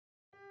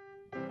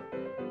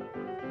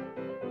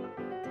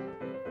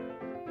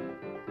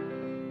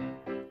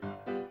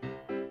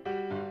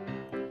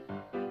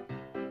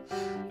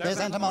There's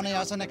antimony,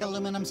 arsenic,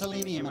 aluminum,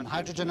 selenium, and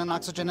hydrogen and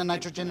oxygen and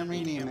nitrogen and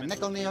rhenium, and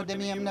nickel,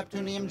 neodymium,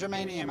 neptunium,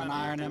 germanium, and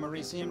iron,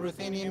 americium,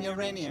 ruthenium,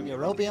 uranium,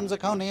 europium,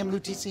 zirconium,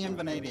 lutetium,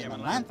 vanadium,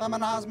 and lanthanum,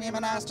 and osmium,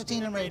 and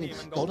astatine, and radium,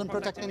 golden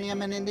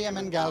protactinium, and indium,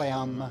 and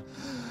gallium,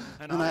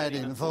 and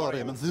iodine,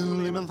 thorium, and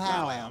thulium, and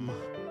thallium.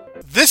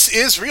 This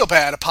is Real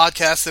Bad, a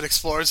podcast that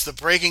explores the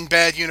Breaking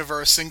Bad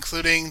universe,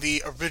 including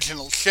the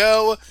original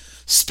show,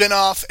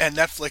 spin-off, and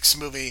Netflix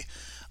movie.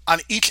 On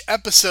each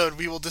episode,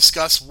 we will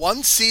discuss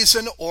one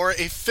season or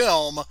a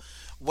film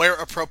where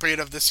appropriate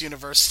of this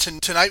universe.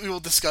 Tonight, we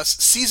will discuss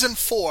Season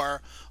 4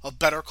 of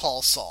Better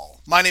Call Saul.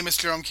 My name is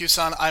Jerome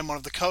Cuson. I'm one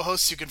of the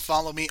co-hosts. You can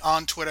follow me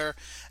on Twitter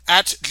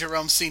at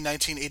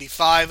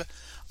JeromeC1985.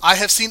 I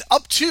have seen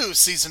up to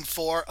Season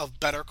 4 of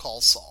Better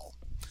Call Saul.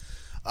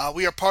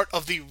 We are part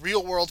of the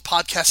Real World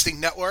Podcasting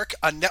Network,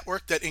 a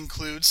network that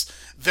includes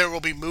There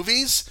Will Be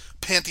Movies,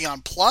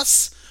 Pantheon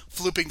Plus,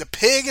 Flooping the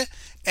Pig,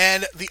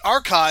 and the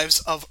archives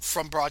of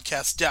From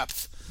Broadcast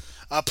Depth.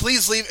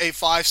 Please leave a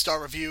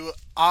 5-star review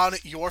on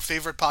your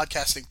favorite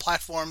podcasting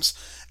platforms,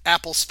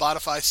 Apple,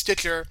 Spotify,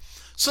 Stitcher,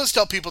 so as to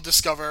help people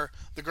discover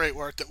the great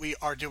work that we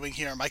are doing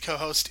here. My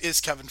co-host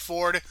is Kevin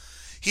Ford.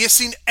 He has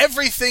seen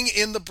everything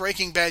in the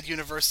Breaking Bad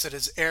universe that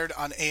has aired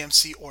on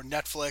AMC or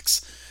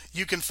Netflix.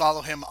 You can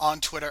follow him on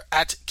Twitter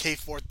at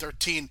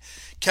KFord13.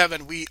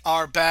 Kevin, we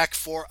are back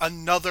for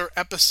another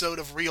episode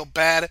of Real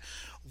Bad.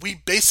 We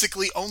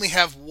basically only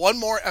have one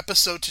more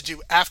episode to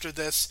do after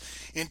this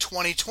in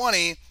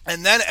 2020,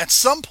 and then at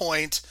some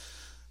point,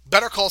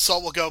 Better Call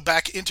Saul will go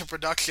back into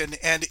production,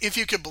 and if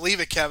you can believe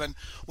it, Kevin,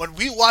 when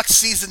we watch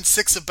Season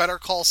 6 of Better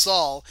Call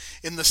Saul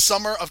in the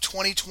summer of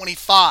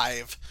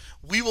 2025,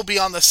 we will be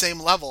on the same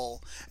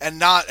level,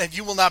 and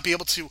you will not be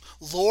able to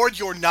lord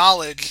your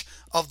knowledge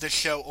of the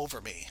show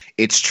over me.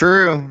 It's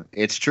true.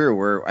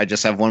 I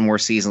just have one more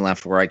season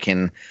left where I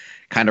can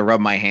kind of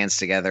rub my hands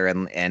together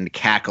and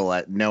cackle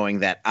at knowing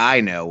that I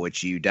know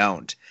what you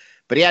don't.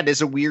 But yeah, it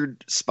is a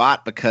weird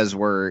spot because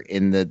we're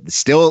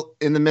still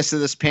in the midst of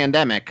this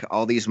pandemic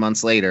all these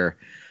months later.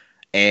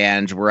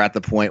 And we're at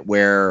the point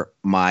where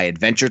my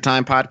Adventure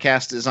Time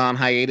podcast is on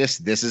hiatus.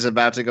 This is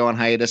about to go on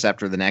hiatus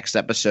after the next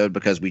episode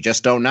because we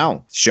just don't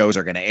know. Shows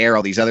are going to air,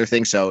 all these other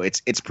things. So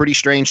it's pretty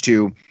strange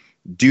to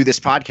do this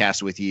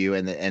podcast with you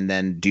and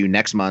then do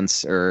next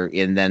month's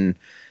and then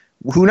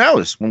who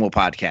knows when we'll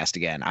podcast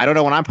again. I don't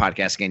know when I'm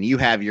podcasting again. You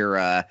have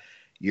your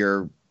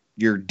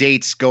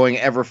dates going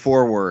ever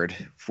forward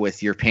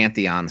with your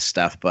Pantheon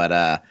stuff, but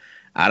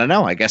I don't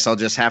know. I guess I'll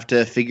just have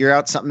to figure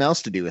out something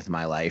else to do with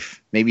my life.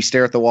 Maybe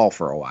stare at the wall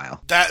for a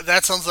while.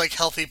 That sounds like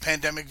healthy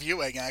pandemic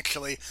viewing,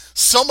 actually.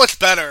 So much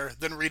better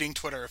than reading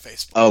Twitter or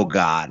Facebook. Oh,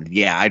 God.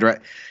 Yeah,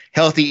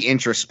 healthy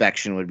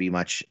introspection would be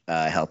much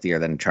healthier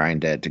than trying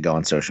to go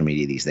on social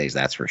media these days,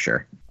 that's for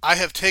sure. I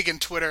have taken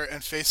Twitter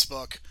and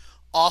Facebook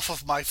off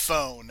of my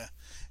phone,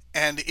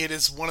 and it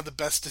is one of the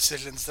best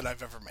decisions that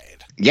I've ever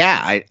made.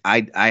 Yeah,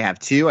 I have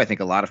too. I think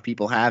a lot of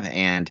people have,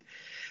 and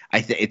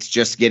it's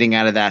just getting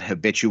out of that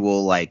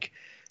habitual, like,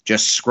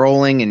 just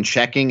scrolling and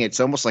checking. It's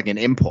almost like an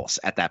impulse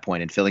at that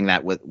point, and filling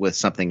that with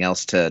something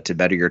else to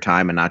better your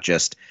time and not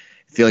just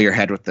fill your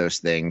head with those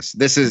things.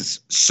 This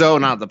is so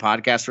not the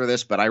podcast for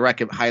this, but I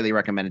highly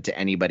recommend it to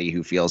anybody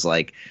who feels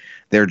like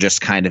they're just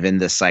kind of in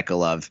this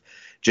cycle of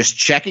just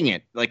checking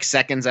it like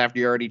seconds after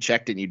you already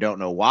checked it and you don't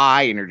know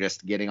why, and you're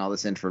just getting all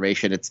this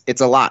information. It's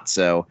a lot.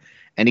 So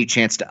any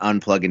chance to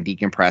unplug and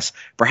decompress,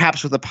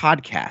 perhaps with a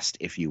podcast,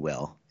 if you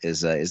will,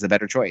 is the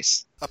better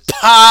choice. A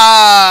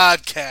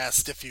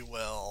podcast, if you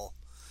will,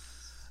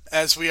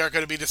 as we are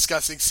going to be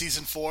discussing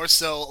Season 4,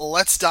 so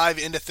let's dive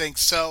into things.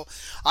 So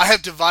I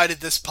have divided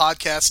this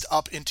podcast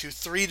up into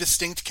 3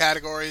 distinct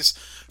categories.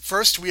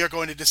 First, we are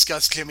going to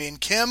discuss Jimmy and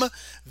Kim,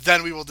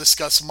 then we will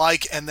discuss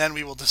Mike, and then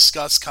we will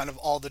discuss kind of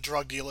all the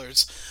drug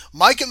dealers.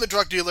 Mike and the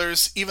drug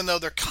dealers, even though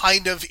they're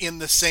kind of in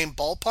the same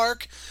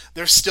ballpark,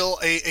 there's still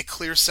a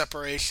clear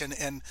separation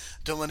and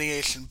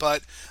delineation.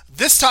 But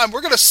this time,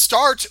 we're going to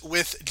start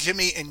with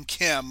Jimmy and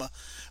Kim,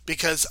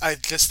 because I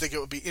just think it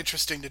would be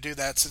interesting to do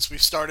that since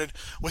we've started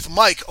with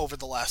Mike over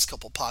the last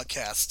couple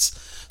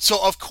podcasts. So,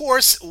 of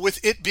course,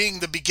 with it being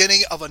the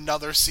beginning of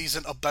another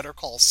season of Better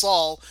Call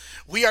Saul,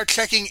 we are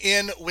checking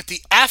in with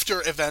the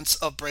after events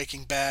of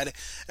Breaking Bad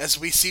as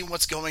we see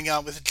what's going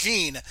on with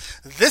Gene.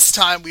 This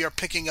time, we are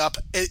picking up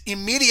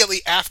immediately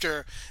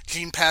after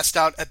Gene passed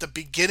out at the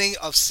beginning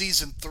of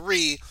Season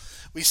 3.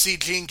 We see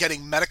Gene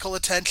getting medical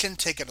attention,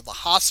 taken to the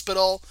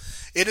hospital.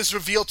 It is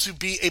revealed to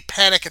be a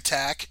panic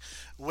attack,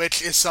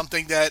 which is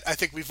something that I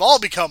think we've all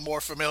become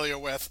more familiar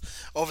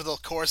with over the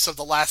course of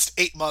the last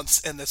 8 months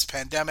in this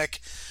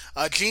pandemic.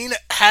 Gene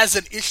has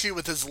an issue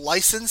with his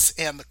license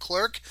and the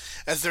clerk,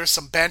 as there's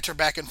some banter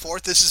back and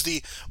forth. This is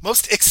the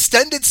most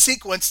extended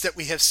sequence that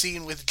we have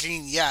seen with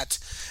Gene yet,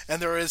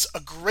 and there is a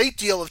great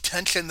deal of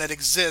tension that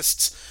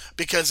exists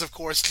because, of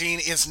course, Gene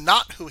is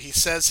not who he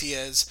says he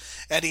is,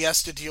 and he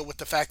has to deal with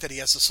the fact that he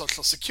has a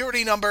social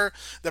security number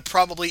that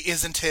probably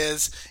isn't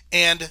his,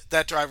 and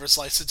that driver's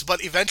license.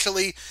 But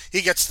eventually,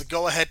 he gets gets the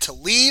go-ahead to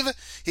leave.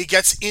 He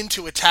gets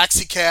into a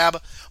taxi cab,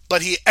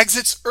 but he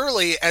exits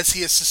early as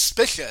he is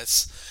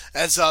suspicious,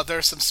 as there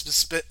are some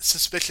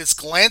suspicious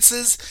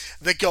glances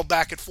that go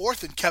back and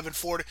forth. And Kevin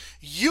Ford,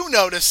 you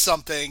notice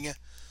something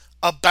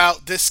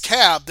about this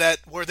cab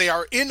where they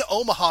are in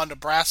Omaha,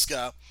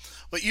 Nebraska,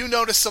 but you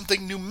notice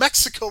something New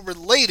Mexico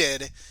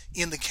related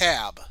in the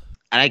cab.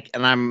 And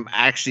I'm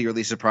actually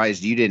really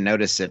surprised you didn't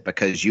notice it,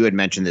 because you had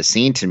mentioned the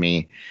scene to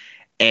me,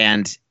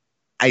 and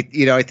I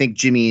think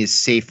Jimmy is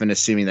safe in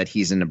assuming that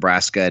he's in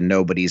Nebraska and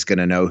nobody's going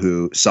to know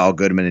who Saul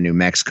Goodman, a New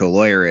Mexico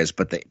lawyer, is.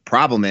 But the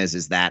problem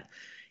is that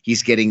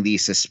he's getting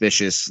these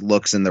suspicious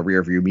looks in the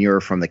rearview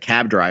mirror from the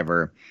cab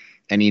driver,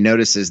 and he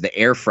notices the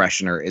air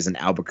freshener is an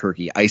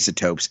Albuquerque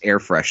Isotopes air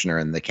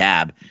freshener in the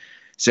cab.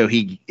 So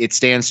it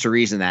stands to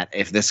reason that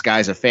if this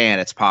guy's a fan,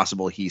 it's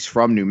possible he's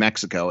from New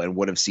Mexico and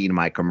would have seen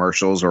my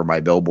commercials or my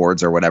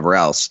billboards or whatever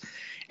else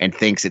and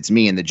thinks it's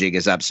me, and the jig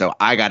is up. So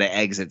I got to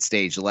exit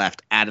stage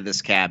left out of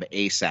this cab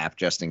ASAP,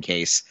 just in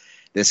case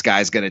this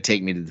guy's going to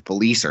take me to the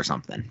police or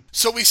something.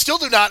 So we still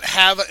do not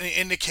have an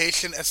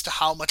indication as to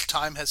how much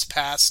time has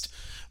passed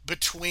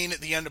between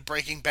the end of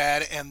Breaking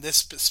Bad and this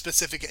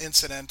specific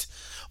incident.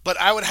 But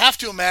I would have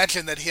to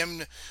imagine that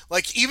him,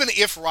 like, even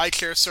if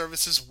rideshare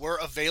services were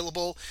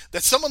available,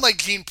 that someone like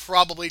Gene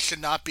probably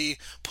should not be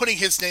putting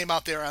his name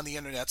out there on the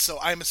internet. So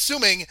I'm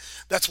assuming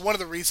that's one of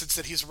the reasons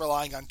that he's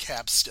relying on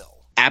cabs still.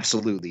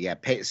 Absolutely, yeah.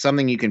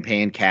 Something you can pay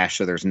in cash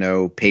so there's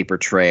no paper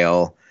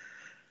trail.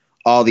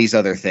 All these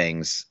other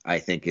things, I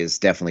think, is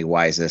definitely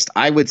wisest.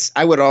 I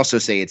would also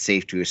say it's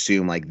safe to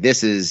assume, like,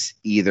 this is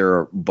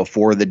either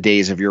before the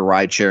days of your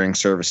ride-sharing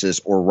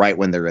services or right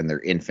when they're in their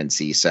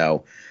infancy.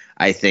 So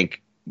I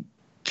think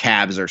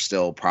cabs are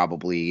still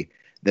probably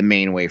the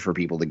main way for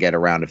people to get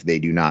around if they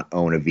do not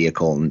own a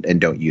vehicle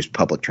and don't use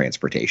public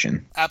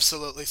transportation.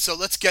 Absolutely. So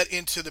let's get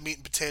into the meat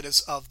and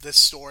potatoes of this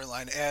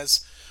storyline.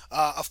 As,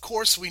 of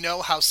course, we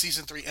know how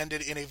Season 3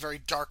 ended in a very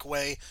dark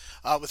way,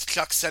 with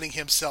Chuck setting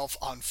himself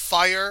on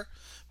fire,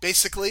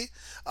 basically.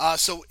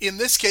 So in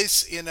this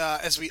case,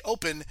 as we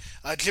open,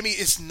 Jimmy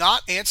is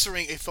not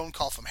answering a phone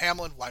call from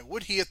Hamlin. Why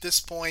would he at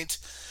this point?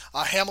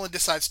 Hamlin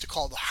decides to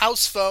call the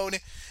house phone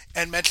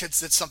and mentions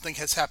that something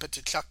has happened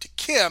to Chuck to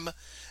Kim.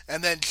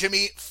 And then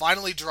Jimmy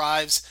finally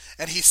drives,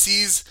 and he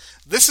sees,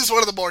 this is one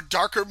of the more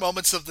darker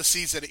moments of the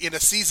season, in a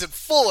season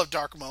full of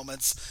dark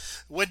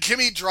moments, when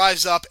Jimmy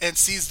drives up and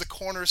sees the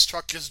coroner's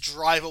truck just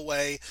drive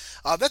away.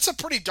 That's a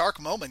pretty dark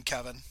moment,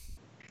 Kevin.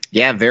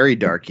 Yeah, very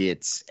dark.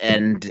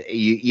 And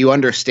you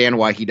understand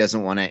why he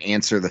doesn't want to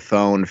answer the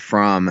phone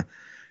from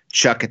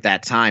Chuck at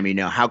that time.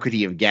 How could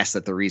he have guessed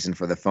that the reason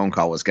for the phone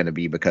call was going to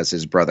be because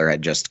his brother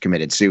had just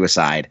committed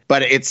suicide?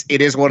 But it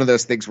is one of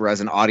those things where,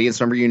 as an audience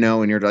member,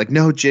 and you're like,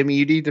 no, Jimmy,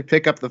 you need to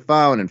pick up the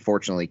phone. And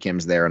fortunately,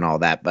 Kim's there and all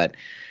that. But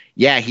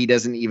yeah, he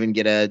doesn't even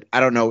get I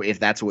don't know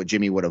if that's what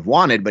Jimmy would have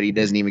wanted, but he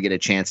doesn't even get a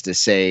chance to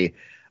say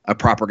a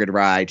proper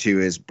goodbye to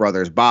his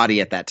brother's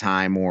body at that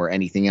time or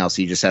anything else.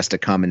 He just has to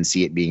come and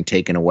see it being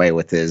taken away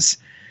with his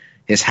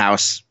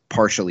house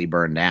partially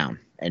burned down,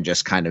 and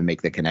just kind of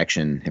make the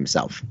connection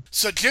himself.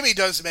 So Jimmy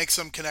does make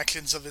some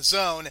connections of his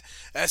own,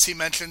 as he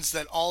mentions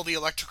that all the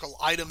electrical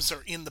items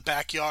are in the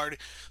backyard.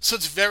 So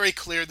it's very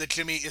clear that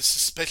Jimmy is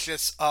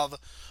suspicious of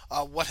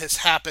what has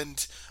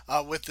happened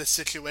with this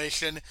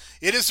situation.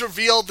 It is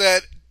revealed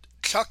that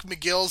Chuck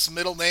McGill's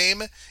middle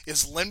name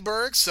is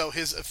Lindbergh, so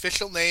his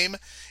official name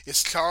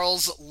is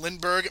Charles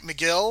Lindbergh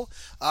McGill.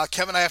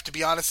 Kevin, I have to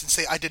be honest and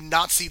say I did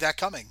not see that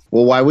coming.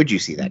 Well, why would you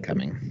see that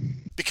coming?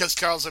 Because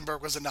Charles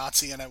Lindbergh was a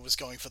Nazi and I was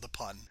going for the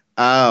pun.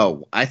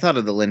 Oh, I thought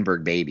of the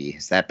Lindbergh baby.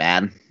 Is that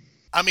bad?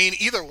 I mean,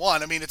 either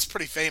one. I mean, it's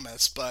pretty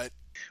famous, but...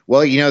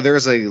 Well,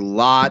 there's a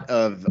lot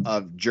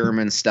of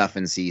German stuff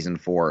in Season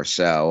 4,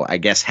 so I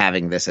guess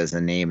having this as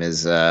a name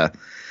is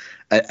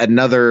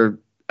another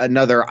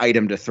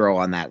item to throw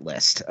on that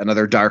list.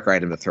 Another dark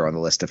item to throw on the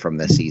list from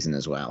this season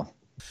as well.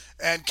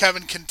 And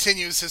Kevin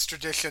continues his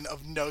tradition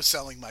of no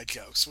selling my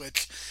jokes,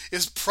 which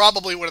is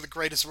probably one of the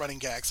greatest running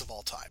gags of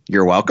all time.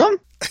 You're welcome.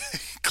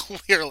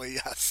 Clearly,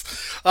 yes.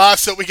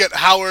 So we get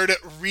Howard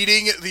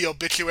reading the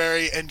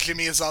obituary, and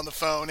Jimmy is on the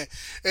phone.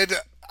 And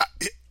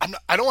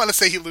I don't want to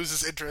say he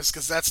loses interest,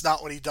 because that's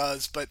not what he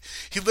does, but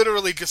he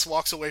literally just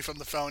walks away from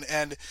the phone,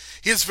 and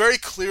he is very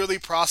clearly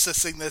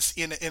processing this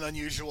in an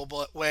unusual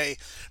way,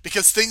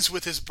 because things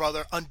with his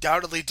brother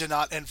undoubtedly did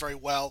not end very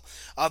well.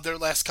 Their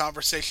last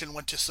conversation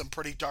went to some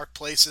pretty dark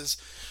places.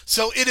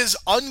 So it is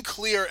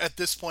unclear at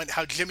this point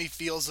how Jimmy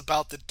feels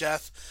about the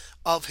death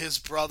of his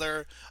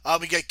brother.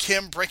 We get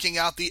Kim breaking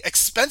out the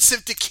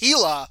expensive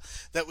tequila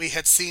that we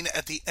had seen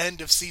at the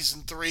end of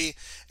Season 3,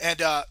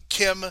 and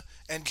Kim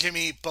and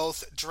Jimmy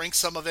both drink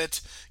some of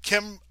it.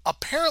 Kim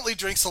apparently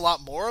drinks a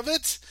lot more of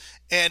it,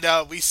 and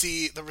we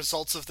see the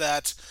results of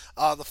that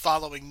the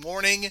following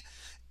morning.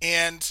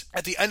 And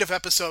at the end of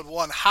episode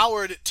 1,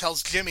 Howard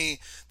tells Jimmy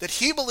that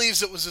he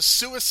believes it was a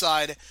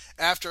suicide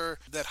after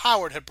that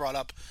Howard had brought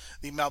up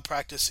the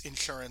malpractice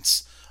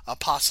insurance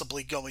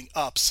possibly going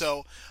up.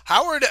 So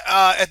Howard,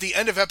 at the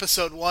end of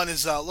episode 1,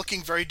 is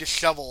looking very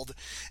disheveled,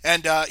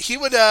 and he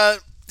would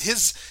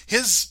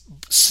his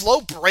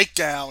slow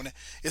breakdown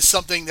is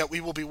something that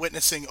we will be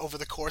witnessing over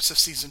the course of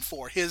season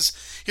 4.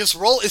 His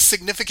role is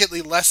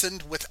significantly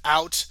lessened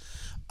without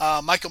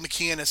Michael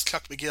McKean as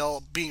Chuck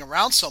McGill being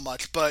around so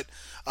much, but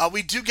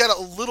we do get a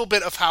little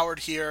bit of Howard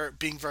here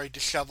being very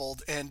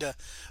disheveled and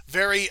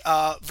very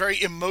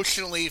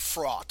emotionally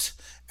fraught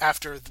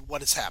after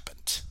what has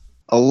happened.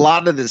 A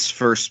lot of this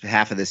first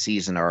half of the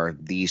season are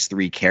these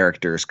three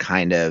characters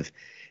kind of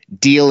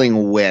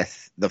dealing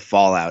with the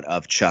fallout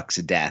of Chuck's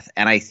death.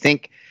 And I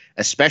think,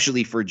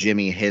 especially for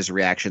Jimmy, his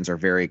reactions are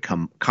very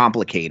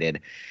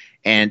complicated.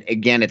 And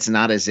again, it's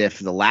not as if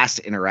the last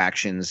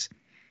interactions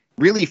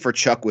really for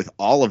Chuck with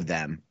all of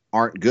them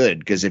aren't good.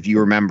 Because if you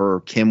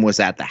remember, Kim was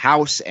at the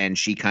house and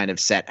she kind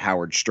of set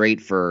Howard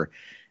straight for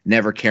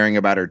never caring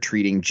about her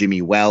treating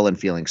Jimmy well and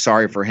feeling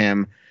sorry for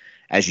him.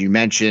 As you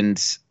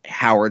mentioned,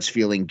 Howard's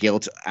feeling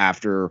guilt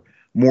after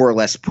more or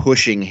less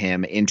pushing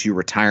him into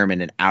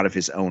retirement and out of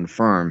his own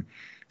firm.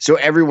 So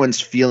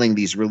everyone's feeling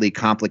these really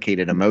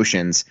complicated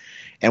emotions.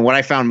 And what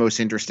I found most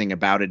interesting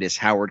about it is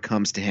Howard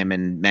comes to him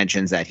and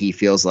mentions that he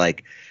feels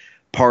like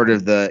part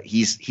of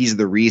he's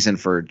the reason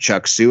for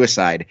Chuck's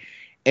suicide.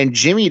 And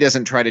Jimmy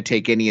doesn't try to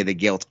take any of the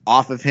guilt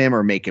off of him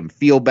or make him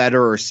feel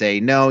better or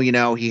say, no,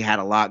 he had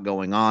a lot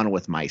going on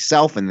with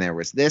myself and there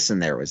was this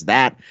and there was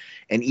that.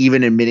 And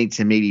even admitting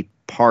to maybe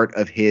part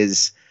of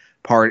his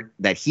part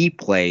that he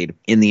played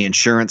in the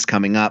insurance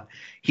coming up,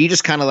 he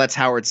just kind of lets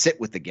Howard sit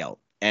with the guilt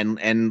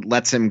and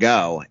lets him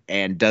go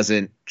and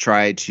doesn't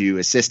try to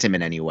assist him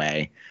in any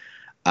way.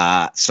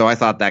 So I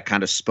thought that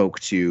kind of spoke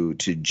to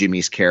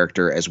Jimmy's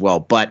character as well.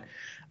 But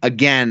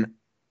again,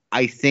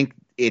 I think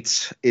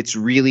it's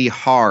really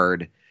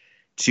hard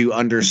to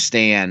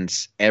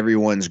understand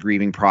everyone's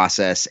grieving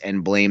process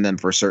and blame them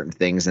for certain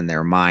things in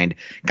their mind.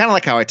 Kind of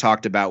like how I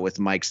talked about with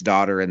Mike's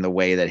daughter and the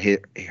way that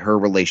her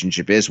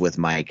relationship is with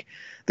Mike.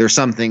 There's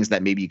some things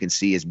that maybe you can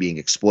see as being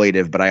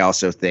exploitive, but I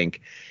also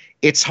think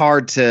it's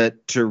hard to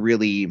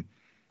really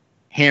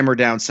hammer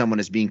down someone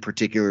as being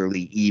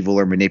particularly evil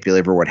or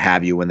manipulative or what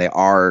have you when they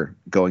are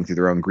going through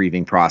their own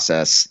grieving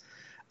process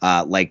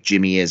like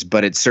Jimmy is.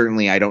 But it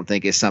certainly, I don't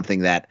think, is something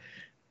that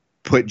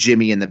put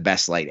Jimmy in the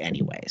best light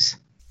anyways.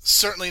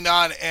 Certainly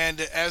not.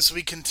 And as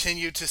we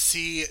continue to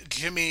see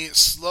Jimmy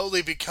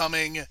slowly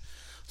becoming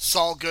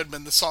Saul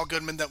Goodman, the Saul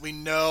Goodman that we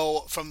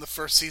know from the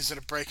first season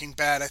of Breaking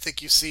Bad, I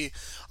think you see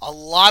a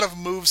lot of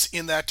moves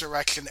in that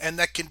direction. And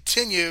that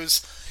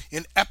continues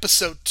in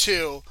episode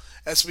 2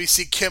 as we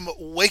see Kim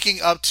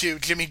waking up to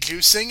Jimmy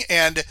juicing.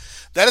 And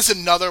that is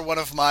another one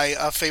of my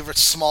favorite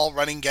small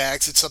running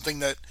gags. It's something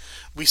that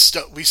we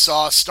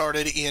saw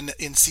started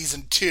in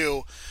season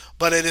 2.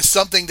 But it is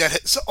something that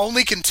has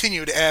only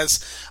continued as,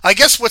 I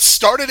guess, what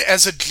started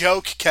as a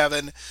joke,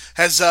 Kevin,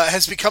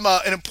 has become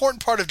an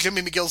important part of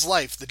Jimmy McGill's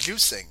life, the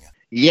juicing.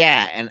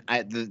 Yeah,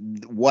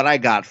 and what I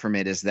got from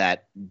it is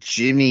that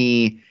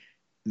Jimmy,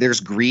 there's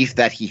grief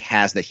that he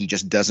has that he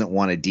just doesn't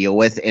want to deal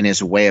with, and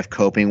his way of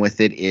coping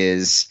with it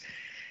is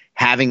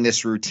having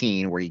this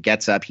routine where he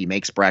gets up, he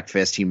makes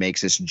breakfast, he makes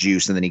his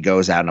juice, and then he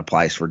goes out and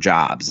applies for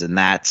jobs. And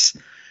that's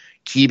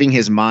keeping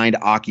his mind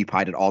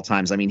occupied at all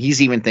times. I mean,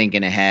 he's even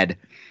thinking ahead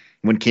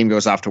when Kim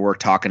goes off to work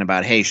talking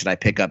about, hey, should I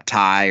pick up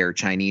Thai or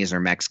Chinese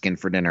or Mexican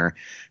for dinner?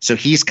 So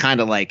he's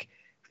kind of like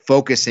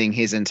focusing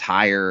his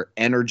entire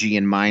energy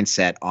and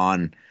mindset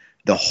on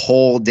the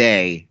whole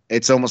day.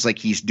 It's almost like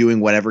he's doing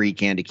whatever he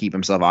can to keep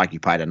himself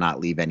occupied and not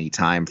leave any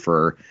time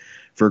for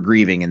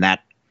grieving. And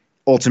that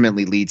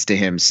ultimately leads to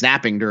him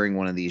snapping during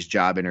one of these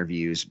job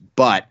interviews.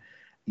 But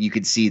you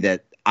could see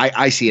that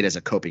I see it as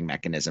a coping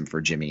mechanism for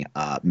Jimmy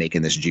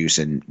making this juice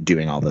and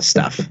doing all this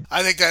stuff.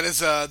 I think that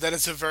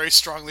is a very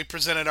strongly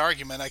presented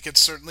argument. I could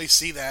certainly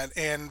see that.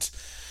 And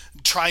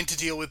trying to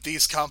deal with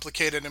these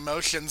complicated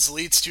emotions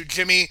leads to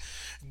Jimmy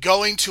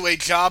going to a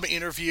job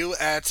interview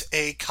at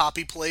a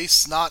copy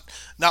place, not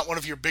one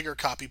of your bigger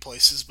copy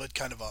places, but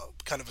kind of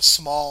a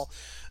small,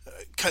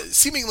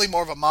 seemingly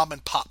more of a mom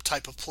and pop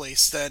type of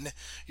place than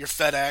your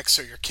FedEx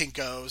or your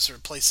Kinko's or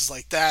places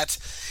like that.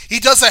 He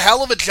does a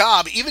hell of a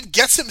job, even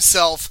gets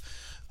himself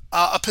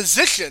a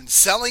position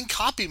selling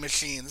copy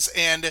machines.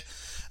 And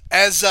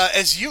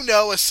as you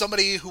know, as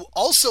somebody who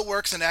also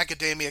works in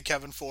academia,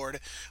 Kevin Ford,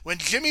 when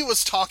Jimmy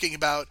was talking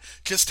about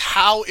just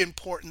how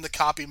important the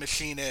copy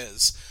machine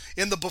is,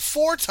 in the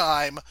before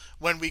time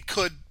when we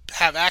could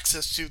have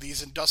access to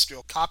these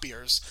industrial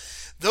copiers,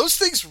 those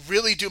things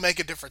really do make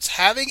a difference.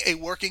 Having a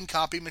working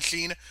copy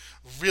machine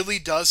really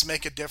does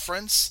make a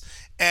difference.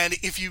 And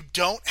if you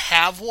don't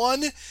have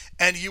one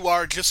and you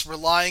are just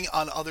relying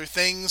on other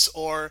things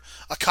or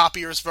a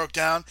copier is broke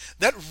down,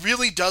 that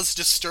really does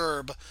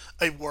disturb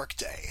a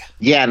workday.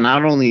 Yeah,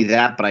 not only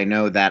that, but I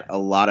know that a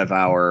lot of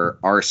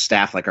our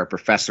staff, like our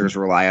professors,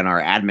 rely on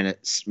our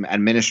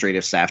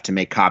administrative staff to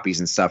make copies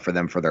and stuff for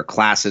them for their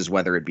classes,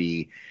 whether it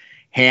be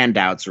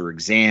handouts or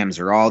exams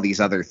or all these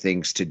other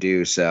things to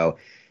do. So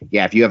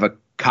yeah, if you have a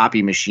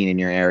copy machine in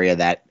your area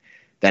that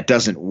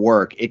doesn't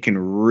work, it can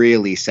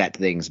really set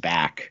things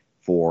back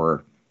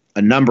for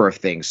a number of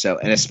things. So,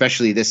 and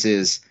especially this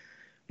is,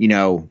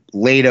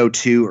 late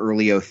 '02,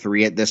 early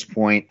 '03 at this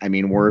point. I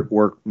mean,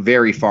 we're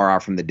very far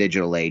off from the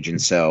digital age,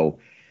 and so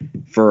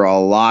for a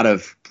lot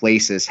of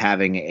places,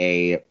 having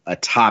a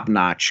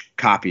top-notch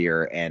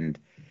copier and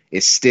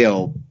is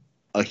still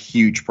a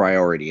huge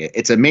priority.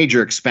 It's a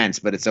major expense,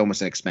 but it's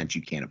almost an expense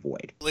you can't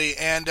avoid.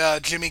 And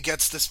Jimmy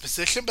gets this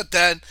position, but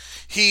then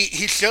he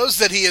shows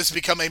that he has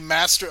become a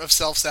master of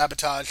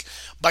self-sabotage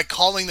by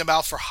calling them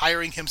out for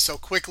hiring him so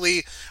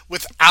quickly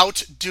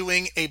without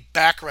doing a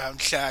background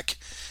check.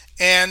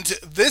 And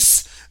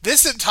this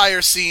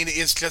entire scene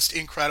is just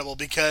incredible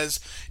because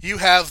you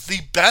have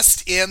the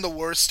best and the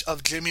worst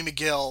of Jimmy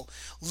McGill.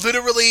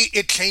 Literally,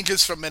 it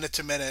changes from minute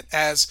to minute,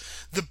 as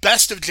the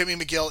best of Jimmy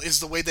McGill is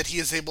the way that he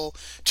is able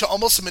to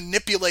almost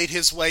manipulate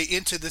his way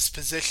into this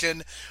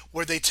position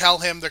where they tell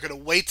him they're going to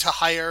wait to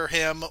hire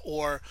him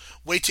or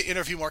wait to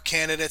interview more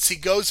candidates. He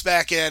goes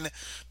back in,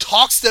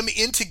 talks them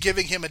into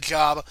giving him a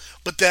job,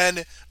 but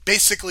then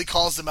basically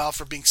calls them out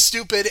for being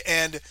stupid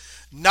and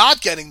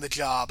not getting the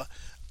job.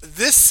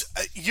 This,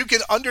 you can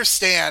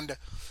understand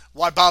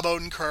why Bob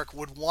Odenkirk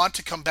would want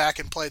to come back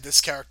and play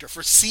this character.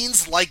 For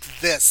scenes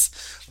like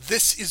this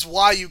is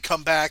why you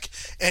come back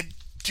and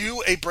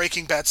do a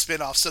Breaking Bad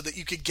spinoff, so that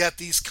you could get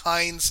these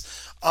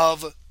kinds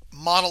of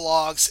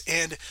monologues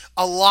and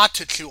a lot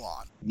to chew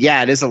on.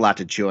 Yeah, it is a lot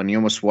to chew on. You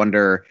almost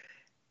wonder,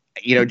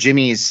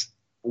 Jimmy's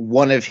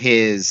one of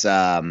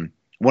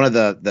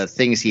the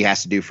things he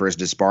has to do for his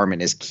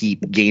disbarment is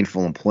keep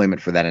gainful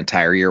employment for that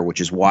entire year,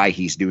 which is why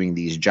he's doing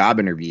these job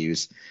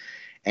interviews.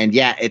 And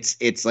yeah,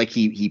 it's like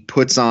he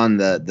puts on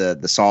the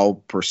Saul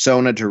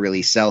persona to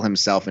really sell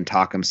himself and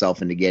talk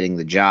himself into getting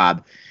the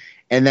job.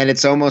 And then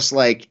it's almost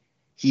like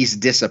he's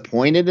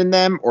disappointed in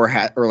them or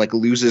like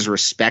loses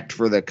respect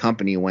for the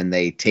company when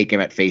they take him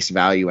at face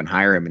value and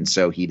hire him. And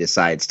so he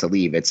decides to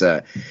leave. It's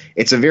a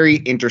very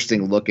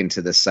interesting look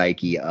into the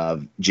psyche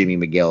of Jimmy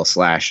McGill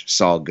 /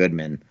 Saul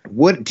Goodman.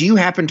 Do you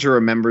happen to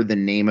remember the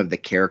name of the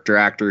character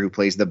actor who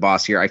plays the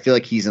boss here? I feel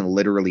like he's in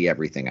literally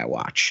everything I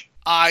watch.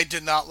 I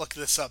did not look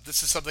this up.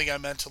 This is something I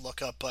meant to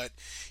look up, but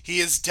he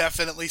is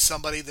definitely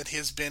somebody that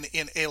has been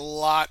in a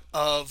lot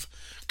of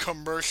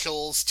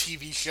commercials,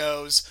 TV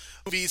shows,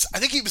 movies. I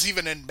think he was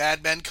even in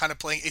Mad Men, kind of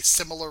playing a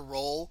similar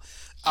role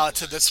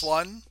to this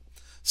one.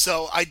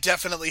 So I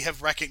definitely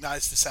have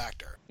recognized this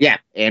actor. Yeah,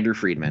 Andrew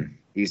Friedman.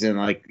 He's in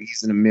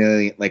a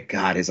million,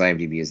 God, his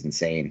IMDb is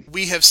insane.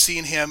 We have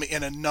seen him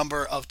in a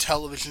number of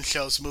television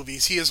shows,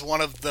 movies. He is one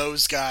of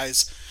those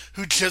guys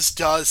who just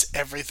does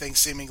everything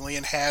seemingly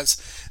and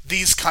has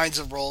these kinds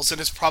of roles and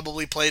has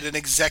probably played an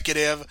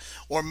executive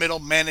or middle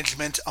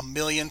management a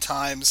million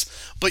times.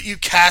 But you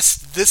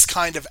cast this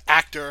kind of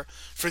actor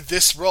for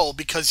this role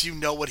because you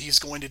know what he's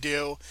going to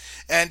do.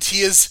 And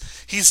he's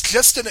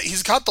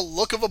got the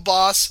look of a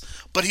boss,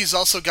 but he's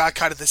also got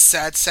kind of the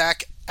sad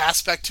sack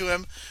aspect to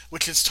him,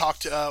 which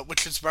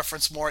is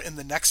referenced more in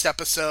the next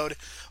episode.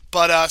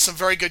 But some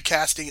very good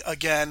casting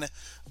again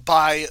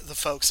by the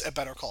folks at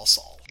Better Call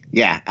Saul.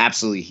 Yeah,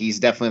 absolutely. He's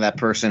definitely that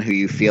person who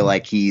you feel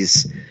like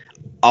he's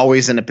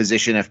always in a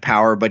position of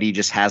power, but he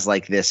just has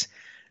like this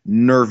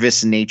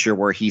nervous nature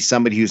where he's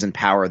somebody who's in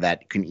power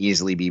that can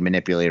easily be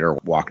manipulated or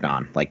walked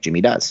on, like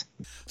Jimmy does.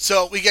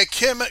 So we get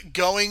Kim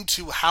going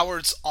to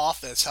Howard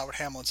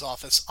Hamlin's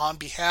office, on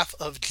behalf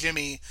of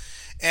Jimmy.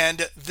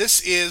 And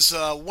this is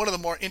one of the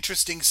more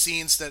interesting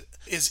scenes that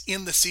is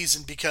in the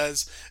season,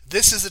 because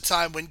this is a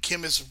time when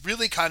Kim is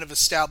really kind of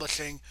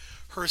establishing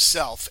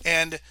herself.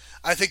 And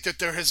I think that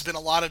there has been a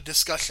lot of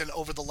discussion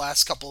over the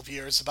last couple of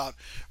years about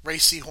Ray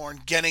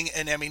Seahorn getting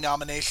an Emmy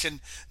nomination,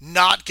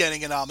 not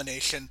getting a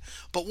nomination.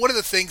 But one of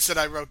the things that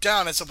I wrote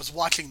down as I was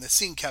watching the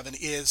scene, Kevin,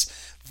 is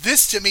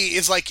this to me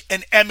is like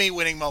an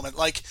Emmy-winning moment.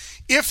 Like,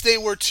 if they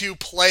were to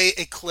play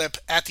a clip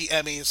at the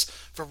Emmys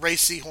for Ray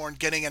Seahorn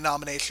getting a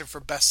nomination for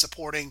Best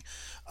Supporting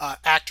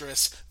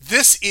Actress,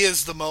 this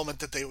is the moment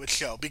that they would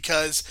show,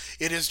 because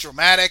it is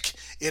dramatic,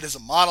 it is a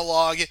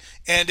monologue,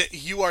 and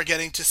you are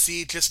getting to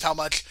see just how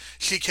much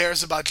she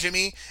cares about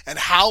Jimmy and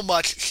how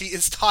much she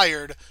is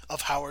tired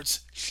of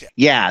Howard's shit.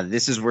 Yeah,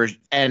 this is where,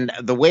 and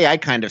the way I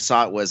kind of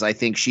saw it was, I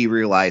think she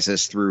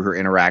realizes through her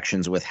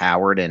interactions with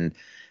Howard and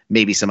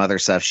maybe some other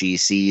stuff she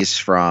sees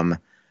from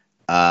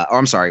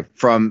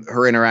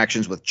her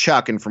interactions with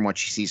Chuck and from what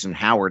she sees from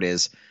Howard,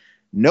 is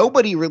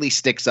nobody really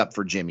sticks up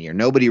for Jimmy, or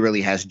nobody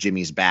really has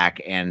Jimmy's back.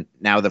 And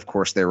now, of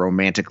course, they're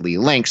romantically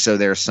linked, so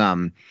there's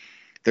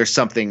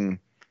something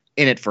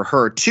in it for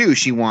her too.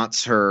 She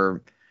wants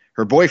her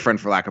boyfriend,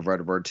 for lack of a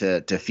better word,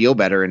 to feel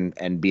better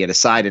and be at his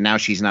side. And now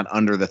she's not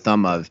under the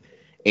thumb of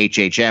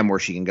HHM, where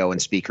she can go and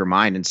speak her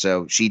mind. And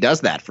so she does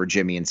that for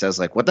Jimmy and says,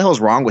 like, what the hell's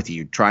wrong with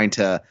you, trying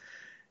to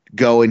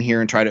go in here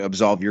and try to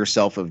absolve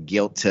yourself of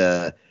guilt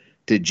to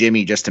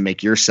Jimmy just to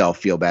make yourself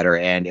feel better.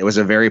 And it was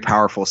a very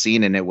powerful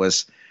scene, and it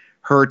was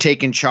her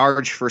taking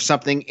charge for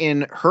something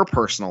in her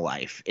personal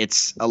life.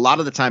 It's a lot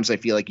of the times I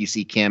feel like you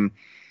see Kim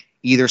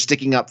either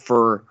sticking up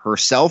for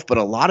herself, but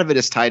a lot of it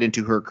is tied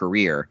into her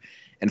career.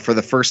 And for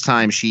the first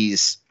time,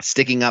 she's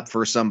sticking up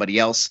for somebody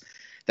else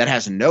that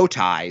has no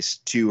ties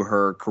to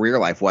her career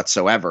life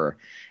whatsoever.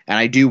 And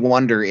I do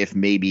wonder if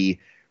maybe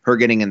her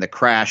getting in the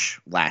crash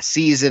last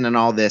season and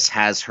all this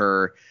has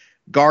her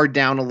guard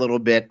down a little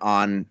bit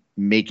on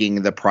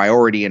making the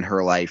priority in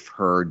her life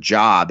her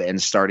job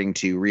and starting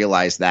to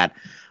realize that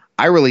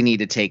I really need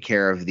to take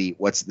care of the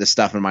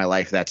stuff in my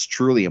life that's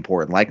truly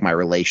important, like my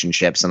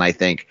relationships. And I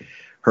think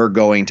her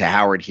going to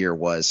Howard here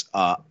was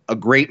a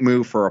great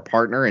move for a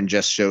partner and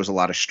just shows a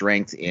lot of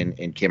strength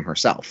in Kim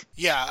herself.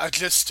 Yeah,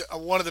 just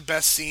one of the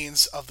best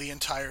scenes of the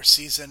entire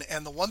season.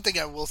 And the one thing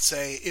I will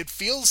say, it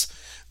feels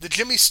the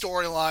Jimmy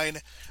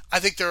storyline. I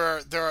think there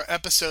are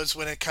episodes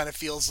when it kind of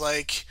feels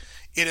like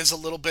it is a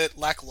little bit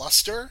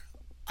lackluster.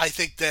 I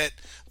think that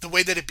the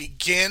way that it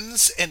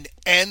begins and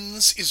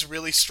ends is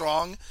really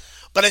strong.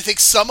 But I think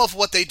some of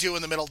what they do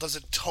in the middle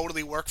doesn't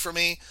totally work for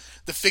me.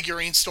 The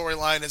figurine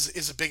storyline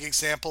is a big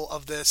example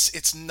of this.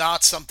 It's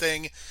not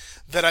something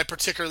that I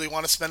particularly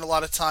want to spend a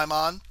lot of time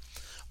on.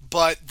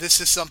 But this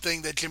is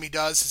something that Jimmy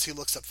does as he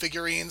looks up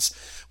figurines.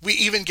 We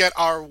even get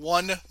our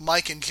one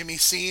Mike and Jimmy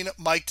scene.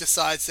 Mike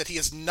decides that he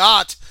is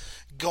not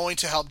going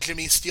to help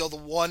Jimmy steal the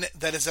one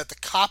that is at the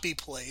copy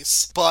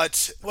place.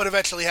 But what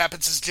eventually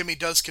happens is Jimmy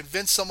does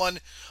convince someone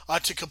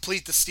to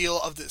complete the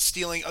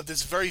stealing of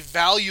this very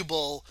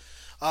valuable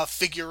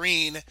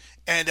figurine,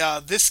 and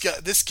this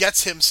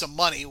gets him some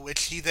money,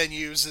 which he then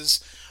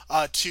uses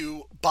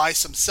to buy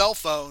some cell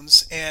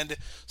phones and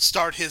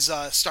start his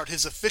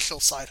official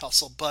side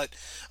hustle. But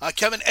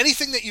Kevin,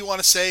 anything that you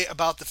want to say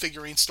about the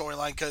figurine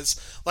storyline?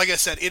 Because, like I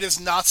said, it is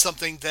not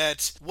something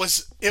that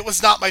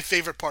was not my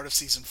favorite part of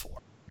season 4.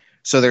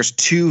 So there's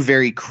two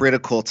very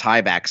critical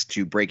tiebacks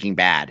to Breaking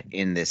Bad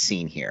in this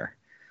scene here.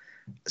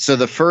 So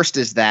the first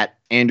is that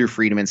Andrew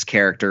Friedman's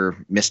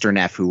character, Mr.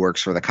 Neff, who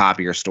works for the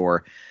copier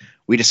store,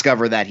 we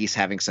discover that he's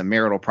having some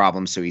marital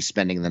problems, so he's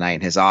spending the night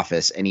in his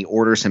office, and he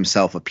orders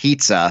himself a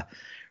pizza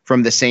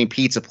from the same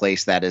pizza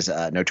place that is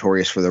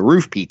notorious for the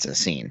roof pizza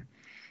scene.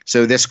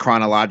 So this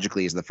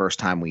chronologically is the first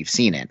time we've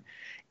seen it.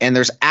 And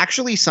there's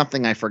actually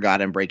something I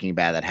forgot in Breaking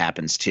Bad that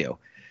happens too.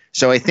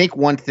 So I think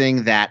one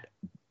thing that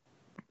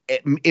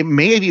it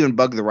may have even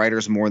bugged the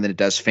writers more than it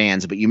does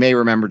fans, but you may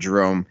remember,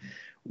 Jerome,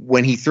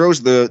 when he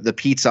throws the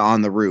pizza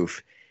on the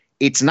roof,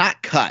 it's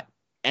not cut.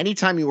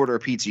 Anytime you order a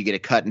pizza, you get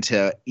it cut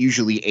into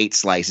usually 8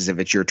 slices if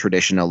it's your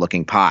traditional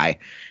looking pie.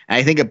 And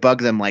I think it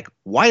bugged them, like,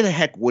 why the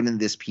heck wouldn't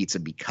this pizza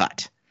be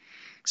cut?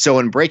 So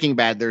in Breaking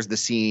Bad, there's the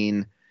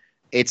scene.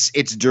 It's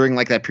during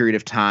like that period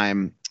of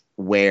time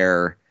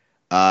where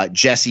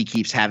Jesse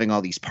keeps having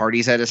all these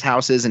parties at his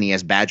houses, and he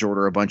has Badger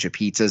order a bunch of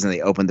pizzas, and they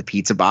open the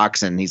pizza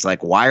box, and he's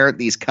like, why aren't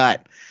these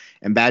cut?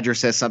 And Badger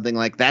says something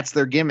like, that's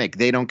their gimmick.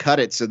 They don't cut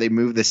it, so they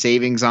move the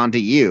savings onto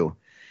you.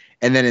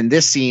 And then in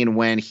this scene,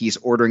 when he's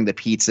ordering the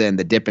pizza and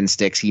the Dippin'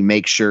 Sticks, he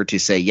makes sure to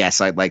say, yes,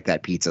 I'd like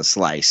that pizza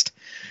sliced.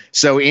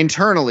 So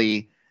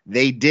internally,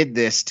 they did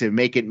this to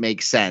make it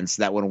make sense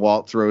that when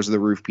Walt throws the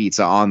roof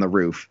pizza on the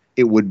roof,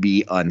 it would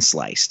be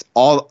unsliced.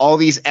 All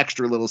these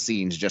extra little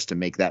scenes just to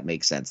make that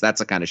make sense. That's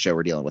the kind of show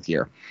we're dealing with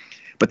here.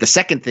 But the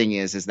second thing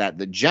is that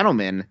the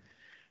gentleman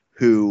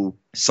who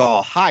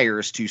Saul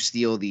hires to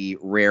steal the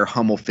rare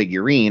Hummel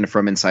figurine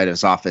from inside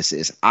his office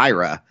is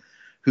Ira,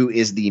 who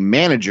is the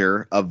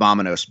manager of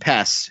Vamonos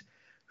Pests,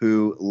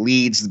 who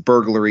leads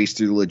burglaries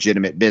through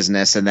legitimate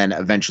business and then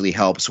eventually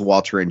helps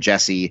Walter and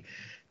Jesse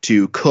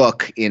to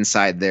cook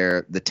inside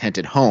the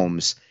tented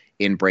homes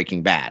in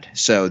Breaking Bad.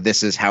 So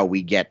this is how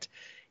we get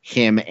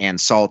him and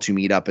Saul to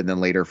meet up, and then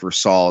later for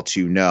Saul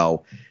to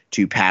know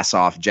to pass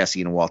off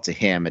Jesse and Walt to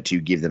him to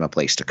give them a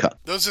place to cook.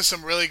 Those are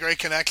some really great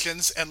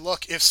connections. And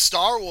look, if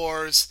Star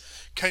Wars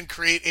can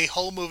create a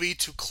whole movie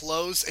to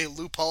close a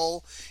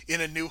loophole in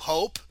A New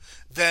Hope,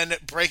 then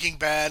Breaking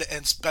Bad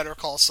and Better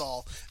Call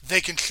Saul, they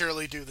can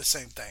surely do the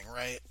same thing,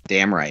 right?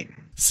 Damn right.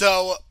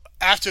 So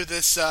after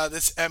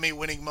this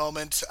Emmy-winning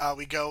moment,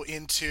 we go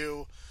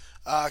into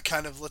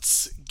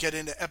let's get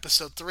into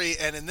episode 3.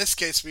 And in this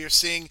case, we are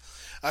seeing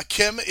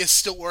Kim is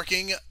still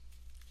working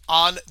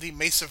on the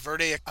Mesa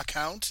Verde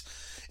account.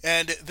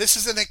 And this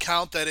is an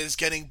account that is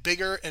getting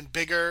bigger and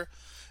bigger.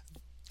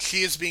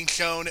 She is being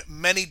shown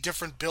many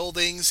different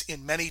buildings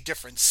in many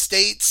different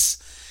states.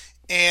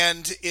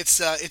 And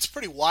it's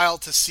pretty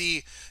wild to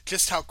see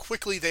just how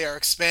quickly they are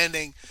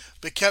expanding.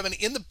 But Kevin,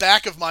 in the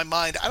back of my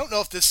mind, I don't know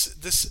if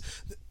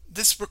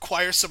this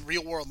requires some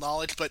real world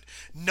knowledge, but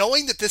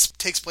knowing that this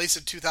takes place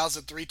in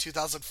 2003,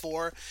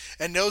 2004,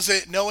 and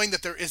knowing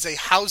that there is a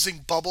housing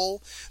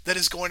bubble that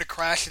is going to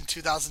crash in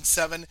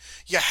 2007,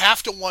 you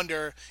have to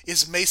wonder,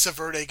 is Mesa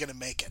Verde going to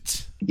make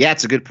it? Yeah,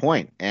 it's a good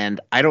point. And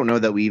I don't know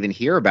that we even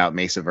hear about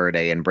Mesa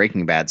Verde in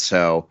Breaking Bad,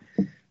 so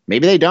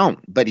maybe they don't.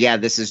 But yeah,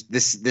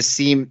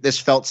 this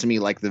felt to me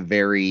like the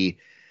very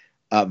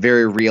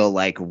real,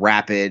 like,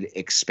 rapid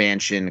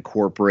expansion,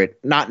 corporate,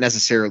 not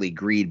necessarily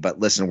greed, but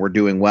listen, we're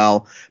doing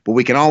well, but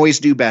we can always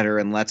do better,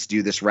 and let's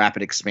do this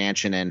rapid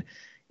expansion. And,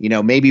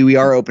 maybe we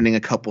are opening a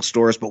couple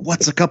stores, but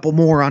what's a couple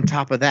more on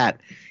top of that?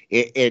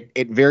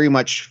 It very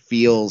much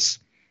feels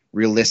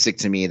realistic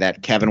to me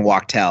that Kevin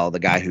Wachtel, the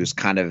guy who's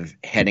kind of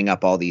heading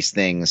up all these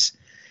things,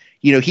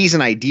 he's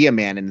an idea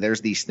man, and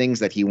there's these things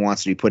that he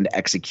wants to be put into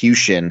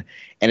execution,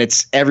 and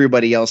it's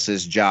everybody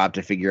else's job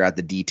to figure out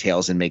the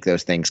details and make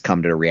those things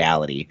come to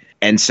reality.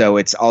 And so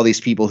it's all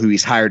these people who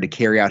he's hired to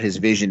carry out his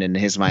vision, and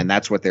in his mind,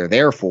 that's what they're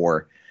there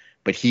for.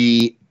 But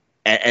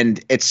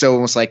and it's so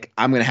almost like,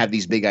 I'm going to have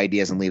these big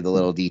ideas and leave the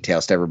little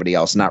details to everybody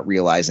else, not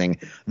realizing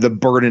the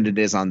burden it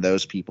is on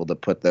those people to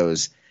put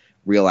those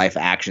real life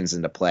actions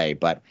into play.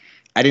 But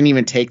I didn't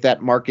even take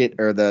that market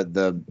or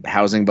the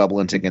housing bubble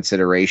into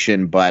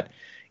consideration, but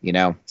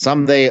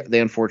some they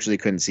unfortunately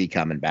couldn't see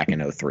coming back in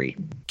 2003.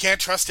 Can't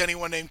trust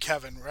anyone named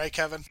Kevin, right,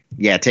 Kevin?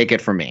 Yeah, take it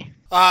from me.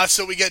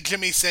 So we get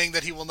Jimmy saying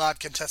that he will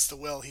not contest the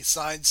will. He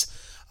signs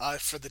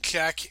for the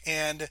check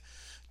and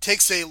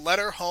takes a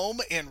letter home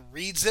and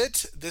reads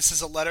it. This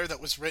is a letter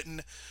that was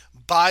written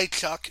by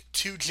Chuck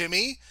to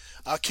Jimmy.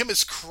 Kim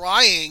is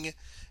crying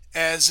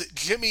as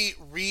Jimmy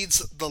reads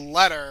the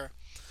letter,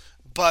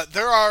 but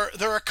there are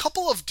a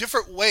couple of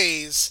different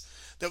ways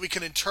that we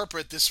can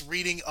interpret this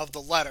reading of the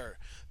letter,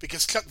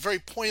 because Chuck very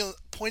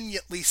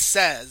poignantly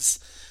says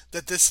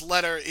that this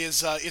letter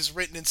is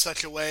written in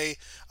such a way,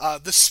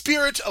 the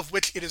spirit of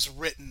which it is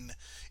written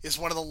is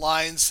one of the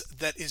lines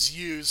that is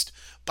used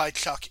by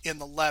Chuck in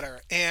the letter.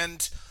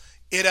 And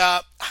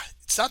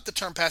it's not the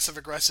term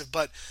passive-aggressive,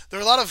 but there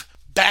are a lot of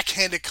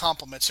backhanded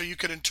compliments. So you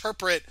could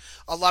interpret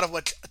a lot of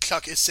what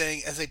Chuck is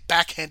saying as a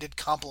backhanded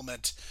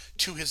compliment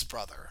to his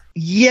brother.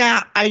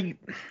 Yeah, I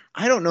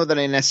don't know that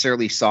I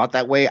necessarily saw it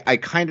that way. I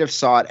kind of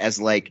saw it as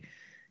like,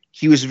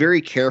 he was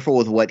very careful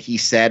with what he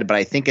said, but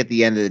I think at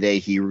the end of the day,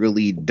 he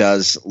really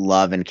does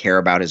love and care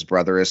about his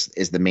brother is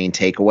the main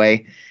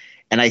takeaway.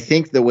 And I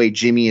think the way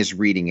Jimmy is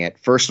reading it,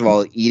 first of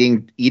all,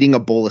 eating a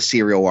bowl of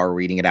cereal while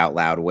reading it out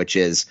loud, which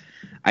is,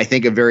 I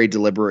think, a very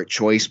deliberate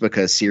choice,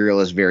 because cereal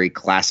is very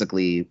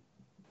classically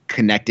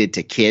connected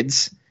to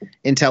kids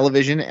in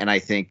television. And I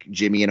think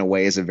Jimmy, in a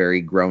way, is a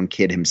very grown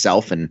kid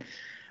himself. And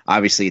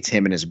obviously it's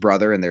him and his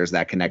brother, and there's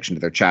that connection to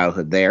their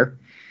childhood there.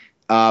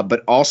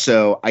 But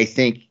also, I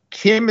think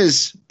Kim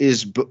is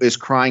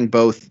crying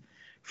both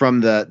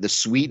from the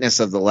sweetness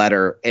of the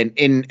letter, and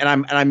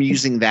I'm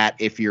using that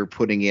if you're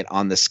putting it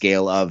on the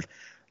scale of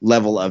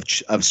level of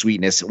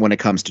sweetness when it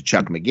comes to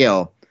Chuck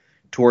McGill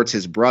towards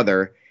his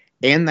brother,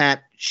 and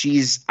that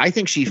I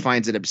think she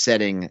finds it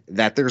upsetting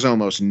that there's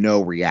almost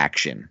no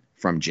reaction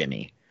from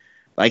Jimmy.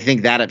 I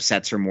think that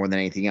upsets her more than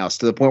anything else,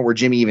 to the point where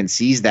Jimmy even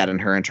sees that in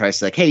her and tries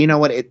to hey, you know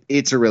what?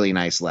 It's a really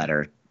nice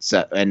letter.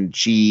 So,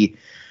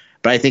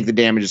 but I think the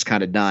damage is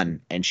kind of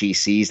done, and she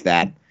sees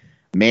that,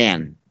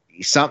 man,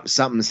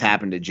 something's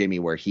happened to Jimmy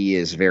where he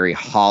is very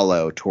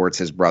hollow towards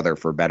his brother,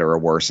 for better or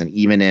worse. And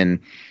even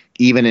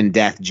in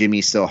death,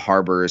 Jimmy still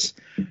harbors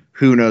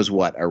who knows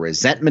what, a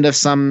resentment of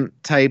some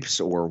types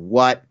or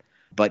what.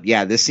 But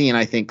yeah, this scene,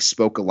 I think,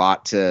 spoke a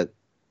lot to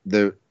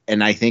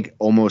and I think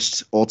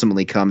almost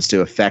ultimately comes to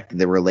affect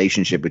the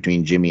relationship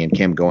between Jimmy and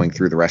Kim going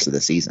through the rest of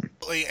the season.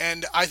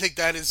 And I think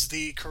that is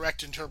the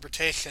correct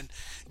interpretation.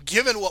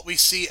 Given what we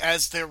see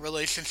as their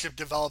relationship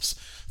develops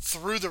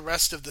through the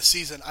rest of the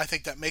season, I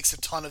think that makes a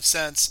ton of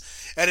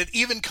sense. And it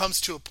even comes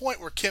to a point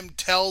where Kim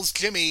tells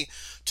Jimmy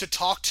to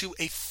talk to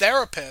a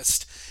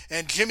therapist,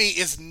 and Jimmy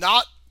is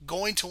not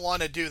going to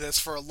want to do this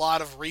for a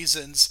lot of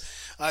reasons.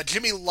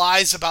 Jimmy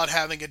lies about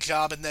having a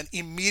job and then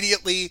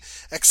immediately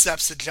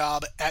accepts a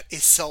job at a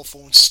cell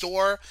phone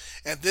store.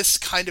 And this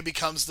kind of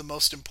becomes the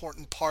most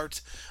important part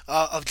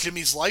of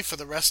Jimmy's life for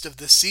the rest of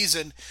this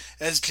season,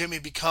 as Jimmy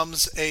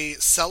becomes a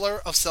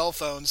seller of cell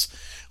phones,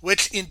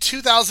 which in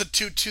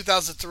 2002,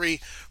 2003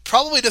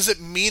 probably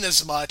doesn't mean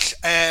as much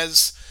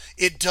as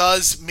it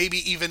does maybe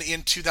even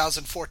in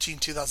 2014,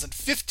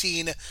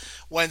 2015,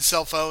 when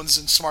cell phones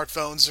and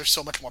smartphones are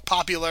so much more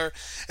popular.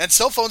 And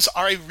cell phones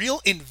are a real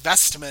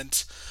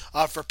investment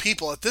for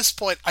people. At this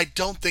point, I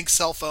don't think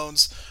cell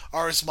phones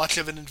are as much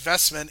of an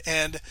investment,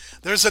 and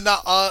there's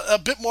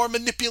a bit more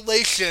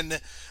manipulation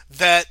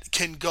that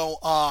can go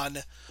on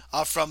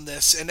from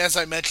this. And as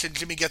I mentioned,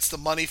 Jimmy gets the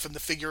money from the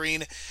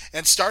figurine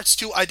and starts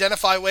to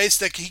identify ways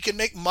that he can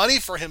make money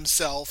for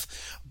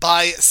himself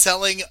by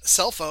selling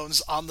cell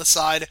phones on the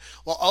side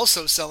while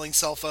also selling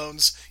cell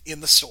phones in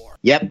the store.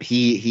 Yep,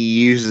 he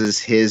uses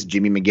his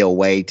Jimmy McGill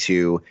way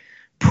to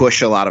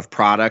push a lot of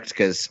product,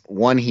 because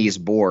one, he's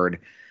bored,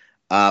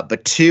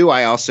 but two,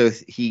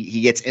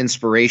 he gets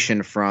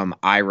inspiration from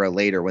Ira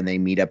later when they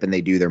meet up and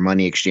they do their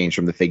money exchange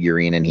from the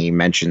figurine, and he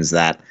mentions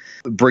that,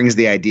 brings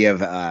the idea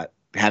of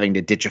having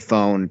to ditch a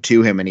phone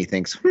to him, and he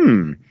thinks,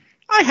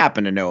 I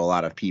happen to know a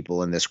lot of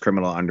people in this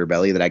criminal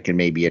underbelly that I can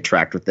maybe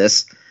attract with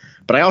this.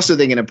 But I also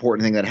think an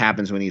important thing that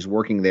happens when he's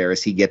working there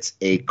is he gets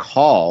a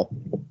call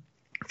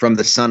from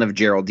the son of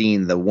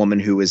Geraldine, the woman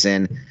who was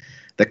in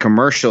the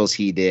commercials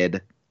he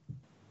did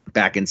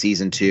back in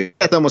season 2.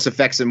 That almost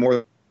affects him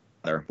more,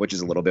 which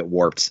is a little bit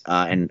warped.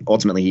 And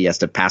ultimately he has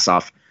to pass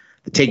off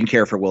the taking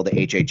care of her will to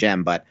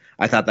HHM. But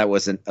I thought that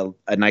was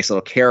a nice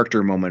little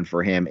character moment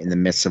for him in the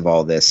midst of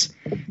all this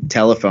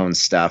telephone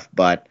stuff.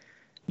 But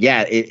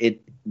yeah,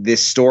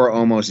 this store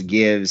almost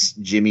gives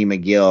Jimmy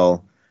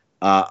McGill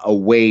a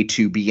way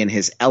to be in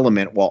his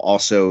element while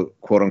also,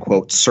 quote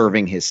unquote,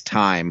 serving his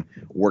time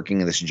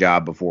working in this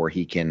job before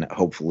he can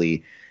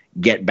hopefully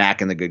get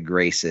back in the good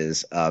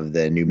graces of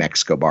the New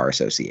Mexico Bar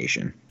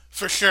Association.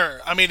 For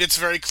sure. I mean, it's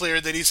very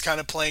clear that he's kind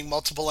of playing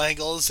multiple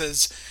angles,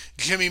 as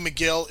Jimmy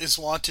McGill is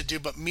wont to do.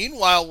 But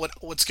meanwhile,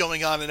 what's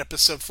going on in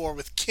episode 4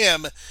 with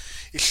Kim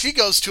is she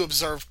goes to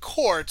observe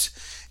court,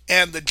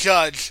 and the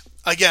judge,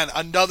 again,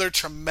 another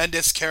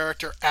tremendous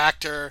character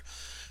actor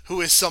who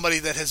is somebody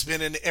that has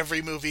been in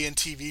every movie and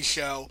TV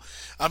show.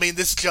 I mean,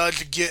 this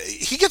judge,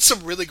 he gets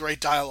some really great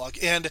dialogue.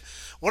 And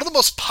one of the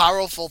most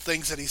powerful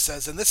things that he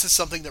says, and this is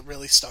something that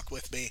really stuck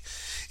with me,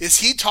 is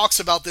he talks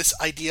about this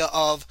idea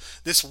of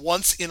this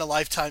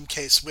once-in-a-lifetime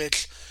case,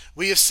 which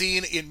we have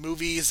seen in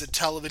movies and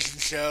television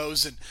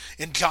shows and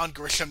in John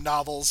Grisham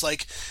novels.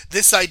 Like,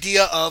 this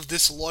idea of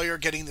this lawyer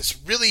getting this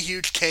really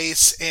huge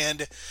case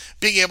and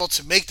being able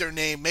to make their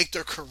name, make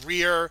their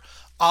career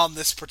on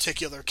this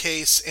particular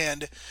case.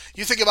 And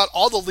you think about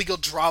all the legal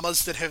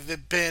dramas that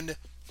have been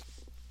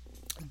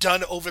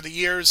done over the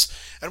years,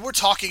 and we're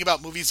talking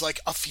about movies like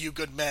A Few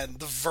Good Men,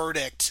 The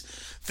Verdict,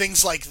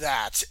 things like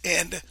that.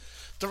 And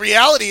the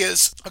reality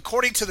is,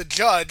 according to the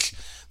judge,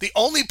 the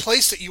only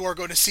place that you are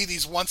going to see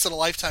these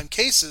once-in-a-lifetime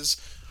cases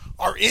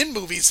are in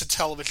movies and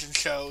television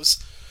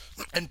shows.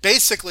 And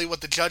basically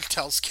what the judge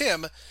tells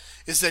Kim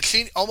is that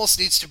she almost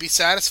needs to be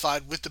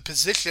satisfied with the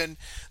position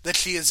that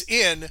she is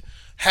in,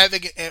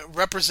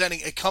 representing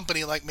a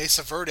company like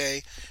Mesa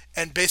Verde,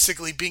 and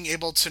basically being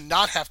able to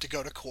not have to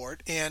go to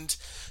court and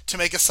to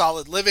make a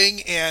solid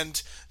living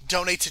and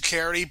donate to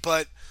charity.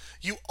 But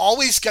you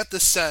always get the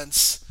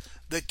sense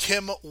that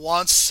Kim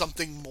wants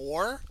something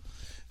more,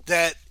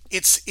 that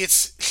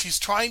she's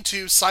trying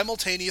to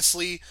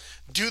simultaneously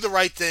do the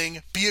right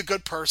thing, be a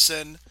good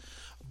person,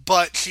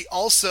 but she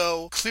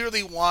also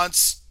clearly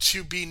wants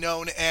to be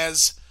known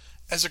as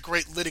a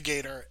great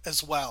litigator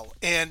as well.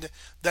 And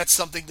that's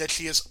something that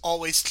she is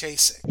always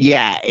chasing.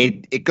 Yeah,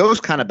 it goes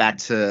kind of back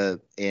to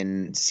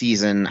in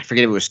season, I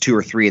forget if it was 2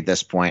 or 3 at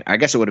this point. I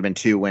guess it would have been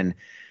 2, when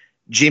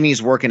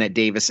Jimmy's working at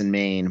Davis and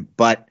Maine,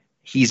 but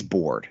he's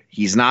bored.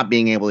 He's not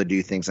being able to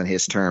do things on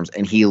his terms,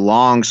 and he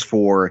longs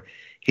for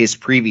his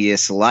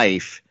previous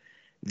life,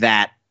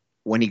 that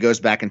when he goes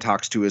back and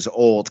talks to his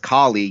old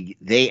colleague,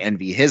 they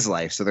envy his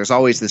life. So there's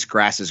always this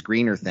grass is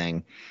greener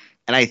thing.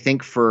 And I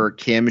think for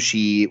Kim,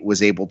 she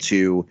was able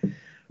to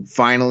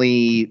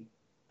finally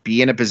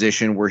be in a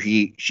position where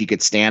she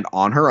could stand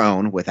on her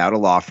own without a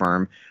law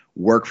firm,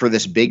 work for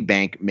this big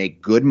bank,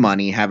 make good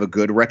money, have a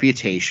good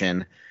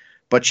reputation,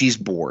 but she's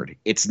bored.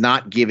 It's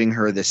not giving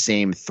her the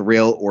same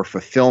thrill or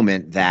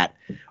fulfillment that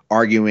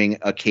arguing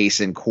a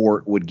case in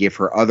court would give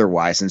her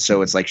otherwise. And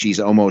so it's like she's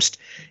almost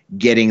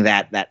getting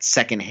that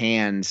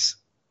secondhand,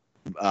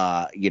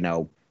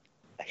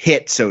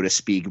 hit, so to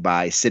speak,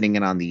 by sitting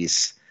in on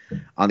these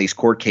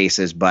court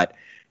cases, but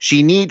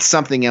she needs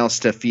something else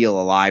to feel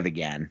alive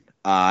again.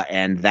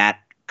 And that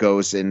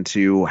goes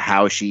into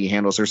how she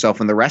handles herself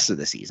in the rest of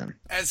the season.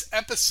 As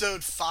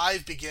episode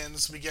 5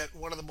 begins, we get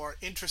one of the more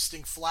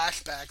interesting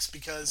flashbacks,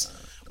 because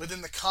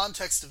within the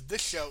context of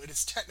this show, it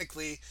is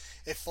technically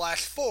a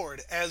flash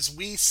forward, as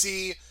we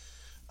see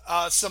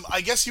some,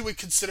 I guess you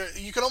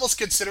could almost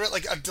consider it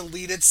like a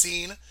deleted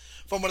scene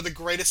from one of the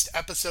greatest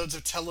episodes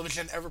of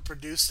television ever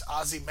produced,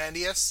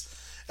 Ozymandias,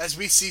 as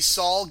we see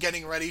Saul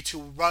getting ready to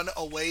run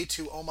away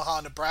to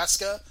Omaha,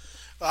 Nebraska.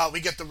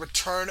 We get the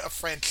return of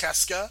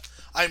Francesca.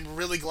 I'm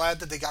really glad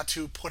that they got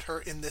to put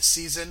her in this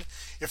season,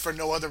 if for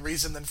no other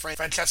reason than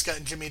Francesca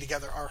and Jimmy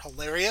together are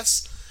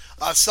hilarious.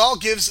 Saul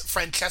gives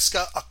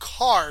Francesca a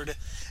card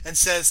and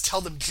says,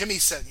 "Tell them Jimmy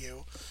sent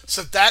you."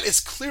 So that is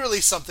clearly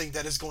something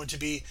that is going to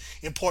be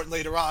important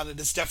later on. It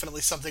is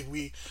definitely something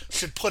we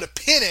should put a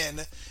pin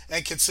in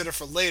and consider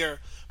for later.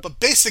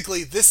 But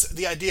basically,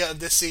 the idea of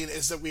this scene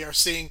is that we are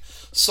seeing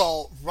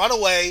Saul run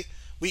away.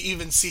 We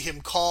even see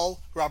him call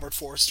Robert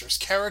Forster's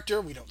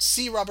character. We don't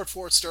see Robert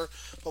Forster,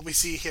 but we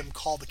see him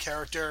call the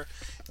character.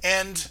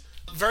 And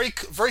very,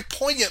 very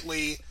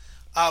poignantly,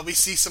 we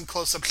see some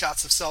close-up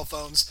shots of cell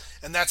phones,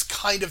 and that's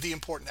kind of the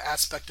important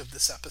aspect of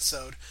this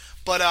episode.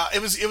 But it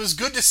was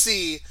good to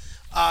see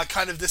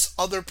kind of this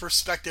other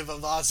perspective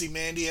of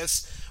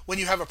Ozymandias. When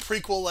you have a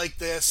prequel like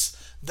this,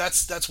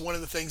 that's one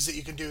of the things that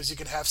you can do, is you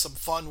can have some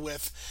fun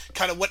with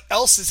kind of what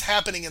else is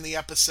happening in the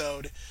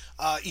episode,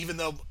 even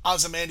though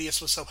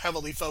Ozymandias was so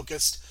heavily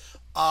focused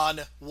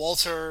on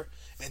Walter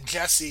and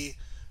Jesse.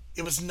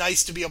 It was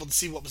nice to be able to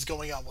see what was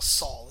going on with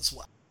Saul as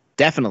well.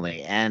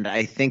 Definitely. And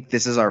I think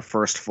this is our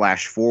first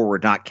flash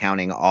forward, not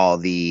counting all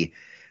the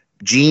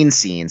Gene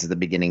scenes at the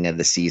beginning of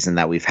the season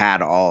that we've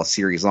had all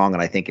series long.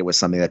 And I think it was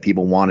something that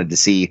people wanted to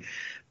see,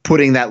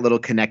 putting that little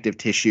connective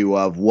tissue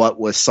of what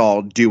was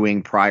Saul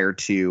doing prior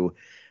to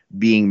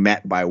being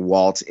met by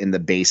Walt in the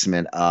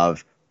basement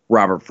of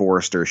Robert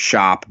Forster's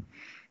shop.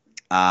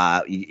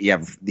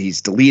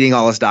 He's deleting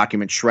all his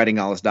documents, shredding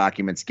all his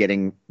documents,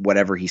 getting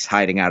whatever he's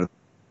hiding out of,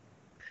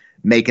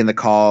 making the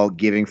call,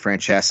 giving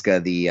Francesca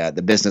the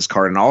business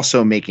card, and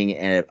also making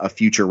a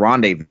future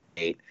rendezvous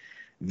date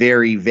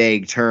very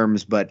vague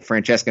terms, but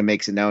Francesca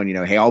makes it known,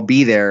 hey, I'll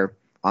be there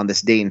on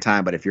this date and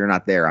time, but if you're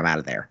not there, I'm out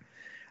of there.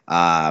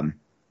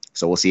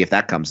 So we'll see if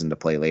that comes into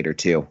play later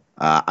too.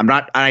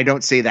 I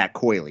don't say that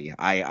coyly.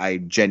 I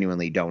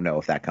genuinely don't know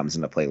if that comes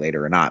into play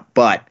later or not,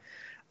 but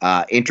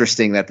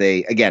interesting that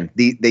they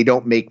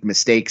don't make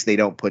mistakes. They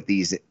don't put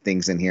these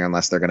things in here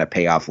unless they're going to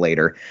pay off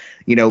later.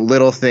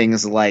 Little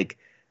things like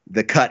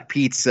the cut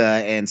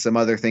pizza and some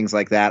other things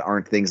like that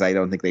aren't things I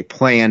don't think they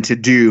plan to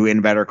do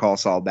in Better Call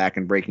Saul back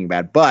in Breaking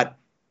Bad. But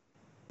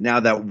now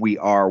that we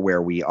are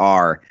where we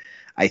are,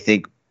 I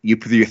think you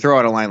throw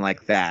out a line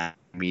like that,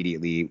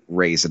 immediately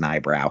raise an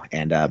eyebrow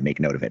and make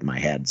note of it in my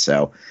head.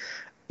 So,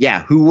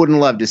 yeah, who wouldn't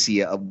love to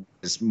see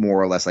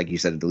more or less, like you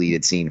said, a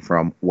deleted scene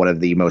from one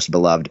of the most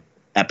beloved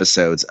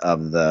episodes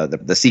of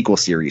the sequel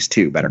series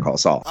to Better Call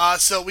Saul?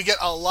 So we get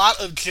a lot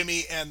of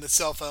Jimmy and the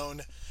cell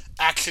phone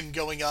action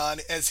going on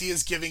as he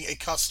is giving a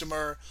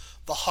customer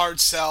the hard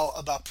sell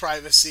about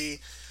privacy.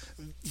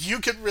 You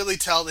can really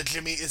tell that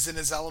Jimmy is in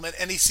his element,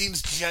 and he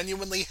seems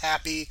genuinely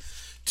happy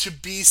to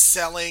be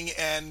selling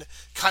and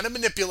kind of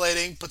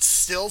manipulating, but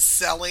still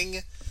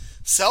selling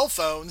cell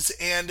phones.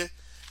 And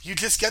you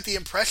just get the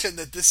impression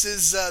that this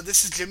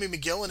is Jimmy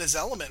McGill in his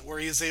element, where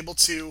he is able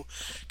to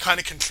kind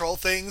of control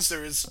things.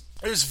 There's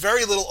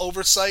very little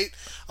oversight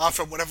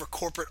from whatever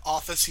corporate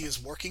office he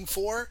is working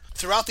for.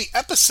 Throughout the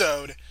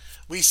episode,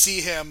 we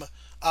see him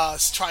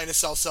trying to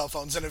sell cell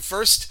phones, and at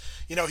first,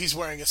 he's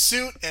wearing a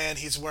suit and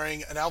he's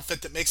wearing an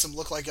outfit that makes him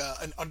look like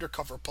an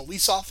undercover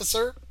police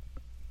officer.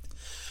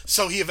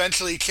 So he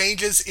eventually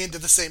changes into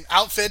the same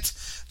outfit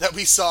that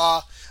we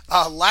saw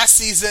last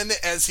season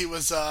as he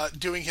was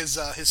doing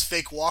his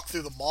fake walk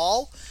through the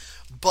mall.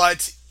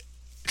 But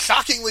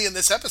shockingly, in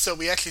this episode,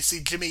 we actually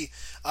see Jimmy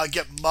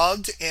get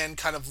mugged and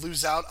kind of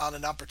lose out on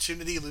an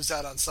opportunity, lose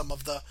out on some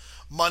of the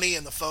money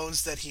and the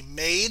phones that he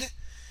made.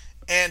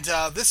 And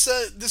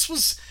it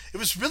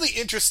was really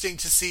interesting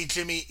to see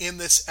Jimmy in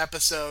this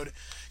episode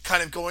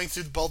kind of going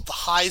through both the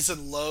highs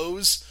and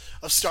lows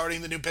of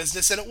starting the new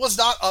business. And it was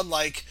not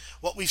unlike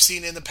what we've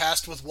seen in the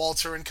past with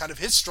Walter and kind of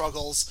his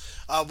struggles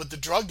with the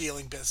drug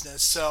dealing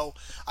business. So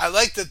I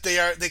like that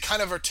they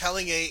kind of are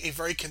telling a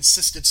very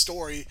consistent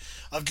story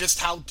of just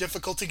how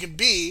difficult it can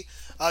be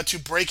to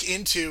break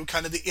into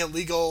kind of the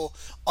illegal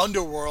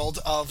underworld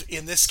of,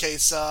 in this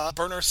case,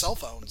 burner cell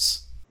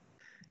phones.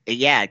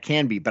 Yeah, it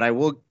can be, but I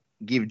will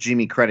give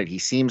Jimmy credit. He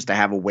seems to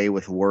have a way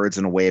with words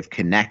and a way of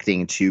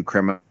connecting to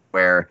criminal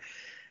where,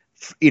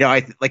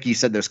 like you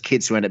said, those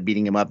kids who end up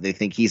beating him up, they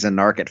think he's a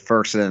narc at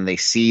first, and then they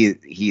see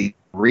he's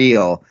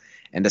real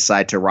and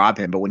decide to rob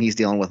him. But when he's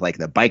dealing with like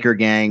the biker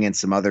gang and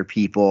some other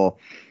people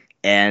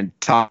and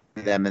talk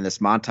to them in this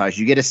montage,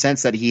 you get a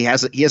sense that he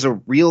has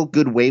a real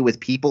good way with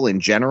people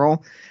in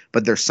general,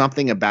 but there's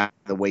something about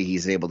the way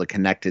he's able to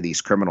connect to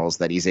these criminals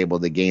that he's able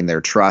to gain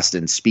their trust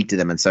and speak to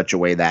them in such a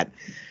way that,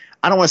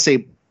 I don't want to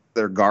say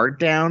their guard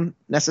down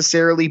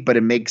necessarily, but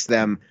it makes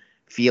them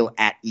feel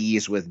at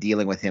ease with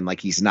dealing with him.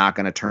 Like he's not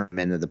going to turn them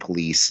into the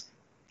police,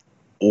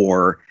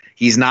 or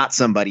he's not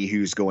somebody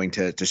who's going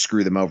to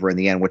screw them over in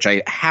the end, which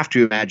I have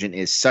to imagine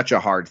is such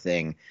a hard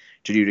thing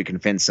to do, to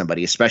convince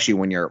somebody, especially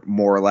when you're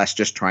more or less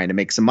just trying to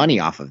make some money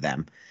off of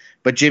them.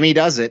 But Jimmy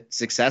does it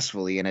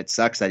successfully, and it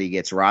sucks that he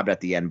gets robbed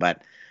at the end.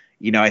 But,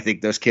 I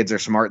think those kids are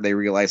smart. They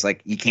realize,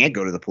 like, you can't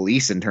go to the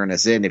police and turn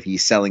us in if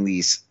he's selling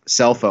these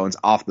cell phones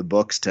off the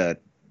books to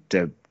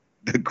the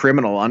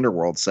criminal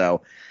underworld.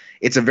 So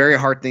it's a very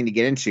hard thing to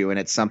get into, and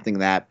it's something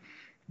that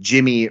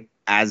Jimmy,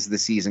 as the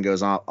season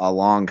goes on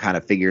along, kind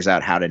of figures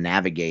out how to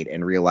navigate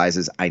and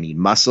realizes, I need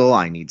muscle,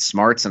 I need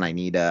smarts, and I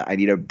need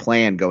a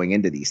plan going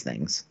into these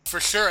things. For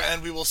sure,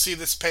 and we will see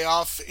this pay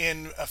off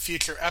in a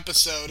future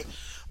episode,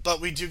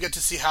 but we do get to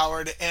see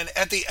Howard, and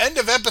at the end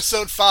of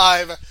episode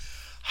 5,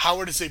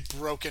 Howard is a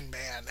broken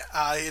man.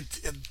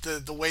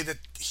 The way that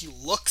he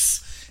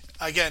looks,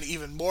 again,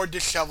 even more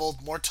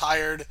disheveled, more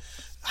tired.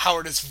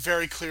 Howard is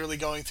very clearly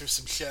going through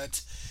some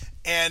shit.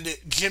 And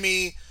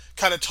Jimmy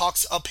kind of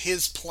talks up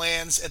his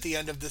plans at the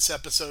end of this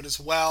episode as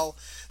well,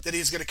 that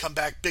he's going to come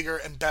back bigger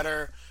and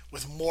better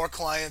with more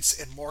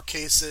clients and more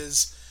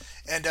cases.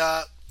 And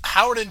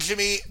Howard and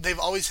Jimmy, they've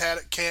always had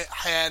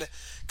kind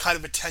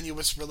of a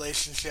tenuous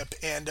relationship.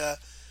 And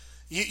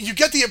you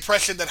get the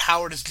impression that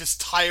Howard is just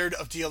tired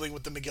of dealing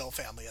with the McGill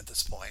family at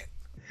this point.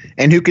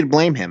 And who could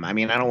blame him? I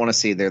mean, I don't want to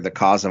say they're the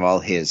cause of all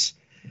his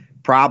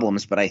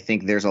problems, but I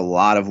think there's a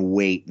lot of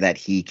weight that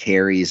he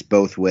carries,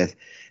 both with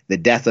the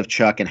death of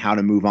Chuck and how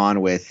to move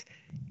on with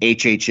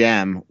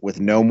HHM with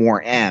no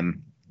more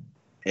M.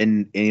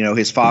 And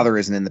his father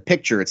isn't in the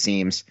picture, it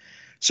seems.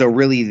 So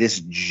really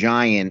this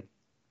giant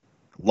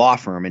law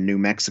firm in New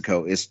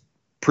Mexico is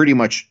pretty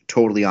much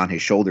totally on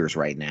his shoulders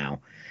right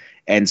now.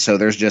 And so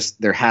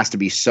there has to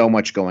be so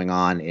much going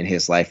on in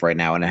his life right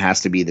now. And it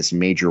has to be this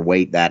major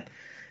weight that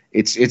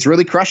it's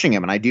really crushing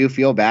him. And I do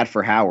feel bad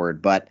for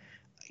Howard, but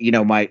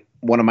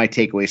one of my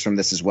takeaways from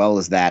this as well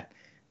is that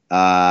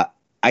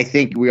I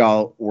think we're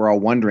all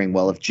wondering,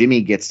 well, if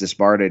Jimmy gets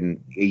disbarred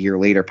and a year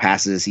later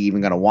passes, is he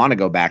even going to want to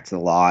go back to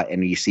the law?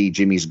 And you see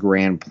Jimmy's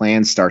grand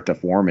plans start to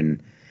form.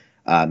 And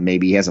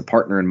Maybe he has a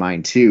partner in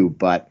mind too,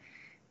 but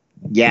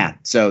yeah.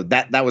 So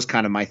that was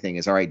kind of my thing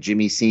is, all right,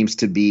 Jimmy seems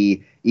to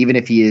be, even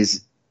if he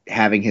is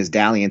having his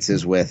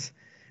dalliances with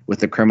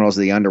the criminals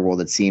of the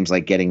underworld, it seems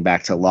like getting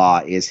back to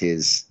law is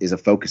a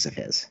focus of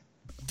his.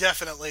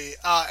 Definitely.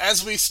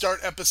 As we start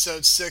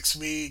episode 6,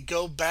 we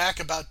go back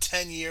about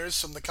 10 years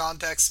from the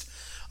context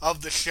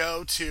of the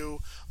show to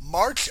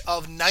March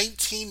of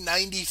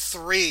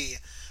 1993,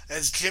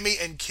 as Jimmy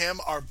and Kim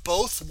are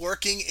both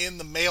working in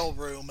the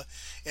mailroom,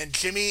 and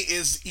Jimmy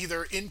is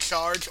either in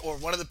charge or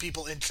one of the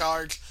people in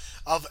charge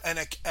of an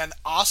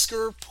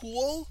Oscar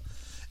pool.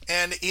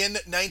 And in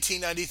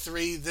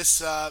 1993,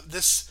 this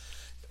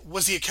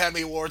was the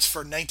Academy Awards for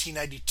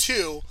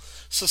 1992.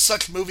 So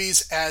such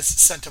movies as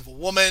Scent of a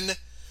Woman,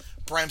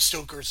 Bram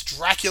Stoker's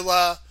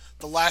Dracula,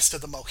 The Last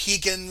of the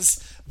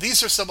Mohicans.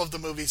 These are some of the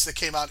movies that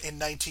came out in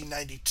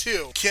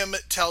 1992. Kim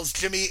tells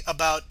Jimmy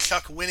about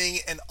Chuck winning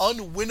an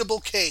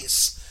unwinnable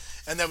case,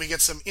 and then we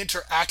get some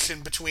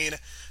interaction between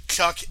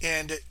Chuck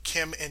and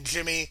Kim and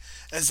Jimmy,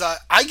 as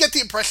I get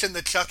the impression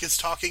that Chuck is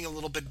talking a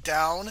little bit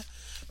down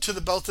to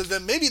the both of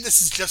them. Maybe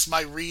this is just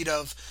my read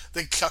of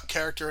the Chuck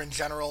character in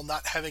general,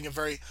 not having a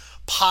very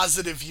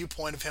positive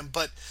viewpoint of him,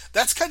 but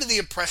that's kind of the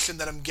impression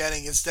that I'm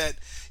getting, is that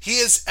he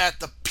is at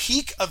the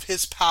peak of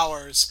his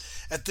powers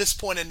at this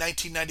point in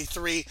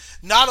 1993.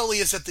 Not only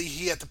is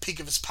he at the peak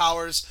of his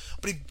powers,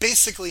 but he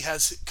basically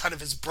has kind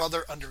of his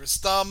brother under his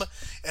thumb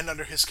and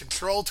under his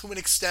control to an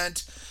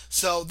extent.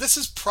 So this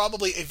is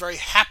probably a very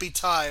happy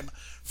time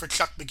for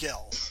Chuck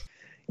McGill.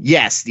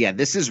 Yes, yeah,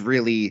 this is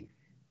really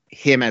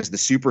him as the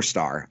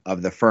superstar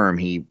of the firm.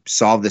 He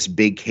solved this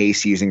big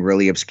case using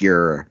really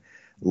obscure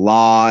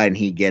law, and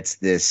he gets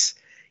this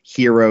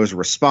hero's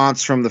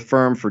response from the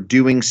firm for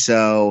doing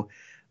so.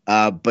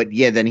 But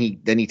yeah, then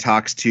he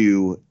talks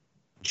to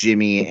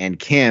Jimmy and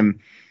Kim,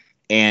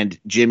 and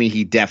Jimmy,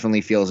 he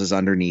definitely feels is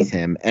underneath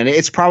him. And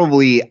it's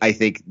probably, I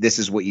think this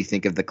is what you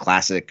think of the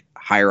classic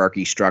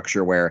hierarchy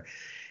structure, where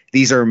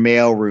these are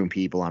mailroom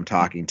people I'm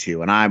talking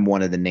to, and I'm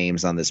one of the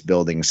names on this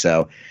building,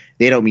 so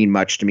they don't mean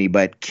much to me.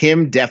 But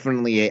Kim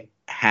definitely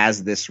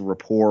has this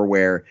rapport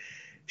where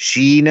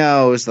she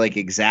knows like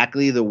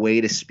exactly the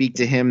way to speak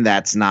to him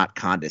that's not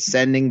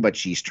condescending, but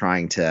she's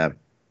trying to,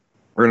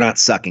 or not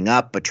sucking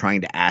up, but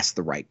trying to ask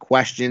the right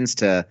questions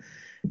to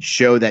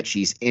show that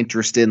she's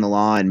interested in the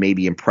law and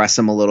maybe impress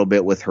him a little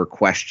bit with her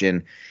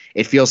question.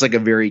 It feels like a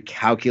very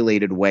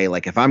calculated way.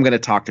 Like, if I'm going to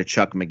talk to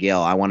Chuck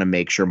McGill, I want to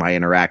make sure my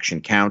interaction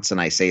counts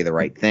and I say the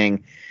right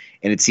thing.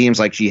 And it seems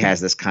like she has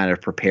this kind of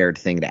prepared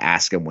thing to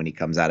ask him when he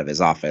comes out of his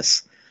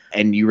office.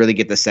 And you really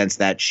get the sense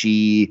that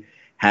she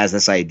has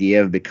this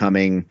idea of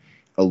becoming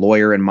a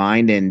lawyer in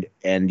mind.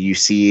 And you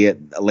see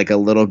like a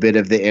little bit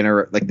of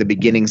the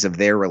beginnings of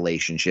their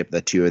relationship,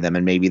 the two of them.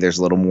 And maybe there's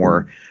a little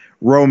more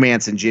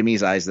romance in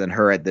Jimmy's eyes than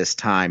her at this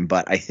time.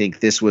 But I think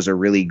this was a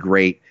really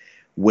great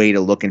way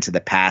to look into the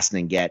past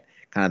and get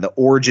kind of the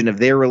origin of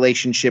their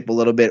relationship a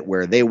little bit,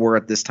 where they were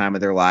at this time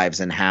of their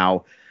lives, and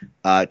how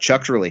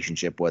Chuck's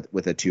relationship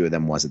with the two of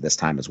them was at this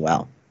time as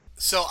well.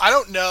 So I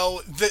don't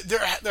know.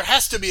 There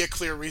has to be a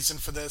clear reason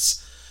for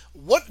this.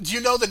 What do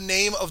you know the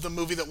name of the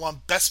movie that won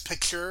Best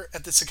Picture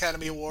at this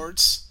Academy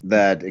Awards?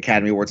 The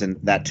Academy Awards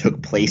that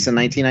took place in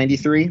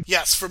 1993?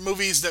 Yes, for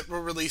movies that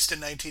were released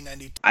in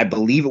 1992. I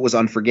believe it was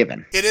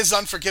Unforgiven. It is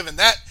Unforgiven.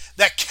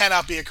 That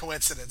cannot be a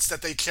coincidence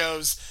that they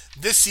chose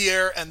this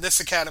year and this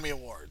Academy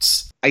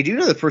Awards. I do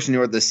know the person who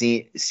wrote the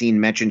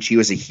scene mentioned she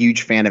was a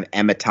huge fan of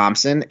Emma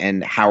Thompson,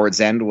 and Howard's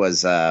End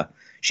was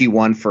she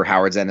won for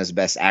Howard's End as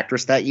Best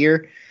Actress that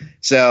year.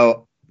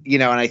 So,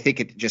 and I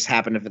think it just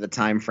happened for the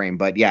time frame.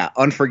 But yeah,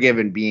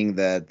 Unforgiven being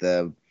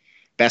the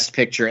Best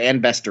Picture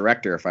and Best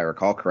Director, if I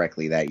recall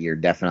correctly, that year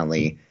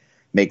definitely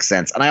makes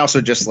sense. And I also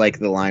just like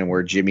the line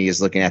where Jimmy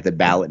is looking at the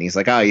ballot and he's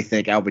like, "Oh, you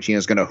think Al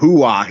Pacino's going to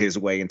hoo-ah his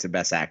way into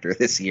Best Actor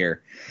this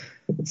year?"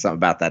 Something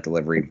about that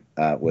delivery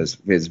was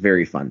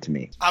very fun to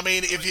me. I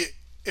mean,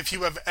 if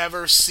you have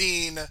ever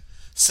seen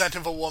Scent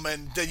of a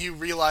Woman, then you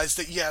realize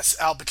that yes,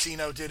 Al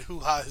Pacino did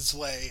hoo-ha his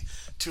way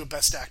to a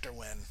Best Actor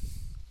win.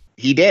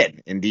 He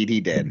did. Indeed, he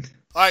did.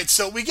 All right,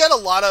 so we get a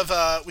lot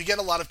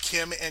of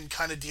Kim and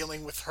kind of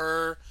dealing with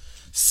her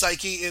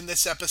psyche in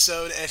this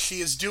episode, as she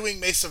is doing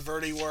Mesa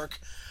Verde work,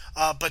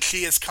 but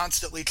she is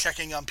constantly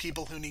checking on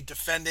people who need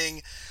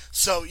defending.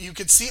 So you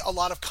can see a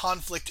lot of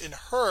conflict in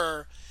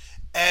her,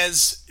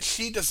 as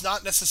she does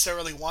not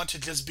necessarily want to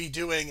just be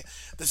doing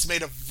this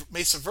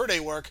Mesa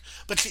Verde work,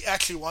 but she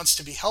actually wants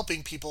to be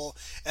helping people,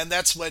 and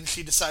that's when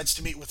she decides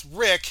to meet with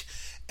Rick,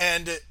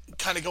 and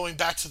kind of going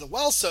back to the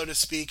well, so to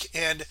speak,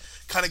 and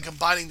kind of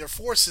combining their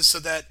forces so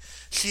that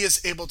she is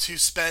able to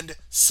spend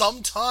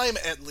some time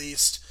at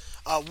least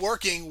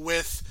working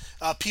with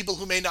people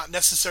who may not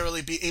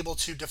necessarily be able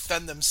to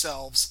defend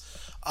themselves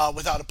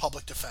without a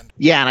public defender.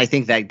 Yeah, and I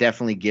think that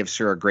definitely gives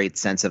her a great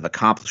sense of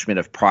accomplishment,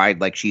 of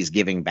pride, like she's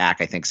giving back.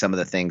 I think some of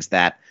the things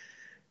that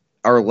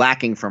are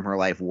lacking from her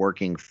life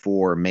working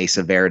for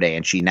Mesa Verde,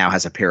 and she now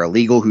has a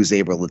paralegal who's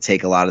able to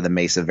take a lot of the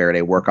Mesa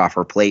Verde work off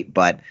her plate,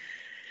 but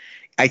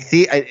I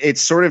think it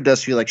sort of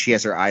does feel like she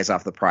has her eyes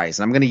off the prize.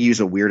 And I'm going to use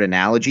a weird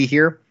analogy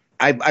here.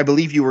 I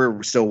believe you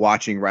were still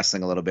watching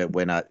wrestling a little bit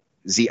when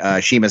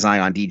Shima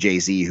Zion,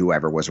 DJZ,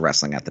 whoever was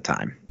wrestling at the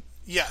time.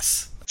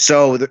 Yes.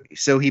 So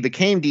he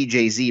became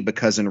DJZ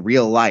because in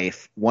real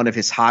life, one of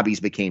his hobbies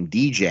became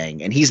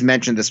DJing. And he's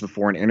mentioned this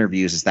before in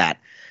interviews, is that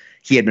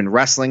he had been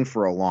wrestling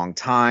for a long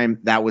time.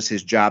 That was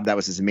his job. That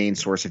was his main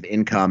source of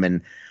income.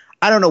 And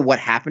I don't know what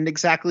happened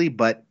exactly,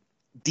 but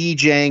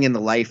DJing and the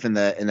life and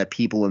the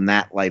people in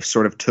that life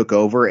sort of took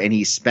over, and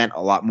he spent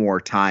a lot more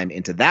time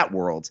into that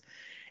world.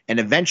 And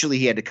eventually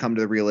he had to come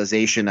to the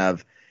realization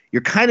of,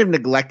 you're kind of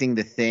neglecting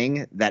the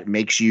thing that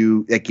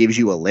gives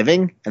you a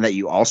living and that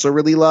you also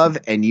really love.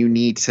 And you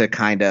need to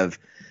kind of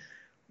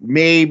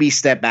maybe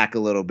step back a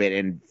little bit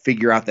and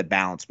figure out the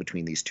balance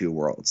between these two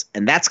worlds.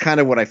 And that's kind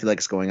of what I feel like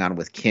is going on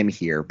with Kim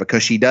here,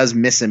 because she does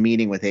miss a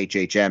meeting with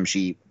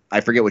HHM.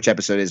 I forget which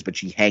episode it is, but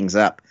she hangs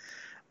up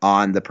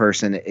on the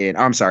person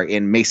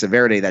in Mesa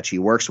Verde that she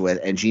works with.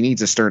 And she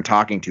needs a stern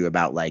talking to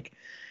about, like,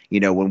 you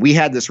know, when we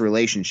had this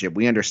relationship,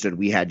 we understood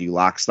we had you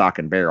lock, stock,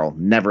 and barrel.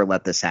 Never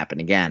let this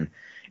happen again.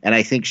 And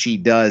I think she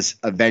does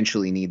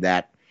eventually need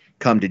that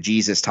come to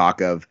Jesus talk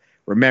of,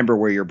 remember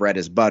where your bread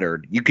is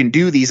buttered. You can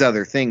do these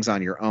other things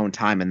on your own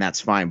time, and that's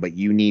fine, but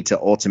you need to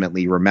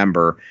ultimately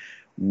remember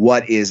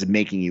what is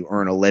making you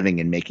earn a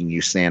living and making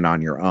you stand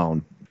on your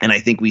own. And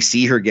I think we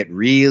see her get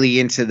really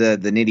into the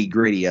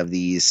nitty-gritty of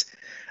these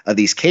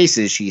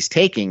cases she's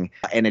taking,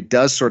 and it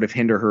does sort of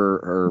hinder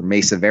her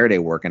Mesa Verde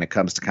work, and it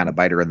comes to kind of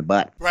bite her in the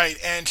butt. Right,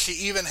 and she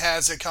even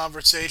has a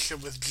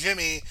conversation with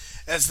Jimmy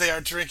as they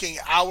are drinking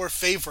our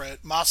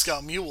favorite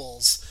Moscow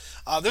Mules.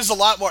 There's a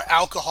lot more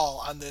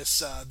alcohol on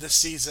this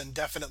season,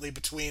 definitely,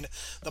 between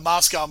the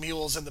Moscow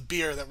Mules and the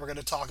beer that we're going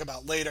to talk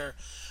about later.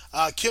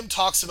 Kim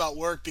talks about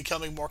work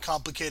becoming more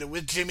complicated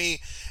with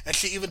Jimmy, and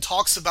she even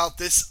talks about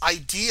this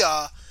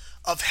idea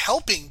of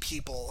helping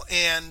people,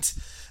 and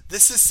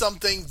this is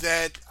something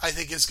that I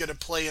think is going to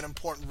play an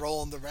important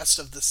role in the rest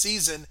of the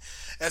season,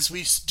 as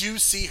we do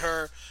see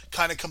her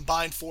kind of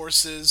combine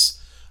forces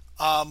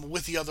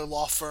with the other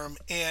law firm,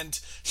 and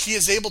she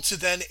is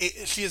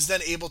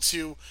then able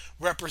to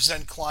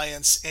represent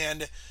clients,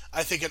 and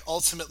I think it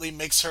ultimately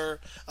makes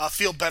her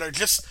feel better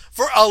just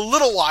for a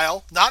little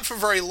while, not for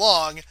very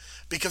long,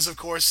 because of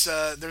course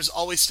there's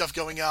always stuff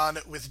going on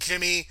with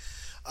Jimmy,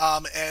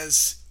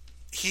 as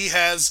he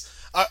has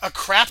a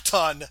crap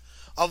ton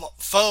of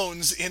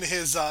phones in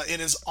his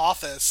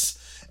office,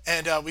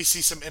 and we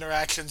see some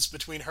interactions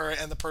between her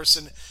and the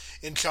person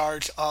in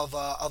charge of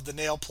the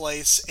nail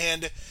place,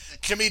 and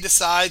Jimmy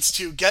decides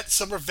to get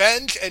some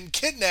revenge and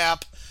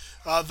kidnap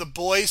the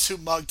boys who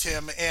mugged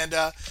him, and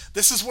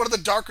this is one of the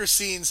darker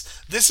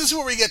scenes. This is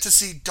where we get to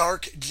see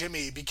dark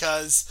Jimmy,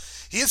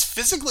 because he is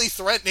physically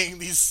threatening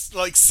these,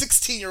 like,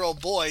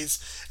 16-year-old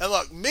boys, and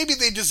look, maybe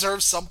they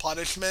deserve some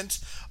punishment,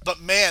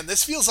 but man,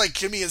 this feels like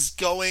Jimmy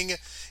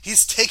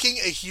he's taking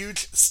a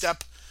huge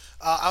step,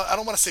 I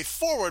don't want to say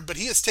forward, but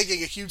he is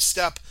taking a huge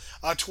step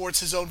towards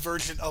his own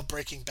version of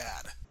Breaking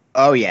Bad.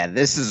 Oh, yeah,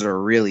 this is a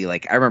really,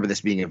 I remember this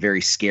being a very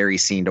scary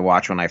scene to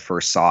watch when I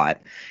first saw it.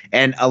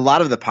 And a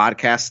lot of the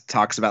podcast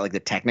talks about, the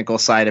technical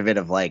side of it,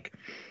 of,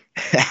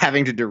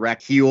 having to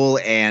direct Huel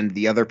and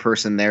the other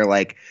person there,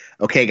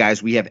 okay,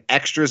 guys, we have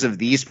extras of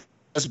these,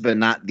 but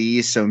not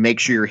these, so make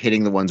sure you're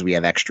hitting the ones we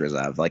have extras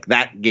of.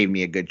 That gave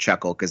me a good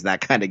chuckle, because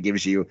that kind of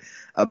gives you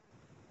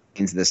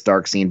into this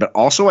dark scene. But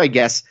also, I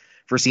guess,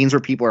 for scenes where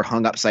people are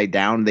hung upside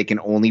down, they can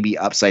only be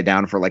upside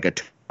down for, a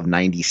total of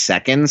 90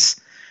 seconds.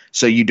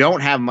 So you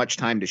don't have much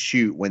time to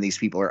shoot when these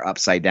people are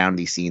upside down in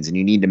these scenes, and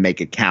you need to make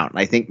it count. And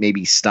I think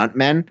maybe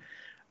stuntmen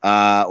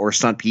or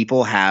stunt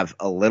people have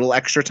a little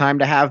extra time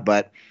to have,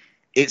 but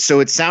it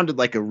sounded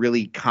like a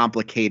really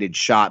complicated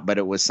shot, but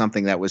it was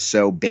something that was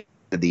so big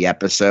to the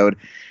episode.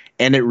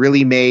 And it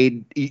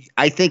really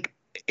I think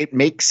it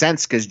makes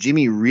sense, because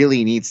Jimmy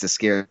really needs to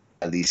scare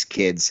these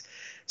kids,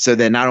 so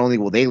that not only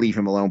will they leave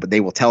him alone, but they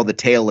will tell the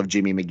tale of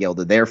Jimmy McGill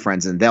to their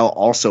friends, and they'll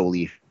also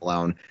leave him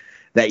alone.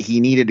 That he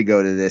needed to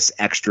go to this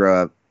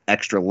extra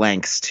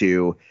lengths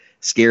to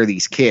scare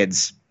these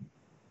kids.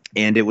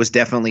 And it was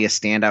definitely a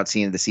standout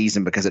scene of the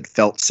season, because it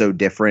felt so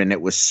different and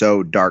it was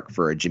so dark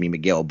for a Jimmy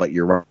McGill. But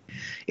you're right,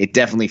 it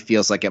definitely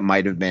feels like it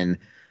might have been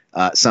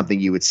something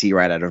you would see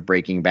right out of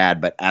Breaking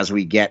Bad. But as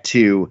we get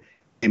to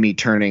Jimmy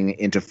turning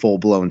into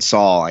full-blown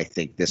Saul, I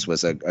think this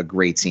was a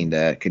great scene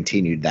to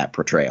continue that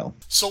portrayal.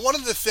 So one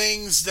of the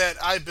things that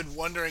I've been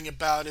wondering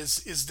about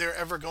is there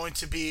ever going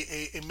to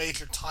be a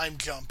major time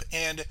jump?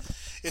 And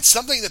it's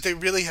something that they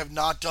really have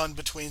not done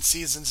between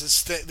seasons.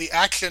 Is the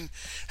action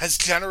has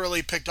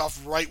generally picked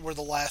off right where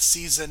the last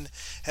season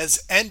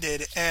has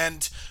ended.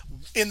 And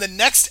in the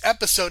next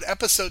episode,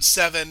 episode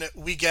 7,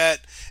 we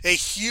get a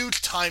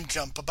huge time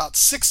jump, about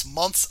 6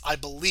 months, I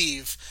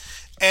believe.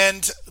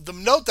 And the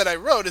note that I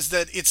wrote is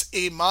that it's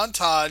a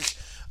montage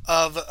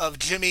of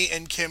Jimmy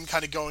and Kim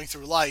kind of going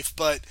through life,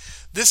 but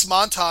this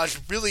montage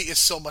really is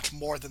so much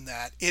more than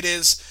that. It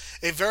is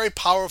a very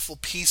powerful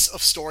piece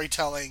of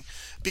storytelling,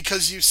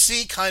 because you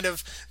see kind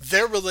of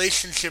their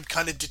relationship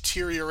kind of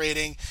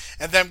deteriorating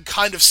and them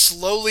kind of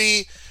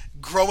slowly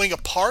growing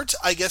apart,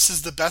 I guess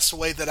is the best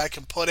way that I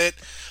can put it.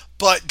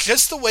 but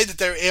just the way that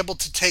they're able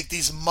to take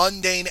these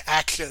mundane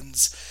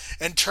actions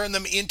and turn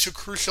them into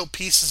crucial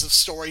pieces of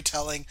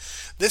storytelling.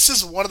 This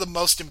is one of the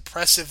most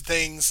impressive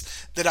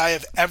things that I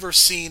have ever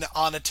seen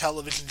on a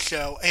television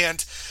show.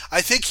 And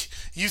I think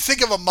you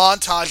think of a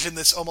montage in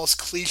this almost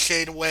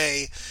cliched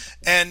way,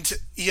 and,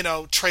 you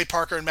know, Trey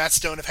Parker and Matt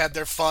Stone have had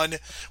their fun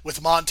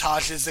with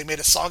montages. They made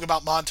a song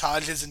about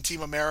montages in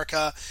Team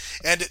America,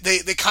 and they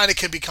kind of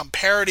can become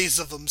parodies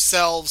of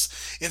themselves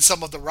in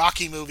some of the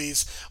Rocky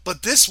movies.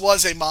 But this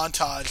was a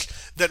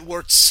montage that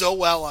worked so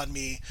well on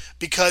me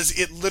because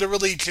it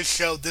literally just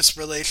showed this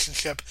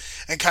relationship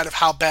and kind of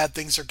how bad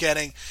things are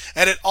getting.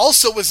 And it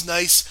also was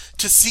nice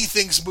to see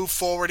things move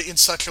forward in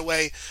such a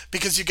way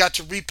because you got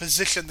to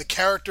reposition the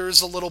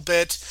characters a little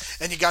bit,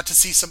 and you got to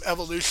see some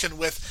evolution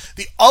with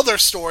the other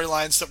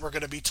storylines that we're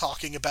going to be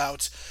talking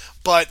about.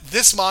 But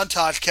this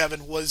montage,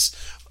 Kevin, was,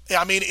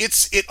 I mean,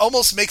 it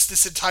almost makes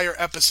this entire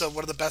episode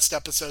one of the best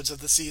episodes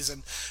of the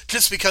season,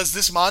 just because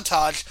this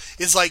montage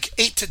is like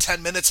 8 to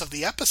 10 minutes of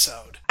the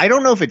episode. I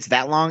don't know if it's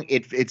that long.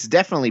 It's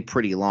definitely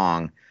pretty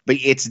long, but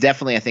it's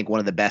definitely, I think, one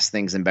of the best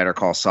things in Better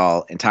Call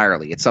Saul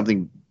entirely. It's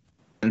something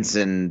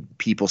and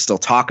people still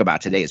talk about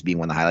today as being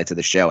one of the highlights of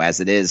the show. As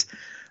it is,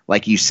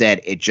 like you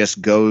said, it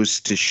just goes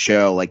to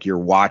show like you're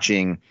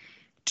watching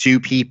two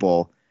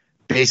people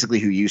basically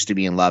who used to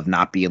be in love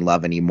not be in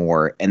love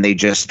anymore, and they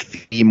just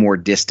feel more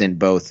distant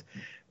both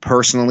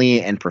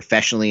personally and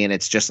professionally, and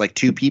it's just like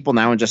two people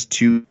now in just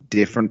two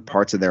different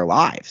parts of their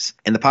lives.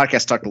 And the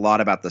podcast talked a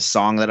lot about the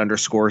song that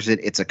underscores it.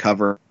 It's a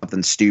cover of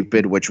Something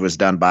Stupid, which was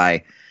done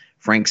by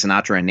Frank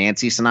Sinatra and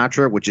Nancy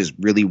Sinatra, which is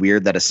really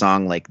weird that a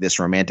song like this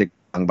romantic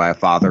sung by a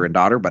father and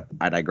daughter, but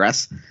I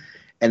digress.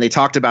 And they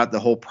talked about the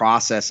whole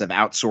process of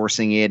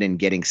outsourcing it and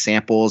getting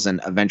samples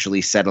and eventually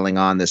settling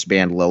on this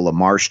band Lola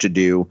Marsh to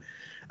do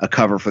a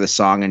cover for the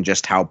song, and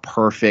just how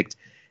perfect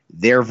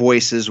their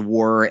voices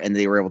were, and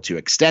they were able to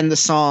extend the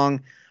song,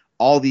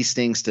 all these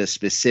things to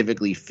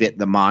specifically fit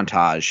the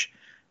montage.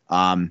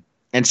 And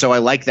so I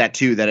like that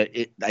too, that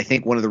I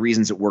think one of the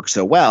reasons it works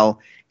so well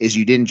is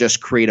you didn't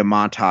just create a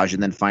montage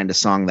and then find a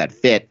song that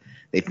fit.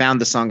 They found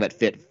the song that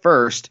fit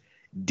first,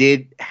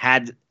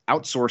 had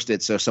outsourced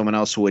it so someone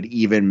else would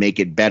even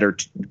make it better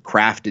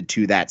crafted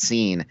to that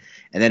scene,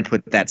 and then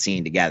put that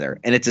scene together.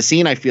 And it's a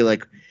scene I feel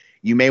like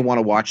you may want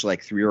to watch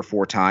like 3 or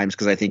 4 times,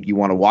 because I think you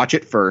want to watch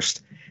it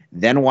first,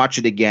 then watch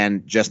it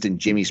again just in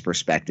Jimmy's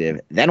perspective,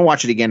 then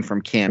watch it again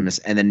from Kim's,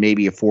 and then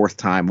maybe a 4th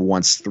time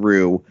once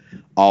through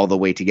all the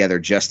way together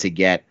just to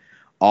get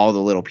all the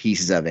little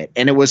pieces of it.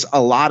 And it was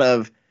a lot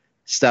of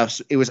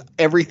stuff.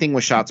 Everything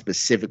was shot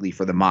specifically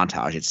for the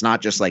montage. It's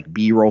not just like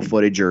B-roll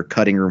footage or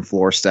cutting room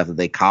floor stuff that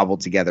they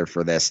cobbled together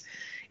for this.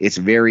 It's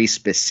very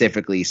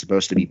specifically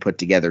supposed to be put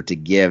together to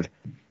give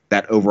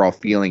that overall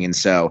feeling. And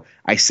so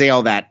I say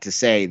all that to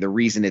say the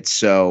reason it's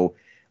so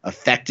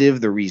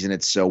effective, the reason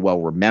it's so well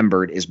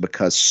remembered, is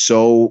because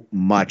so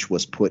much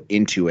was put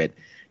into it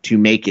to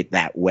make it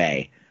that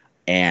way.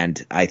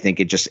 And I think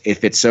it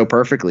fits so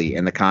perfectly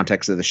in the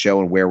context of the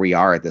show and where we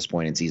are at this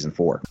point in season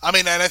 4. I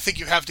mean, and I think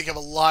you have to give a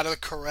lot of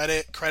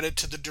credit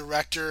to the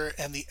director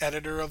and the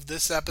editor of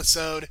this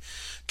episode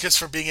just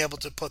for being able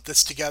to put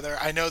this together.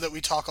 I know that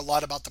we talk a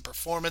lot about the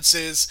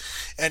performances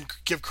and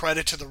give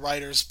credit to the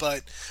writers,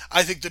 but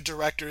I think the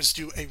directors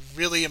do a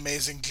really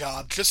amazing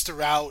job just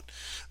throughout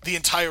the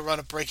entire run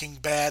of Breaking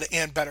Bad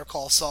and Better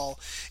Call Saul.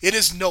 It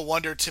is no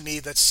wonder to me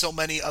that so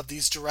many of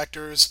these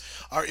directors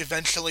are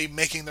eventually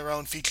making their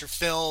own feature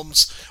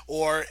films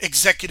or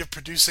executive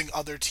producing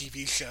other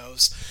TV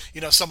shows.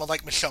 You know, someone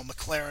like Michelle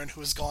McLaren,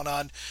 who has gone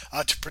on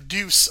to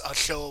produce a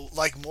show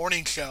like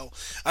Morning Show.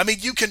 I mean,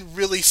 you can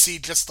really see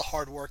just the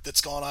hard work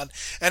that's gone on.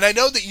 And I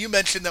know that you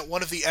mentioned that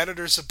one of the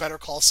editors of Better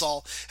Call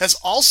Saul has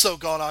also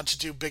gone on to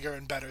do bigger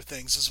and better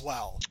things as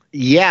well.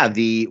 Yeah,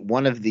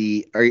 one of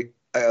the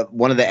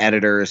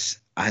editors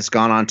has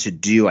gone on to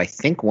do, I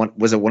think, one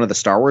of the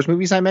Star Wars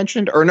movies I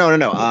mentioned? Or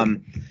no.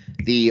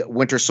 The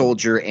Winter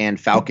Soldier and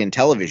Falcon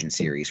television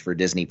series for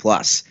Disney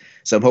Plus.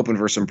 So I'm hoping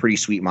for some pretty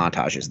sweet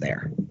montages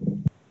there.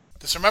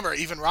 Just remember,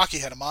 even Rocky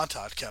had a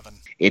montage, Kevin.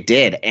 It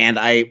did, and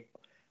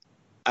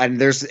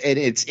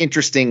it's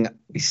interesting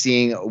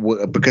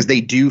seeing, because they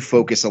do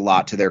focus a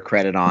lot, to their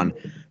credit, on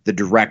the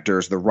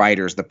directors, the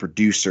writers, the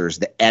producers,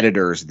 the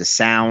editors, the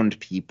sound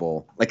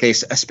people. Like, they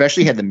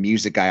especially had the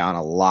music guy on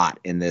a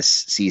lot in this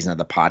season of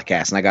the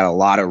podcast, and I got a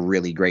lot of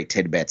really great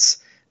tidbits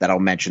that I'll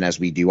mention as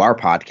we do our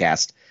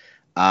podcast.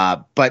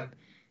 But,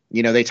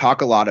 you know, they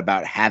talk a lot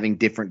about having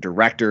different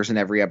directors in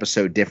every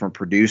episode, different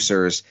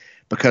producers,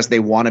 because they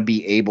want to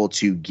be able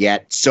to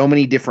get so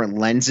many different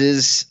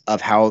lenses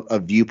of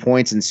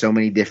viewpoints and so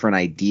many different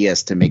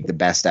ideas to make the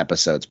best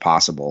episodes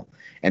possible.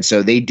 And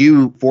so they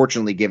do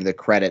fortunately give the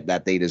credit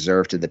that they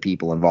deserve to the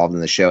people involved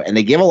in the show. And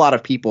they give a lot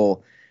of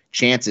people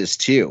chances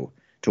too,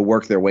 to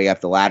work their way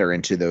up the ladder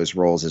into those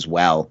roles as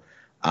well.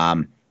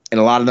 And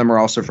a lot of them are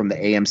also from the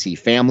AMC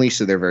family,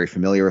 so they're very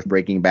familiar with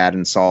Breaking Bad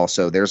and Saul.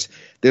 So there's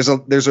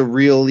a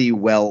really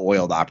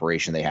well-oiled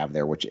operation they have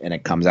there, and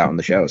it comes out in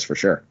the shows for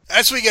sure.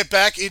 As we get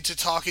back into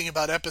talking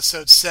about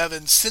episode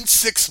 7, since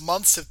 6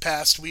 months have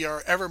passed, we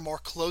are ever more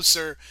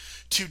closer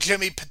to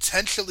Jimmy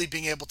potentially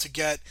being able to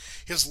get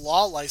his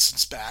law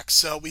license back.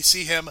 So we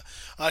see him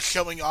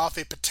showing off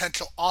a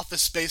potential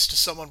office space to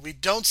someone we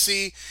don't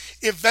see.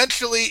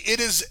 Eventually, it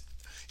is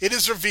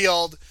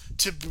revealed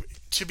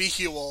to be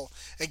Huel.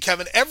 And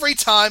Kevin, every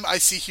time I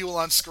see Huel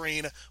on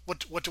screen,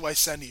 what do I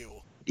send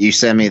you? You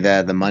send me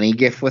the money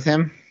gift with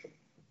him?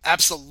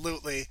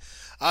 Absolutely.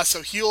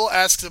 So Huel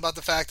asks about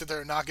the fact that there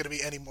are not going to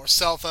be any more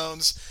cell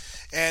phones,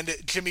 and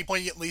Jimmy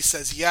poignantly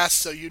says yes,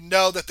 so you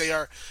know that they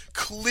are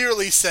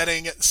clearly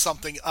setting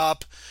something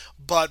up.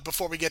 But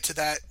before we get to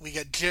that, we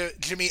get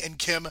Jimmy and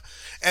Kim,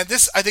 and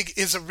this, I think,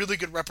 is a really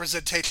good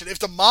representation. If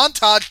the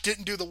montage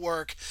didn't do the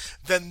work,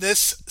 then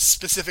this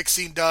specific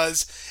scene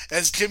does,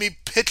 as Jimmy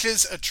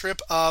pitches a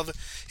trip of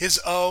his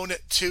own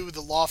to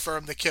the law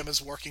firm that Kim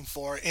is working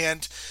for,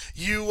 and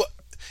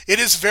it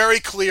is very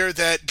clear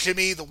that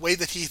Jimmy, the way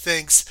that he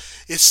thinks,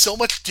 is so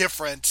much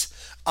different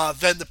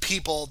than the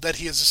people that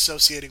he is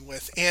associating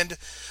with. And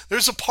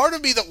there's a part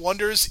of me that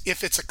wonders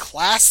if it's a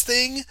class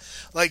thing,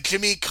 like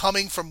Jimmy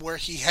coming from where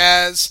he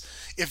has,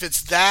 if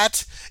it's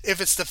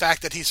the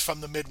fact that he's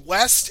from the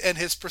Midwest and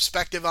his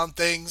perspective on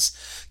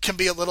things can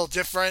be a little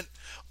different.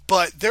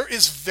 But there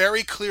is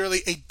very clearly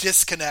a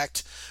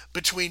disconnect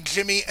between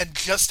Jimmy and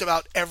just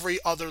about every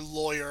other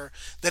lawyer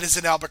that is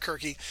in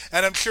Albuquerque.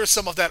 And I'm sure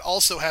some of that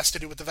also has to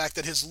do with the fact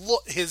that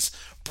his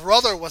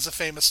brother was a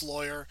famous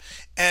lawyer,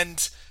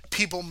 and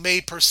people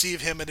may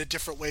perceive him in a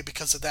different way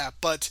because of that.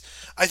 But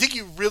I think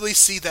you really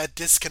see that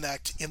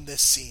disconnect in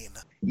this scene.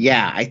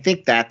 Yeah, I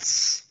think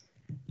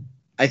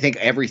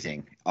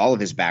everything, all of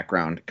his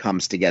background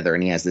comes together,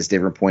 and he has this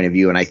different point of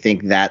view. And I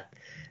think that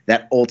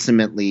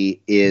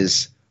ultimately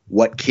is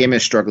what Kim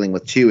is struggling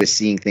with too, is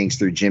seeing things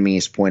through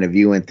Jimmy's point of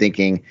view and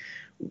thinking,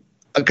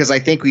 because I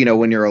think,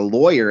 when you're a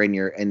lawyer and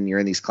you're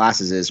in these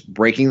classes, is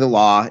breaking the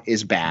law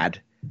is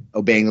bad,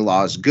 obeying the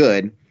law is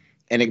good.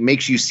 And it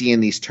makes you see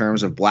in these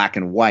terms of black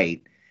and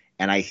white.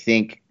 And I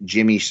think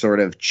Jimmy sort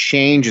of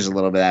changes a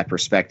little bit of that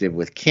perspective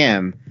with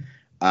Kim,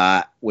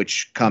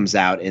 which comes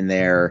out in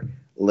their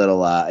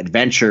little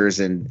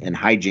adventures and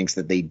hijinks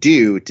that they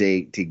do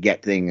to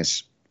get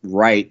things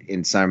right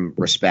in some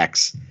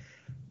respects.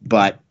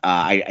 But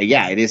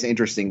it is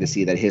interesting to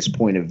see that his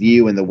point of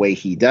view and the way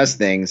he does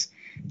things.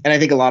 And I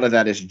think a lot of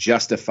that is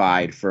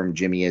justified from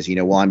Jimmy as,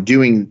 I'm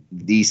doing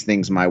these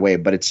things my way,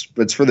 but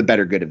it's for the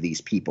better good of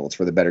these people. It's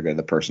for the better good of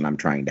the person I'm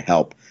trying to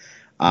help.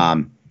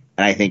 And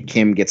I think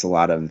Kim gets a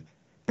lot of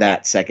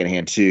that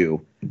secondhand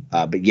too.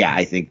 But yeah,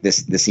 I think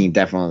this scene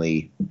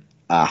definitely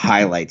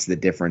highlights the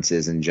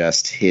differences in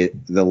just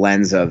the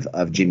lens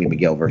of Jimmy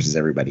McGill versus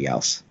everybody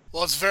else.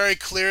 Well, it's very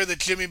clear that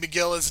Jimmy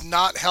McGill is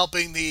not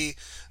helping the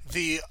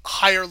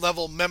higher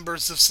level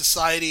members of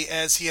society,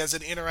 as he has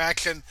an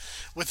interaction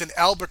with an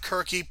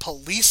Albuquerque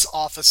police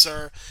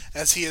officer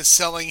as he is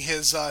selling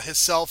his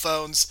cell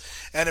phones,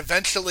 and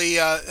eventually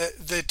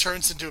that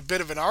turns into a bit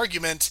of an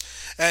argument,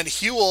 and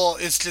Huel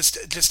is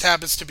just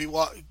happens to be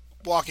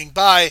walking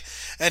by,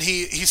 and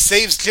he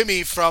saves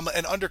Jimmy from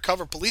an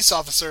undercover police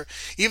officer,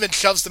 even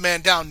shoves the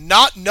man down,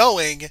 not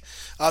knowing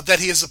that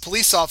he is a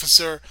police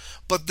officer.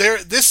 But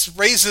this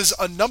raises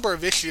a number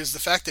of issues. The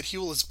fact that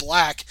Huel is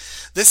black,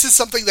 this is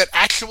something that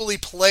actually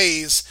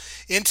plays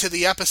into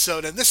the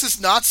episode, and this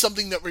is not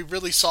something that we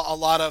really saw a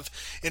lot of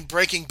in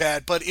Breaking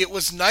Bad, but it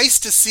was nice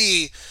to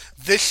see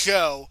this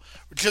show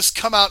just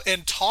come out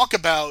and talk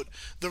about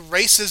the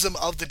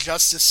racism of the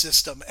justice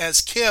system,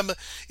 as Kim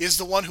is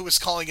the one who is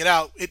calling it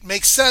out. It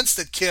makes sense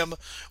that Kim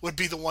would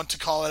be the one to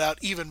call it out,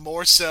 even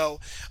more so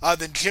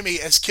than Jimmy,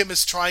 as Kim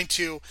is trying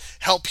to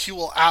help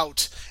Huel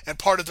out, and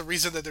part of the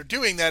reason that they're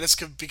doing that is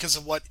because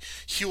of what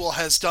Huel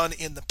has done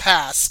in the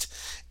past.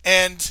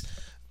 And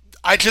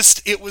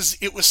it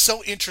was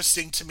so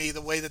interesting to me the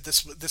way that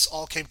this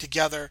all came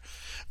together,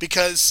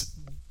 because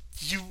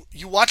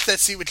you watch that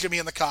scene with Jimmy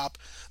and the cop.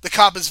 The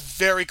cop is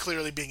very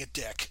clearly being a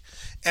dick,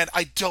 and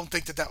I don't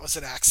think that was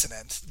an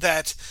accident.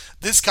 That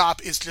this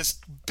cop is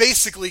just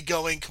basically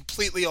going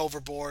completely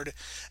overboard,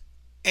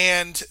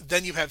 and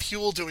then you have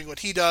Huel doing what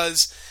he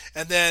does,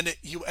 and then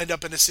you end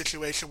up in a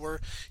situation where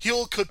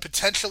Huel could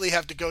potentially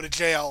have to go to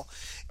jail,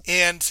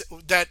 and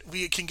that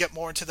we can get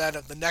more into that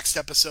in the next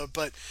episode.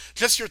 But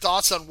just your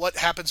thoughts on what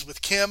happens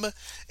with Kim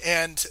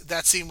and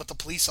that scene with the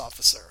police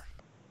officer.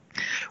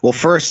 Well,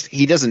 first,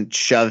 he doesn't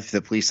shove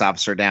the police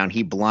officer down.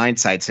 He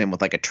blindsides him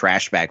with like a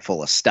trash bag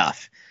full of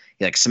stuff.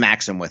 He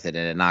smacks him with it,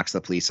 and it knocks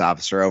the police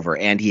officer over.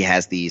 And he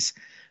has these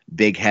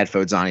big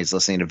headphones on. He's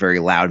listening to very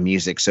loud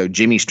music. So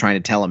Jimmy's trying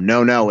to tell him,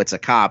 no, it's a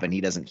cop, and he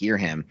doesn't hear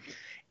him.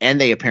 And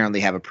they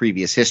apparently have a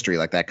previous history,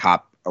 like that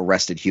cop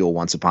arrested Huel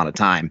once upon a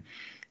time.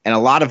 And a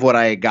lot of what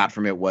I got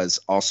from it was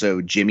also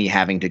Jimmy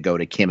having to go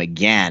to Kim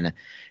again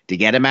to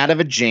get him out of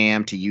a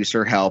jam, to use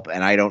her help.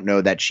 And I don't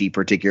know that she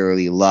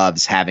particularly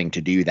loves having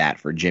to do that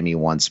for Jimmy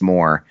once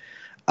more.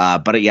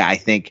 But yeah, I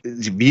think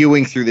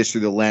viewing through this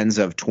through the lens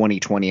of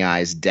 2020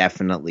 eyes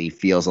definitely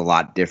feels a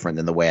lot different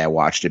than the way I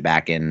watched it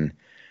back in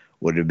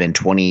would have been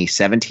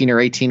 2017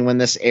 or 18 when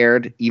this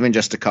aired. Even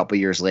just a couple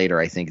years later,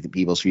 I think the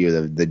people's view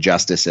of the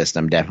justice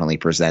system definitely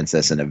presents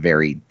this in a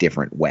very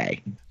different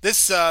way.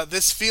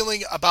 This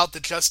feeling about the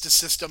justice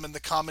system and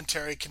the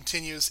commentary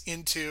continues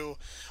into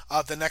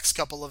the next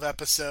couple of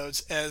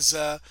episodes, as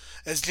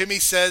Jimmy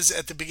says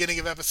at the beginning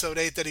of episode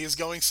 8 that he is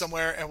going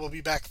somewhere and will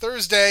be back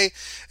Thursday,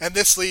 and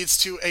this leads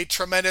to a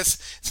tremendous,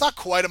 it's not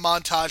quite a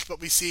montage, but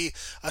we see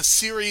a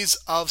series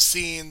of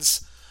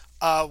scenes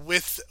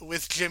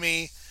with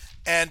Jimmy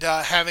and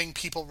having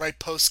people write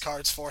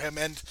postcards for him.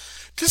 And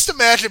just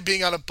imagine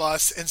being on a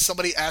bus and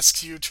somebody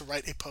asks you to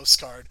write a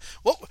postcard.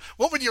 What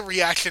would your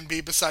reaction be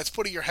besides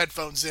putting your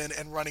headphones in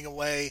and running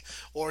away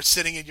or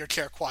sitting in your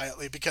chair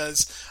quietly?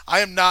 Because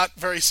I am not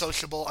very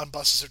sociable on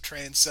buses or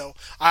trains, so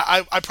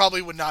I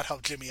probably would not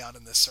help Jimmy out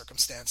in this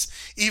circumstance,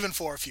 even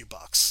for a few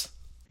bucks.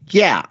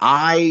 Yeah,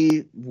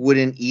 I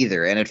wouldn't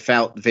either. And it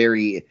felt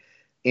very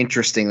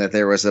interesting that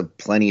there was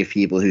plenty of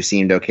people who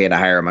seemed okay to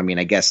hire him. I mean,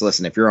 I guess,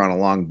 listen, if you're on a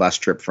long bus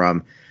trip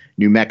from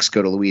New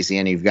Mexico to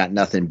Louisiana, you've got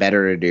nothing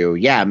better to do.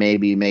 Yeah,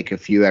 maybe make a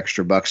few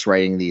extra bucks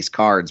writing these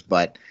cards,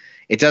 but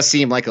it does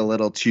seem like a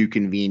little too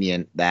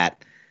convenient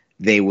that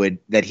he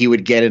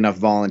would get enough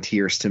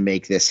volunteers to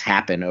make this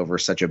happen over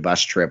such a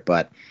bus trip.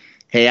 But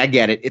hey, I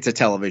get it. It's a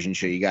television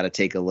show. You got to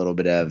take a little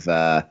bit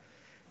of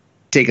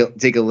take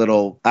a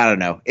little, I don't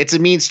know. It's a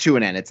means to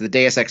an end. It's the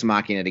Deus Ex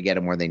Machina to get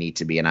them where they need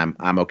to be, and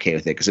I'm okay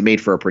with it because it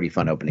made for a pretty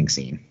fun opening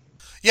scene.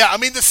 Yeah, I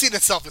mean, the scene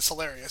itself is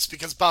hilarious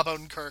because Bob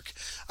Odenkirk,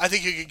 I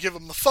think you could give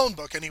him the phone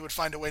book and he would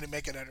find a way to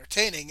make it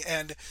entertaining.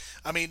 And,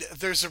 I mean,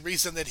 there's a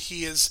reason that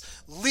he is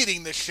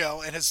leading this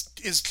show and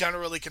is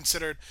generally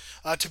considered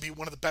to be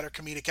one of the better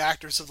comedic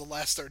actors of the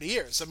last 30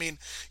 years. I mean,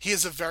 he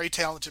is a very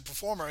talented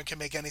performer and can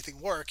make anything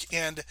work.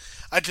 And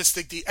I just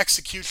think the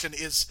execution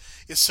is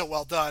so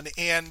well done.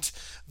 And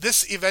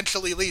this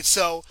eventually leads.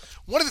 So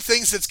one of the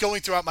things that's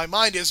going throughout my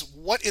mind is,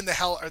 what in the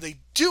hell are they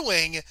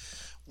doing?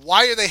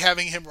 Why are they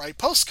having him write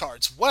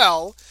postcards?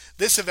 Well,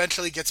 this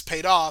eventually gets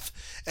paid off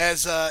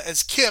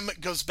as Kim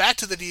goes back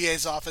to the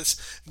DA's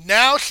office.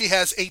 Now she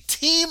has a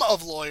team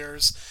of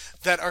lawyers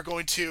that are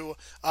going to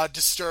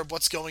disturb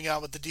what's going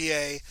on with the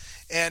DA.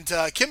 And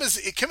Kim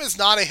is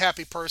not a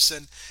happy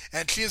person,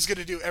 and she is going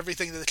to do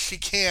everything that she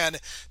can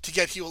to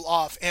get Huel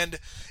off. And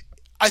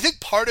I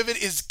think part of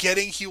it is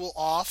getting Huel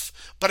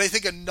off, but I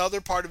think another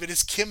part of it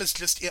is Kim is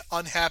just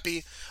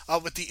unhappy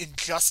with the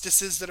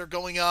injustices that are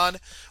going on.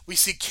 We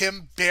see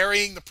Kim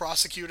burying the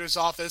prosecutor's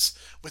office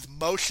with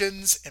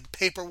motions and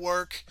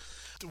paperwork.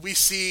 We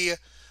see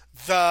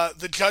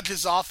the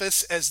judge's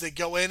office as they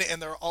go in,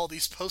 and there are all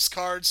these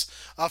postcards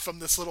from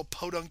this little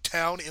podunk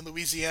town in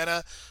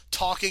Louisiana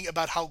talking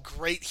about how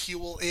great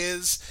Huel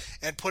is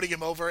and putting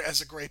him over as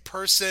a great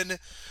person.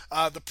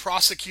 The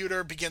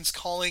prosecutor begins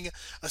calling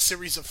a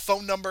series of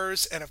phone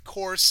numbers, and of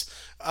course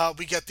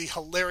we get the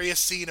hilarious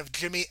scene of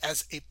Jimmy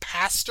as a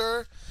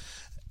pastor.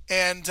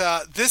 And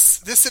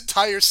this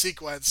entire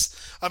sequence,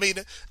 I mean,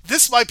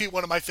 this might be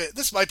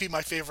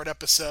my favorite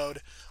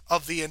episode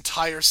of the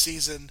entire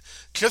season,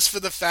 just for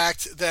the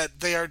fact that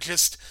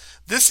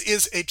this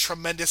is a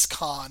tremendous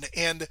con,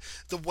 and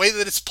the way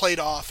that it's played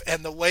off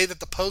and the way that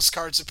the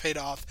postcards are paid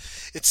off,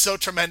 it's so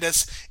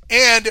tremendous.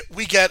 And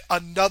we get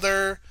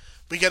another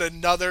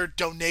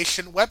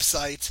donation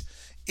website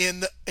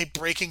in a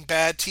Breaking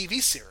Bad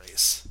TV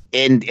series.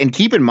 And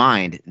keep in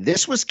mind,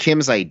 this was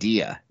Kim's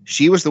idea.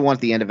 She was the one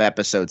at the end of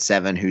episode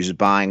 7 who's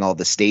buying all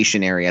the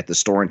stationery at the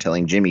store and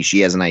telling Jimmy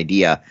she has an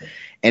idea.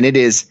 And it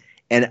is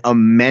an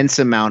immense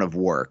amount of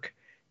work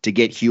to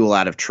get Huel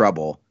out of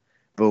trouble.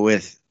 But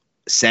with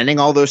sending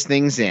all those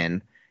things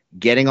in,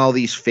 getting all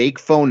these fake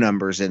phone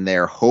numbers in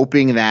there,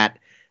 hoping that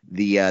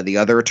the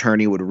other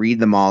attorney would read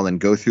them all and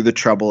go through the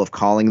trouble of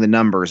calling the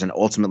numbers and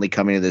ultimately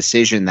coming to the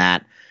decision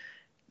that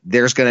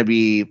there's going to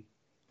be,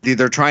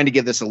 they're trying to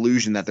give this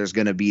illusion that there's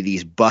going to be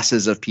these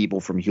buses of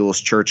people from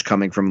Huel's church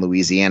coming from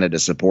Louisiana to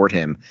support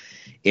him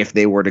if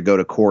they were to go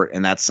to court.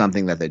 And that's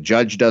something that the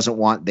judge doesn't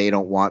want, they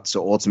don't want.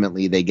 So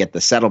ultimately they get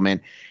the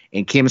settlement,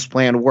 and Kim's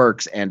plan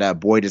works. And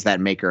boy, does that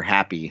make her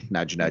happy.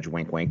 Nudge, nudge,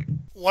 wink, wink.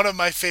 One of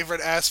my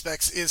favorite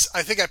aspects is,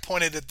 I think I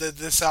pointed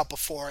this out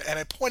before, and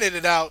I pointed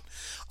it out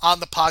on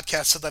the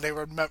podcast so that I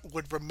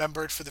would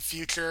remember it for the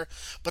future.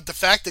 But the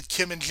fact that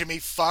Kim and Jimmy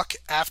fuck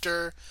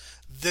after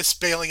this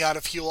bailing out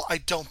of Huel, I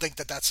don't think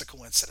that that's a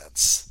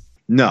coincidence.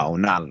 No,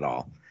 not at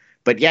all.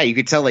 But yeah, you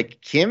could tell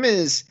like Kim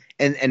is,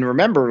 and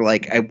remember,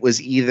 like I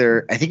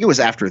think it was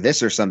after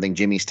this or something,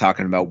 Jimmy's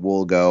talking about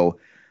we'll go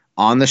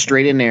on the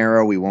straight and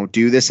narrow. We won't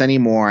do this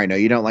anymore. I know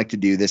you don't like to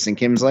do this. And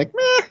Kim's like,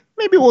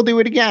 maybe we'll do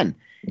it again.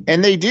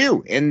 And they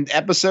do in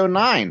episode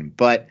 9.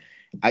 But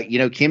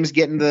Kim's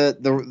getting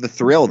the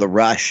thrill, the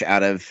rush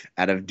out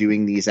of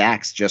doing these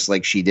acts, just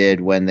like she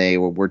did when they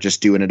were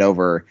just doing it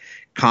over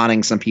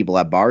conning some people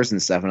at bars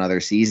and stuff in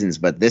other seasons.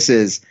 But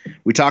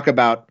we talk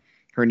about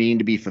her needing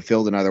to be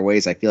fulfilled in other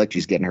ways. I feel like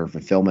she's getting her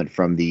fulfillment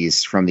from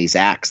these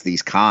acts,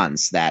 these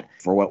cons that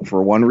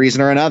for one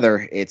reason or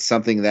another, it's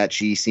something that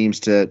she seems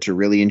to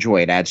really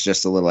enjoy. It adds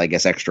just a little, I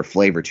guess, extra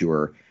flavor to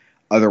her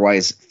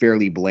otherwise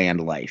fairly bland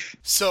life.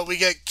 So we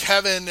get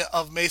Kevin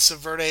of Mesa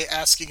Verde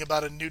asking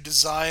about a new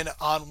design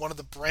on one of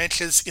the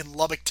branches in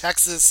Lubbock,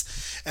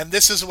 Texas, and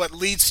this is what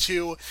leads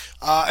to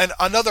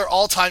another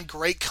all-time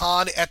great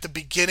con at the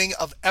beginning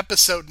of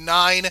episode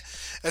 9,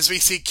 as we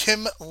see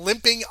Kim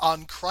limping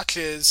on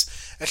crutches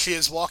as she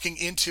is walking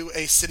into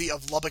a City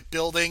of Lubbock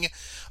building,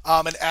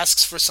 and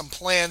asks for some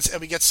plans, and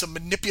we get some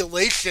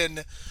manipulation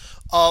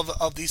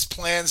of these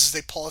plans as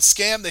they pull a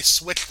scam. They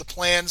switch the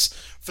plans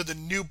for the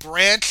new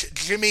branch.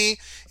 Jimmy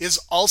is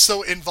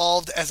also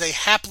involved as a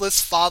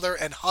hapless father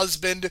and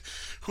husband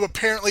who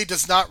apparently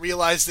does not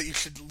realize that you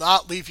should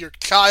not leave your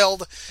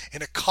child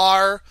in a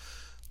car.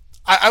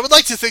 I would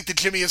like to think that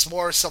Jimmy is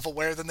more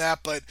self-aware than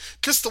that, but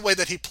just the way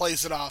that he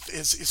plays it off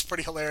is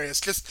pretty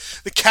hilarious.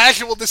 Just the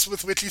casualness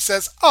with which he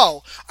says,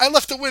 "Oh, I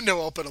left the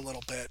window open a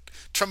little bit."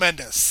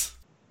 Tremendous.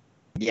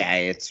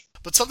 Yeah,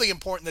 But something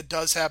important that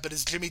does happen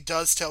is Jimmy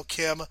does tell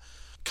Kim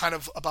kind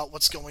of about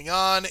what's going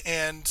on,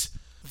 and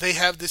they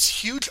have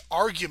this huge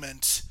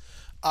argument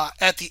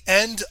at the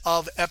end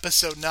of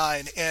episode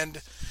 9.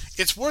 And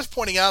it's worth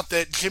pointing out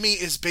that Jimmy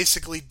is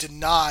basically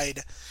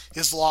denied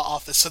his law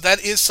office. So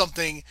that is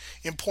something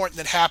important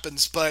that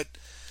happens. But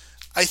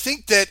I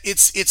think that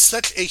it's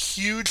such a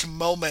huge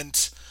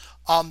moment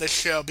on this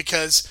show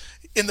because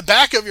in the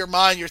back of your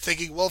mind, you're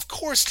thinking, well, of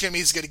course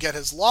Jimmy's going to get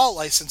his law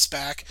license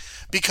back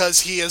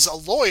because he is a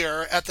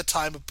lawyer at the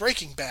time of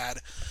Breaking Bad.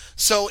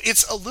 So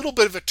it's a little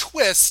bit of a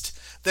twist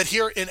that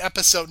here in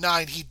episode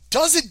 9, he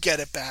doesn't get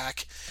it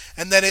back,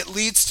 and then it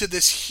leads to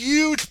this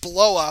huge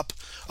blow-up,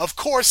 of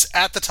course,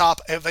 at the top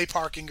of a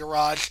parking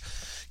garage.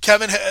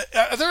 Kevin,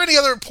 are there any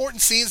other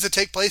important scenes that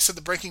take place in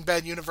the Breaking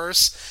Bad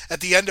universe at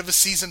the end of a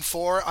season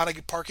 4 on a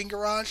parking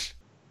garage?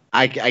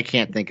 I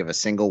can't think of a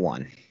single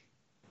one.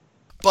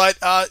 But,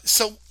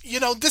 so,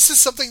 this is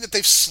something that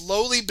they've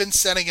slowly been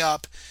setting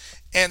up,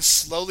 and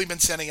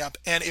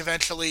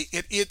eventually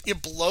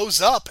it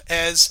blows up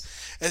as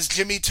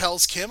Jimmy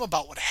tells Kim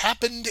about what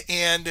happened,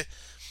 and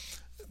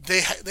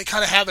they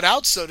kind of have it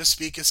out, so to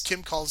speak, as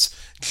Kim calls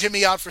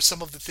Jimmy out for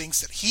some of the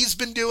things that he's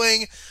been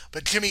doing,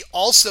 but Jimmy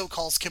also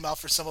calls Kim out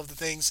for some of the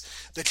things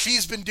that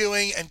she's been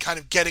doing and kind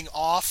of getting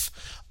off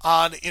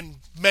on, in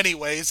many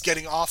ways,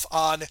 getting off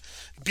on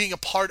being a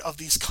part of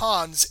these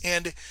cons.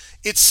 And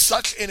it's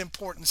such an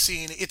important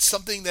scene. It's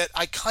something that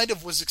I kind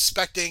of was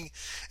expecting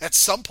at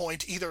some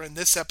point, either in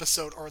this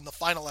episode or in the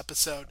final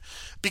episode,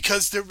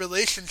 because their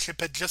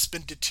relationship had just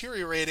been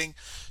deteriorating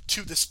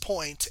to this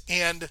point.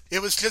 And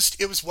it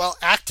was well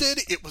acted,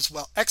 it was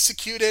well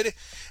executed,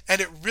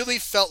 and it really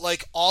felt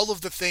like all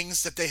of the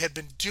things that they had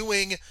been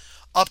doing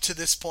up to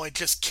this point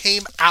just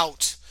came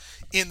out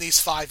in these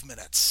 5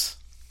 minutes.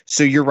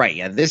 So you're right.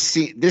 Yeah, this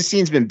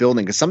scene's been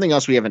building, because something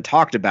else we haven't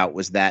talked about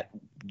was that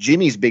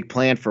Jimmy's big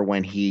plan for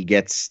when he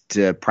gets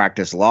to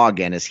practice law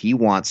again is he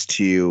wants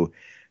to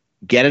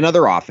get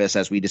another office,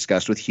 as we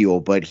discussed with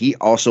Huel, but he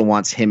also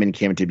wants him and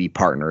Kim to be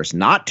partners,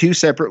 not two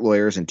separate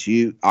lawyers and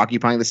two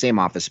occupying the same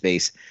office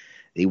space.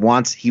 He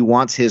wants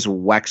his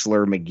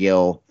Wexler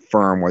McGill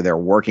firm where they're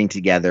working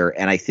together.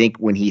 And I think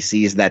when he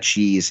sees that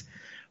she's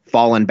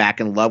fallen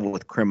back in love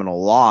with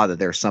criminal law, that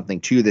there's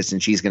something to this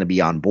and she's going to be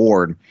on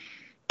board.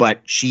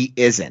 But she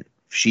isn't.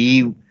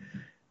 She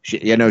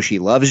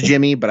loves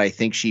Jimmy, but I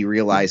think she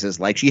realizes,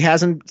 like she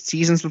has in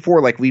seasons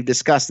before, like we've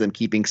discussed them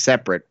keeping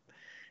separate,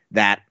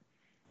 that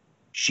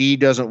she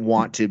doesn't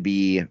want to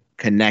be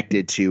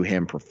connected to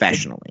him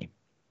professionally.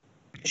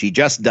 She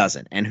just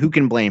doesn't. And who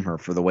can blame her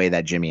for the way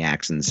that Jimmy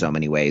acts in so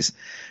many ways?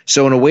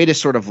 So in a way to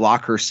sort of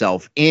lock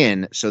herself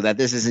in so that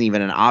this isn't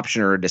even an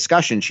option or a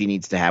discussion she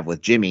needs to have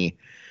with Jimmy,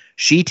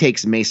 she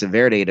takes Mesa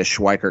Verde to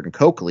Schweikert and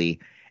Coakley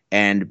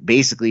and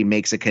basically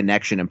makes a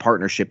connection and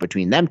partnership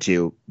between them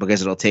two,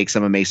 because it'll take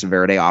some of Mesa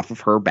Verde off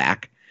of her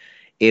back.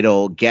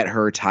 It'll get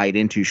her tied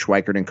into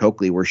Schweikert and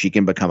Coakley where she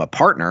can become a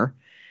partner.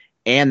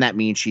 And that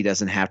means she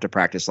doesn't have to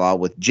practice law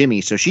with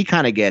Jimmy. So she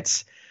kind of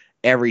gets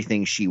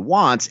everything she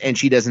wants, and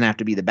she doesn't have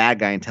to be the bad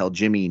guy and tell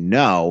Jimmy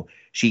no.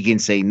 She can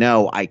say,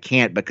 no, I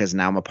can't, because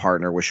now I'm a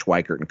partner with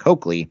Schweikert and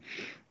Coakley.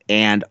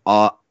 And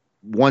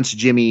once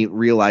Jimmy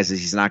realizes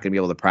he's not going to be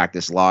able to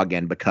practice law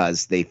again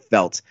because they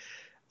felt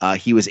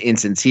he was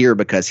insincere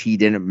because he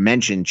didn't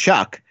mention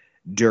Chuck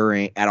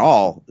during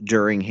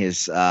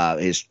his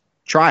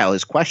trial,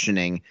 his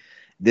questioning,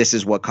 this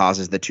is what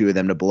causes the two of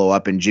them to blow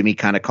up. And Jimmy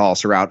kind of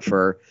calls her out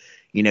for,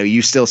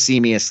 you still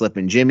see me as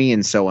Slippin' Jimmy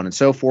and so on and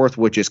so forth,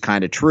 which is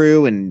kind of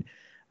true. And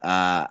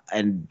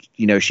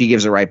she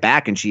gives it right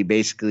back. And she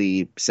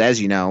basically says,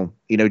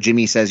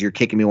 Jimmy says, you're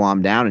kicking me while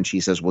I'm down. And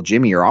she says, well,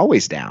 Jimmy, you're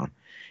always down.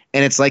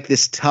 And it's like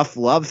this tough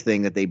love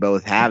thing that they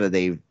both have,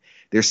 that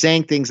they're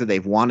saying things that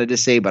they've wanted to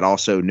say, but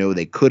also know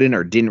they couldn't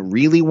or didn't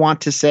really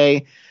want to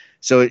say.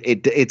 So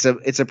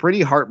it's a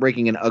pretty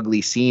heartbreaking and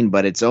ugly scene,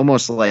 but it's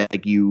almost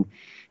like you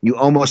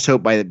almost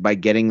hope by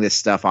getting this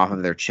stuff off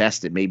of their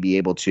chest, it may be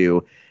able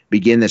to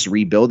begin this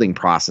rebuilding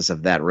process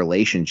of that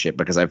relationship,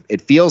 because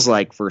it feels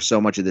like for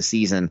so much of the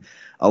season,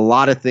 a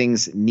lot of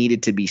things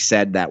needed to be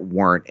said that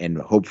weren't, and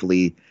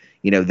hopefully,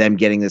 them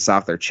getting this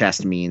off their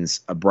chest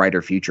means a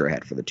brighter future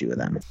ahead for the two of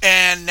them.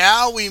 And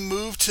now we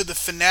move to the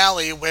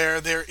finale,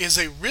 where there is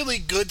a really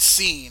good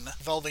scene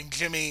involving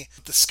Jimmy,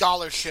 the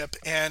scholarship,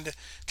 and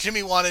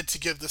Jimmy wanted to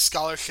give the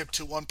scholarship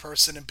to one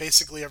person and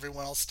basically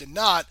everyone else did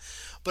not,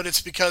 but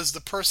it's because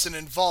the person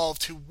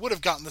involved who would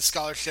have gotten the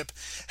scholarship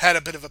had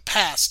a bit of a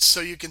past, so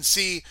you can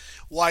see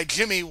why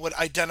Jimmy would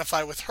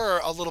identify with her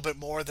a little bit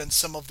more than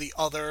some of the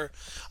other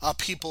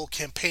people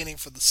campaigning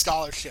for the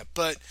scholarship.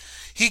 But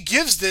he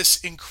gives this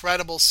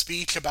incredible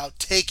speech about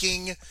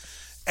taking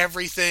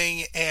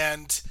everything,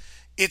 and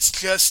it's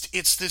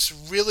this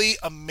really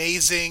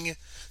amazing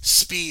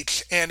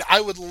speech, and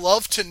I would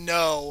love to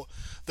know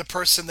the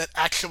person that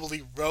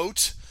actually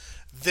wrote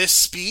this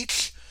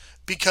speech,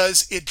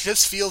 because it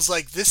just feels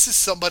like this is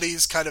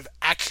somebody's kind of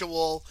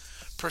actual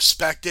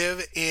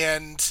perspective,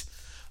 and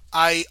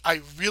I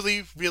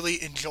really,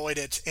 really enjoyed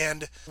it.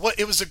 And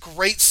it was a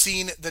great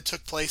scene that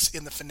took place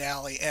in the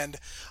finale, and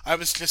I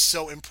was just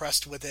so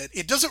impressed with it.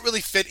 It doesn't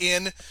really fit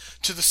in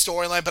to the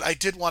storyline, but I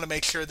did want to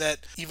make sure that,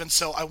 even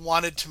so, I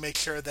wanted to make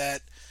sure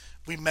that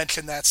we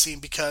mentioned that scene,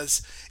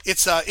 because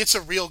it's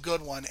a real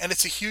good one, and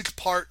it's a huge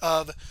part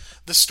of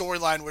the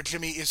storyline where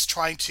Jimmy is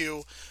trying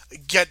to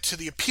get to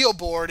the appeal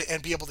board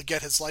and be able to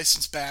get his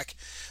license back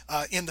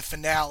in the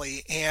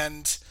finale.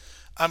 And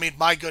I mean,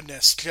 my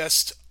goodness,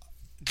 just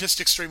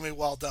extremely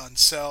well done.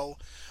 So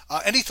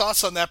any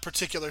thoughts on that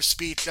particular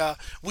speech?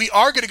 We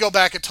are going to go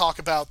back and talk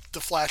about the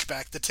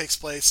flashback that takes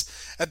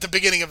place at the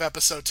beginning of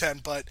episode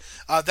 10, but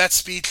that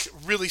speech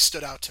really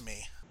stood out to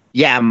me.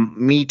 Yeah,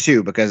 me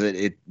too, because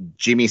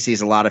Jimmy sees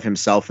a lot of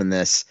himself in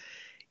this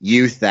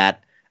youth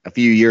that a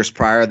few years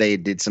prior they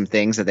did some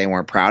things that they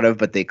weren't proud of,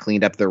 but they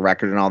cleaned up their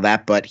record and all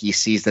that. But he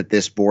sees that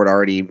this board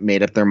already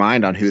made up their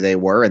mind on who they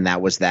were, and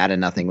that was that,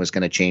 and nothing was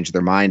going to change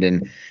their mind.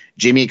 And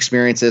Jimmy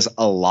experiences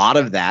a lot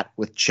of that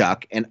with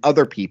Chuck and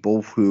other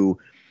people who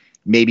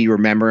maybe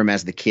remember him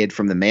as the kid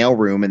from the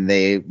mailroom, and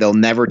they'll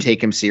never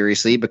take him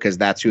seriously because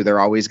that's who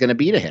they're always going to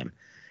be to him.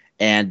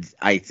 And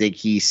I think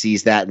he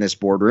sees that in this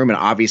boardroom, and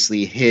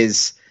obviously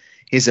his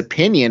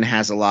opinion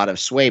has a lot of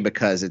sway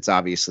because it's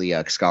obviously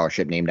a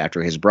scholarship named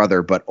after his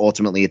brother, but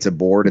ultimately it's a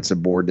board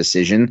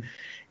decision.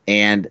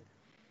 And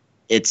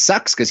it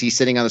sucks because he's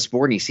sitting on this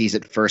board and he sees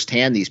it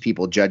firsthand, these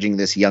people judging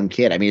this young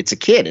kid. I mean, it's a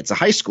kid, it's a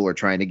high schooler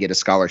trying to get a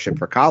scholarship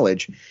for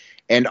college,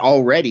 and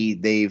already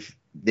they've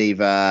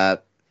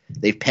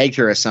pegged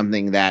her as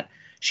something that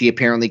she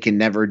apparently can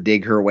never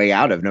dig her way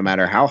out of, no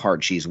matter how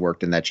hard she's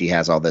worked, and that she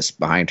has all this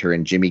behind her.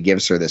 And Jimmy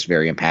gives her this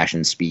very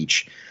impassioned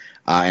speech,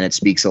 and it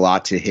speaks a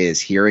lot to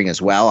his hearing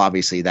as well.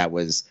 Obviously, that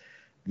was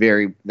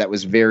very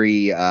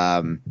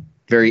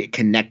very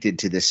connected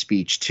to this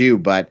speech too.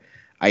 But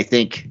I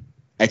think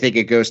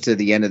it goes to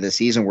the end of the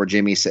season where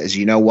Jimmy says,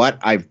 "You know what?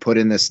 I've put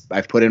in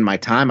my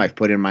time, I've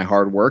put in my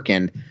hard work,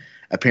 and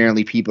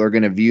apparently people are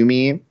going to view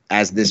me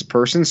as this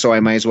person, so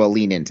I might as well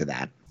lean into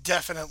that."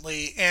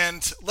 Definitely.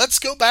 And let's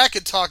go back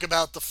and talk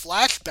about the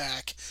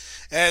flashback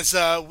as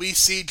we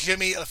see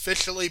Jimmy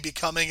officially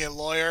becoming a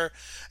lawyer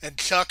and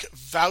Chuck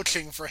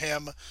vouching for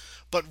him.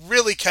 But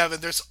really,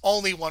 Kevin, there's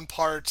only one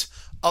part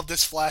of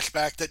this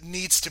flashback that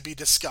needs to be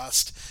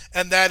discussed,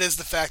 and that is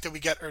the fact that we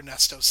get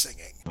Ernesto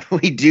singing.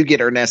 We do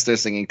get Ernesto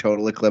singing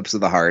Total Eclipse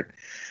of the Heart.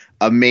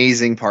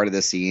 Amazing part of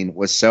the scene.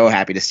 Was so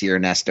happy to see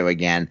Ernesto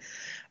again.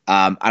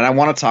 And I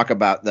want to talk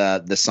about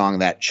the song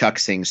that Chuck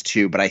sings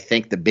too, but I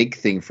think the big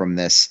thing from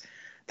this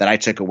that I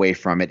took away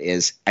from it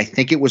is I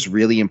think it was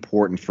really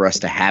important for us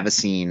to have a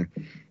scene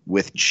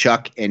with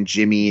Chuck and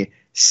Jimmy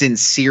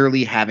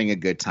sincerely having a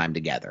good time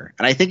together.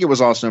 And I think it was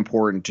also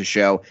important to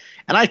show,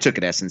 and I took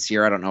it as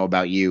sincere, I don't know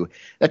about you,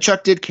 that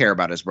Chuck did care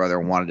about his brother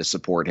and wanted to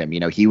support him. You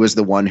know, he was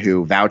the one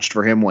who vouched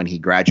for him when he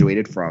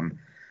graduated from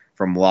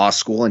law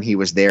school, and he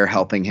was there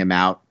helping him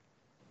out.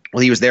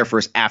 Well, he was there for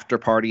his after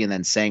party and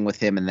then sang with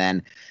him and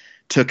then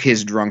took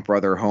his drunk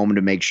brother home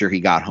to make sure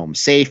he got home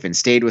safe and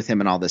stayed with him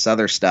and all this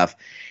other stuff.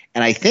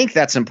 And I think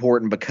that's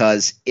important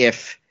because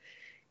if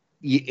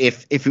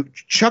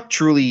Chuck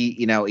truly,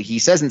 you know, he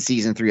says in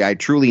season 3, I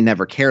truly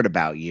never cared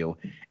about you.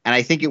 And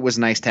I think it was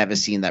nice to have a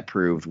scene that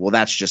proved, well,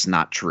 that's just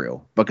not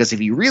true. Because if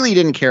he really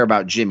didn't care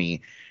about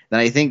Jimmy, then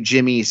I think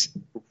Jimmy's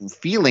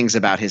feelings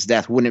about his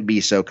death wouldn't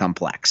be so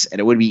complex, and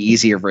it would be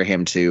easier for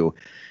him to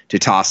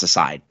toss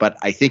aside. But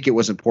I think it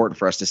was important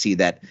for us to see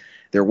that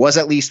there was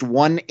at least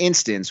one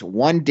instance,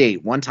 one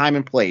date, one time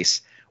and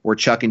place where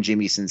Chuck and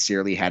Jimmy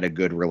sincerely had a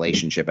good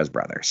relationship as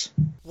brothers.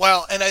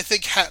 Well, and I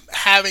think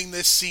having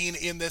this scene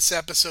in this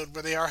episode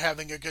where they are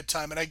having a good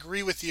time, and I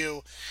agree with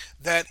you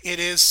that it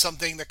is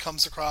something that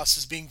comes across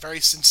as being very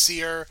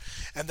sincere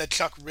and that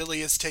Chuck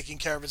really is taking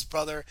care of his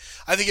brother.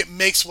 I think it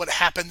makes what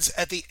happens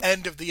at the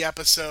end of the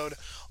episode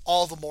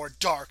all the more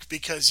dark,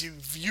 because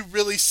you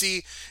really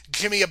see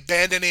Jimmy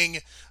abandoning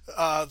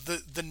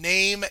the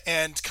name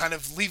and kind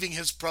of leaving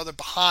his brother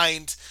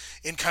behind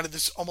in kind of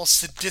this almost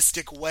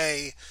sadistic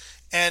way.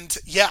 And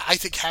yeah, I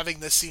think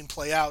having this scene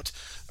play out,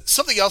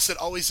 something else that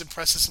always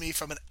impresses me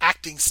from an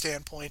acting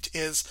standpoint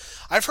is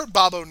I've heard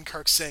Bob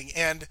Odenkirk sing,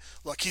 and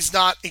look, he's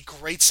not a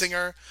great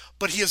singer,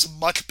 but he is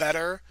much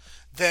better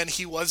than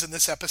he was in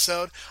this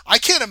episode. I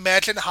can't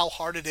imagine how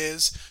hard it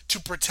is to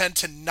pretend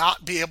to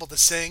not be able to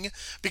sing,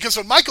 because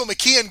when Michael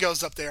McKean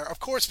goes up there,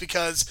 of course,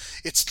 because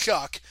it's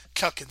Chuck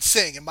can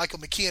sing, and Michael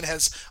McKean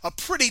has a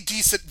pretty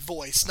decent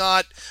voice.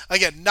 Not,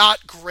 again,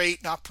 not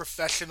great, not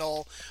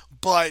professional,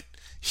 but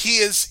he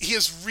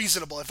is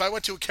reasonable. If I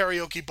went to a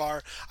karaoke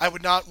bar, I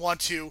would not want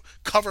to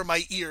cover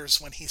my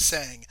ears when he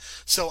sang.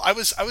 So I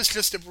was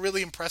just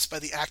really impressed by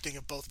the acting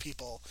of both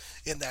people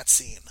in that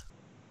scene.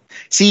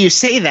 See, you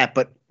say that,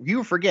 but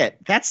you forget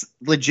that's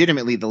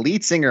legitimately the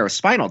lead singer of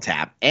Spinal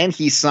Tap, and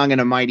he sung in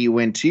A Mighty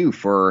Wind too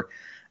for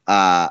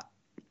I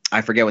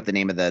forget what the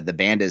name of the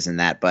band is in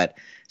that, but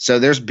so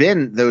there's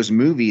been those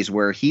movies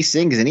where he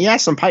sings and he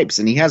has some pipes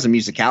and he has a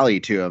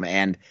musicality to him,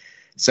 and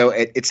so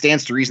it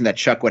stands to reason that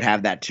Chuck would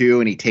have that too,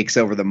 and he takes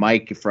over the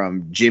mic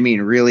from Jimmy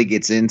and really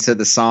gets into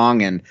the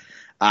song, and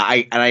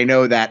I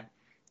know that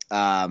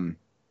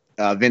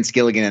Vince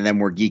Gilligan and them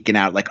were geeking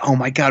out like, oh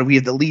my God, we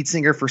have the lead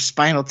singer for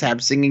Spinal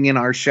Tap singing in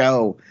our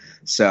show.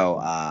 So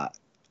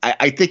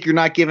I think you're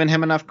not giving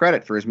him enough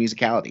credit for his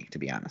musicality, to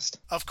be honest.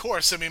 Of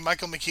course. I mean,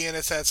 Michael McKean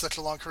has had such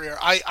a long career.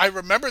 I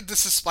remembered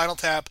This Is Spinal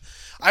Tap.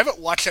 I haven't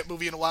watched that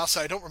movie in a while,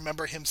 so I don't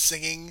remember him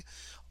singing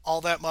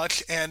all that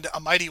much. And A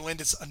Mighty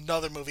Wind is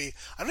another movie.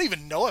 I don't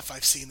even know if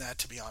I've seen that,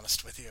 to be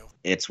honest with you.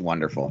 It's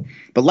wonderful.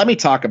 But let me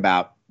talk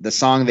about the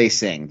song they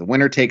sing, The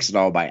Winner Takes It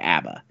All by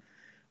ABBA.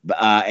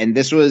 And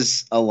this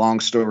was a long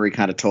story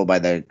kind of told by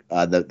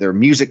their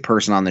music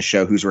person on the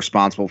show who's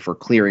responsible for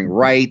clearing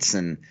rights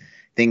and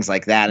things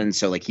like that. And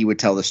so like he would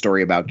tell the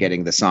story about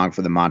getting the song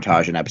for the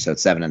montage in episode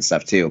 7 and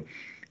stuff too.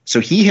 So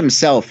he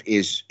himself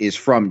is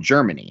from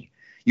Germany.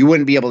 You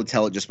wouldn't be able to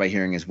tell it just by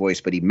hearing his voice,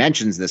 but he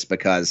mentions this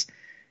because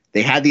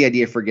they had the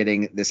idea for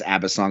getting this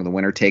ABBA song, The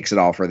Winner Takes It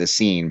All, for this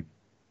scene.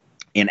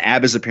 And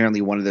ABBA is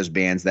apparently one of those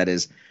bands that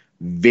is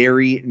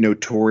very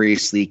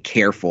notoriously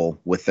careful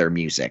with their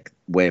music.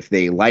 If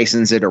they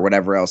license it or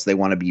whatever else, they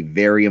want to be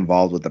very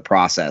involved with the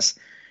process,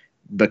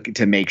 but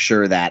to make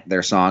sure that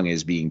their song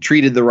is being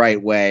treated the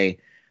right way,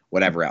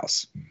 whatever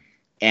else.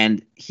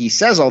 And he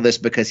says all this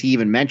because he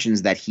even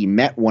mentions that he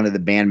met one of the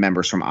band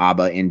members from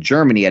ABBA in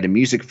Germany at a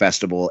music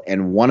festival,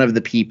 and one of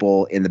the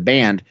people in the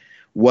band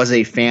was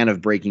a fan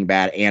of Breaking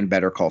Bad and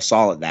Better Call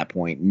Saul at that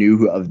point,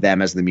 knew of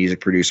them as the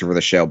music producer for the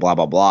show, blah,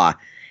 blah, blah.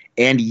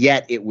 And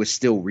yet it was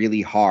still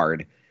really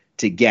hard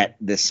to get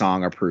this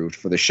song approved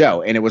for the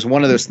show. And it was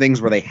one of those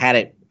things where they had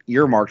it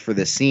earmarked for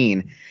this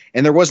scene,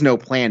 and there was no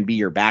plan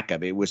B or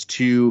backup. It was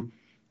too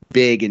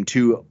big and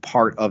too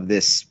part of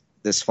this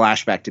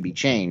flashback to be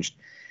changed.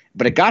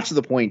 But it got to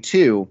the point,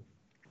 too,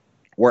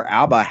 where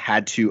ABBA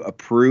had to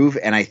approve,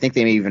 and I think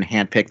they may even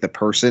handpick the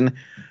person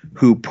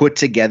who put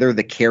together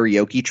the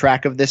karaoke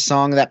track of this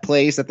song that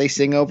plays, that they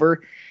sing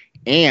over.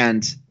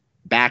 And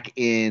back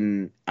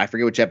in, I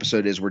forget which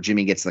episode it is, where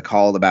Jimmy gets the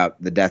call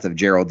about the death of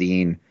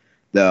Geraldine,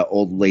 the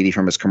old lady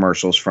from his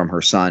commercials, from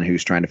her son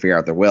who's trying to figure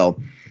out their will.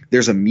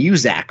 There's a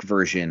Muzak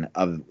version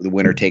of The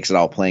Winner Takes It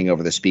All playing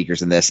over the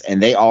speakers in this,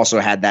 and they also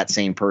had that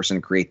same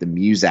person create the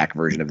Muzak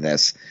version of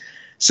this.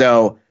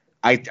 So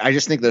I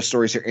just think those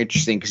stories are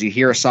interesting because you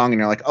hear a song and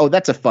you're like, oh,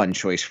 that's a fun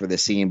choice for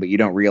this scene, but you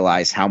don't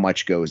realize how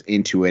much goes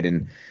into it.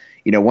 And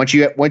you know, once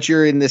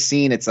you're in this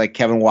scene, it's like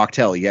Kevin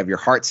Wachtel. You have your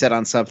heart set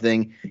on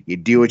something, you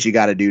do what you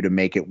got to do to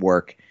make it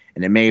work.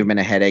 And it may have been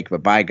a headache,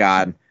 but by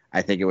God,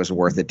 I think it was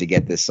worth it to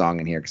get this song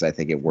in here because I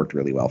think it worked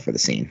really well for the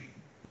scene.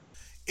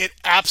 It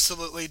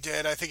absolutely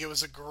did. I think it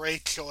was a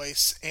great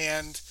choice.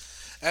 And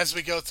as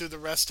we go through the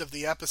rest of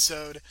the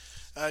episode,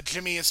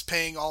 Jimmy is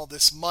paying all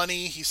this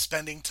money. He's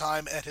spending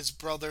time at his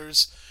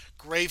brother's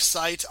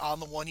gravesite on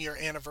the 1-year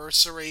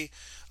anniversary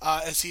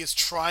as he is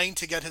trying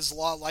to get his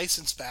law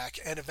license back.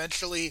 And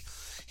eventually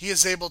he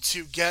is able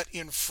to get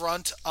in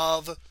front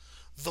of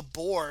the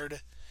board.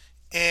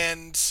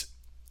 And,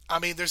 I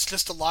mean, there's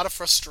just a lot of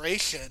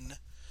frustration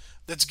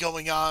that's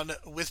going on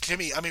with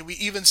Jimmy. I mean, we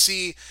even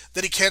see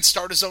that he can't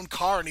start his own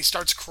car, and he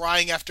starts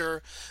crying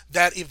after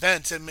that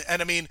event. And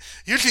I mean,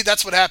 usually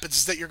that's what happens,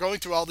 is that you're going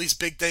through all these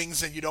big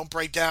things and you don't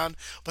break down,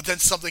 but then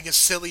something as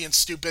silly and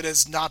stupid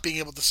as not being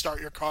able to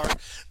start your car,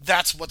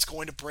 that's what's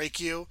going to break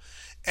you.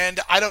 And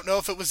I don't know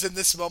if it was in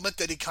this moment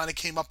that he kind of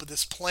came up with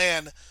this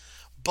plan,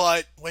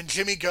 but when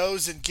Jimmy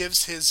goes and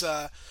gives his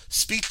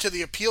speech to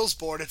the appeals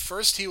board, at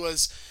first he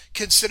was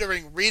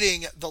considering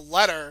reading the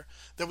letter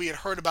that we had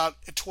heard about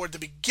toward the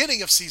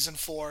beginning of season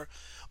 4,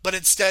 but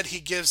instead he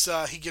gives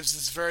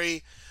this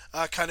very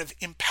kind of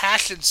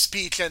impassioned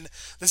speech, and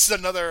this is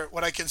another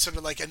what I consider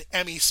like an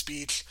Emmy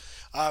speech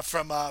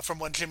from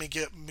when Jimmy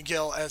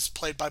McGill, as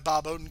played by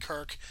Bob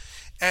Odenkirk,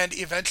 and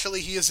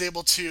eventually he is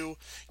able to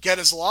get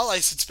his law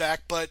license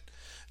back. But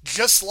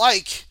just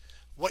like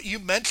what you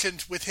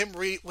mentioned with him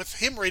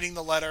reading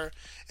the letter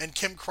and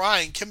Kim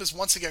crying, Kim is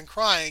once again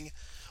crying,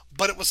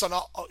 but it was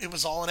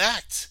all an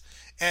act.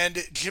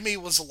 And Jimmy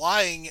was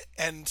lying,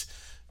 and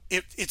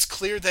it's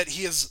clear that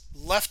he has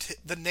left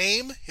the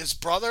name, his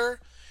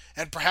brother,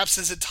 and perhaps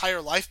his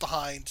entire life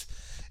behind.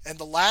 And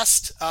the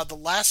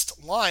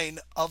last line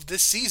of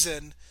this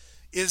season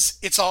is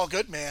 "It's all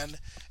good, man,"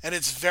 and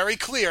it's very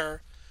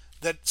clear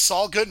that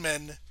Saul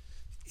Goodman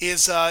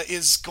is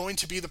going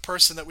to be the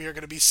person that we are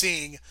going to be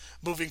seeing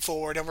moving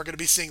forward, and we're going to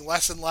be seeing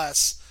less and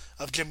less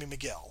of Jimmy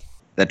McGill.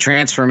 The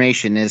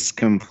transformation is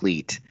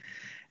complete.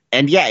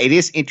 And yeah, it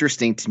is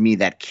interesting to me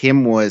that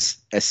Kim was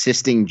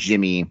assisting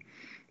Jimmy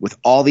with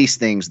all these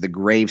things, the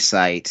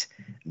gravesite,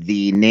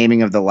 the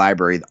naming of the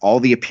library, all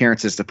the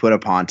appearances to put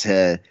upon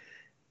to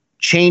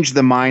change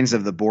the minds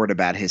of the board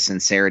about his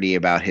sincerity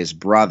about his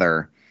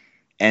brother.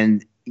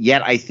 And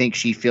yet I think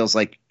she feels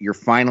like you're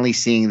finally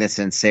seeing the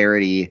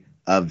sincerity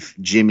of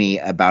Jimmy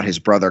about his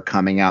brother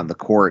coming out in the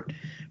court,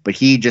 but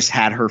he just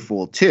had her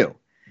fooled too.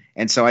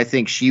 And so I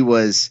think she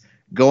was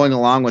going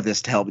along with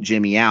this to help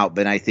Jimmy out,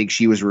 but I think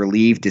she was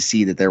relieved to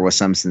see that there was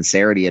some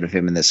sincerity out of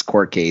him in this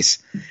court case,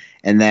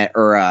 and that,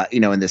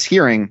 in this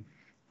hearing.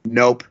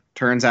 Nope.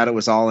 Turns out it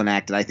was all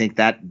enacted. I think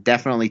that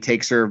definitely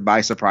takes her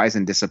by surprise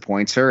and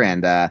disappoints her.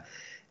 And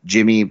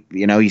Jimmy,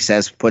 he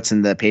says, puts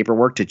in the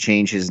paperwork to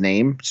change his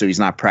name, so he's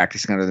not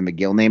practicing under the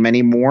McGill name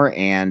anymore.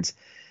 And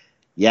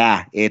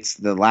yeah, it's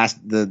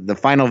the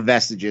final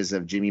vestiges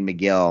of Jimmy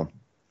McGill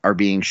are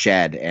being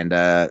shed,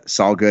 and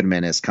Saul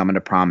Goodman is coming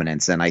to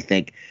prominence. And I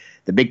think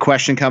the big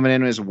question coming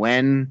in is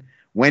when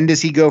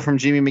does he go from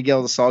Jimmy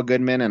McGill to Saul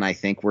Goodman? And I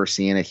think we're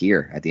seeing it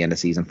here at the end of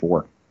season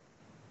 4.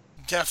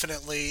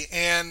 Definitely.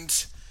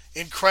 And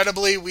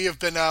incredibly, we've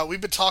been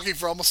talking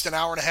for almost an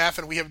hour and a half,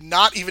 and we have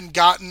not even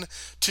gotten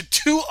to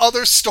 2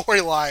 other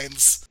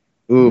storylines.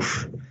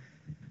 Oof.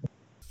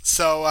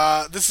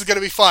 So this is going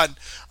to be fun.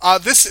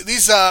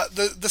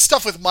 The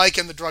stuff with Mike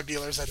and the drug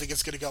dealers, I think,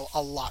 is going to go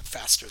a lot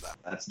faster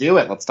though. Let's do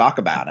it. Let's talk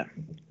about it.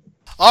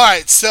 All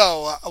right,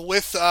 so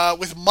with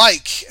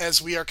Mike,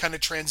 as we are kind of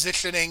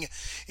transitioning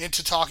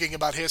into talking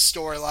about his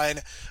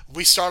storyline,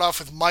 we start off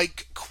with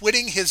Mike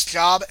quitting his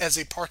job as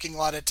a parking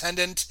lot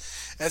attendant,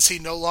 as he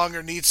no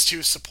longer needs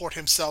to support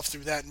himself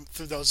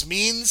through those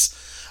means.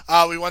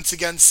 We once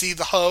again see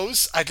the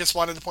hose. I just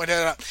wanted to point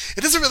that out.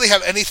 It doesn't really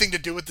have anything to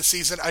do with the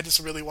season. I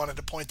just really wanted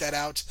to point that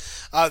out,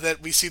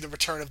 that we see the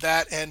return of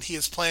that, and he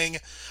is playing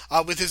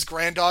with his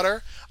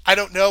granddaughter. I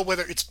don't know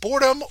whether it's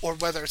boredom or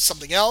whether it's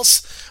something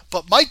else,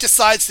 but Mike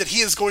decides that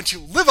he is going to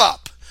live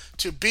up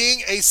to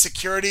being a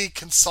security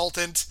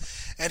consultant,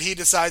 and he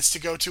decides to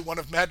go to one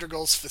of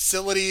Madrigal's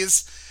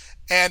facilities.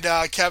 And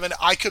Kevin,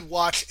 I could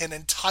watch an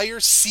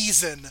entire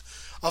season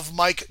of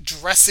Mike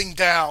dressing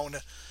down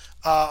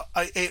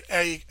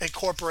a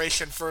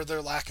corporation for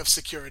their lack of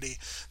security.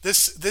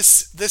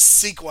 This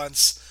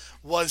sequence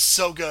was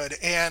so good,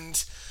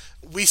 and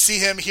we see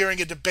him hearing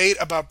a debate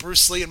about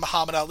Bruce Lee and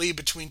Muhammad Ali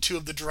between 2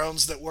 of the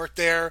drones that work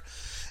there,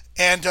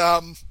 and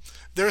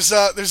there's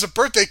a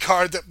birthday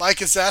card that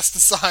Mike is asked to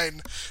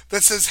sign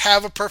that says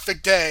 "Have a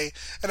perfect day,"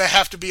 and I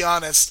have to be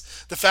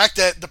honest, the fact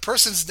that the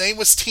person's name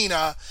was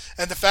Tina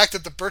and the fact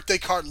that the birthday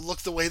card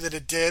looked the way that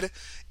it did,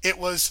 it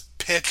was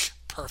pitch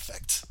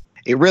perfect.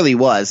 It really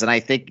was. And I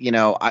think,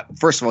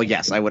 first of all,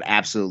 yes, I would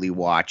absolutely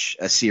watch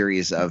a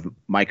series of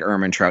Mike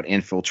Ehrmantraut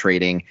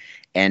infiltrating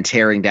and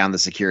tearing down the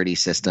security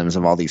systems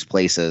of all these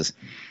places.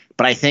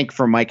 But I think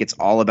for Mike, it's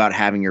all about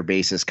having your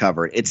bases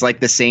covered. It's like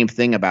the same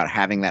thing about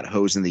having that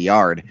hose in the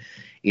yard.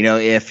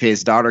 If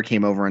his daughter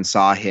came over and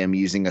saw him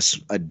using a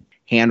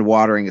hand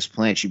watering his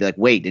plant, she'd be like,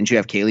 wait, didn't you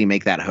have Kaylee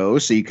make that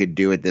hose so you could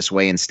do it this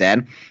way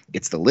instead?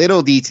 It's the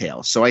little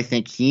details. So I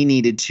think he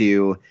needed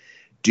to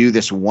do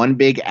this one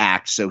big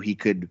act so he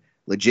could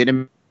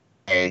legitimately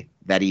say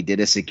that he did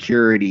a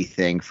security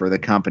thing for the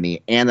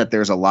company, and that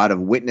there's a lot of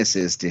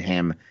witnesses to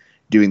him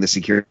doing the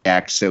security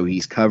act, so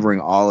he's covering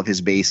all of his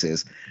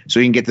bases so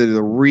he can get to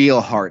the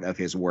real heart of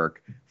his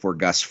work for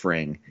Gus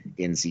Fring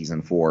in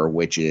season 4,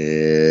 which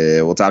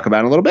we'll talk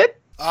about in a little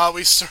bit.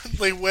 We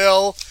certainly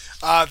will.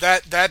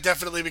 That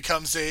definitely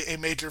becomes a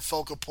major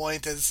focal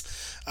point.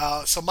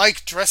 So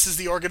Mike dresses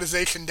the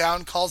organization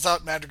down, calls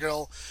out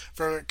Madrigal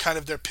for kind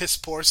of their piss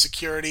poor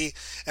security,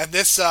 and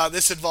this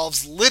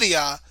involves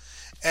Lydia,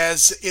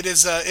 as it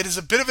is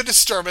a bit of a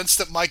disturbance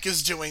that Mike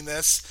is doing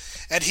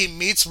this, and he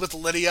meets with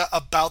Lydia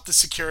about the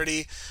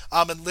security,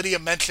 and Lydia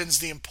mentions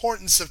the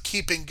importance of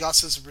keeping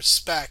Gus's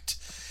respect.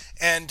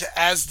 And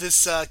as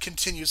this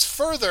continues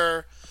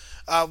further,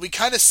 we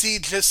kind of see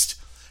just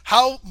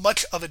how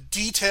much of a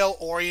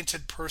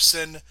detail-oriented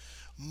person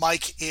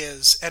Mike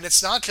is. And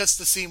it's not just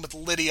the scene with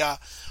Lydia,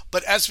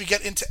 but as we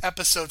get into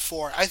episode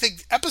 4, I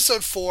think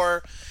episode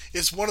 4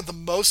 is one of the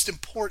most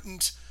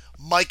important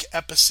Mike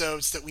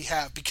episodes that we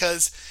have,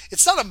 because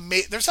it's not a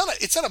major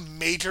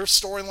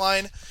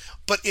storyline,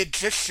 but it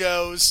just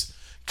shows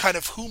kind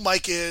of who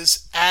Mike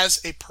is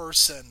as a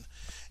person.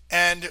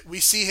 And we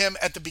see him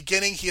at the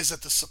beginning. He is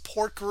at the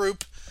support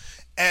group,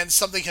 and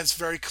something has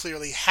very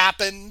clearly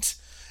happened.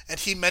 And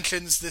he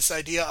mentions this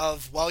idea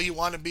of, well, you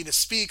wanted me to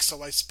speak,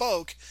 so I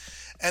spoke.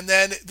 And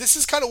then this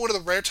is kind of one of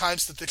the rare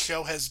times that the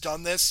show has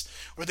done this,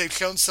 where they've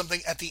shown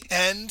something at the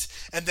end,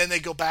 and then they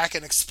go back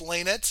and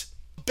explain it.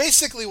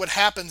 Basically what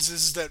happens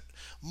is that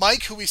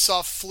Mike, who we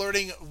saw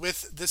flirting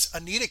with this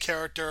Anita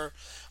character,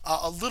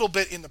 a little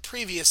bit in the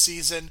previous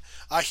season.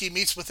 He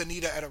meets with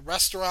Anita at a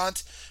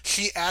restaurant.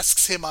 She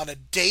asks him on a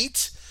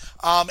date.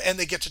 And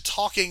they get to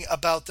talking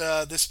about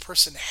this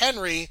person,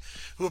 Henry,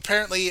 who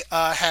apparently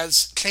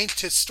has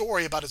changed his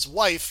story about his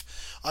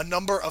wife a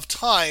number of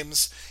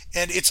times.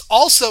 And it's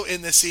also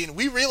in this scene,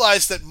 we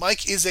realize that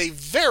Mike is a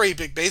very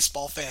big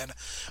baseball fan.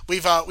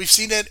 We've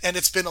seen it, and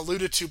it's been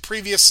alluded to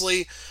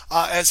previously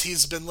as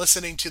he's been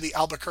listening to the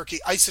Albuquerque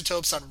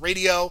Isotopes on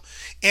radio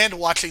and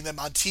watching them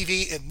on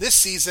TV in this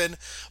season.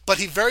 But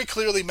he very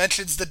clearly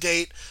mentions the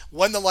date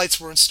when the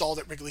lights were installed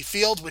at Wrigley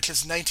Field, which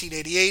is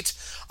 1988.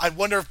 I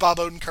wonder if Bob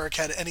Odenkirk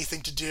had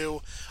anything to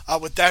do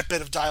with that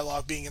bit of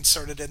dialogue being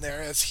inserted in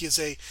there, as he is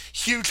a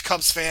huge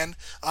Cubs fan.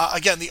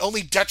 Again, the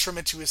only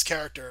detriment to his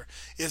character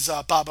is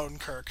Bob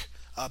Odenkirk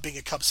being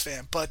a Cubs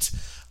fan. But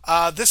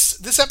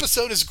this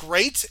episode is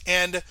great,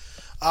 and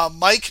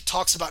Mike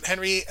talks about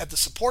Henry at the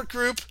support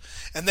group,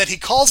 and then he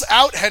calls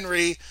out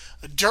Henry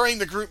during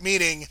the group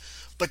meeting.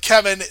 But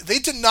Kevin, they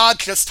did not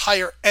just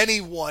hire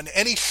anyone,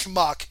 any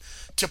schmuck,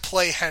 to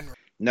play Henry.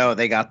 No,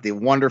 they got the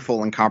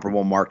wonderful,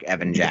 incomparable Mark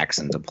Evan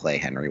Jackson to play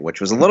Henry, which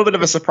was a little bit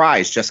of a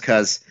surprise just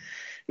because,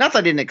 not that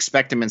I didn't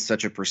expect him in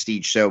such a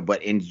prestige show,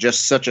 but in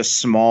just such a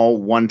small,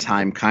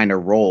 one-time kind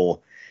of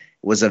role,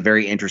 was a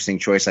very interesting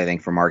choice, I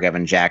think, for Mark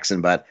Evan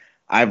Jackson. But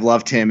I've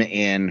loved him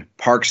in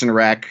Parks and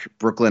Rec,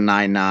 Brooklyn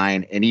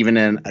Nine-Nine, and even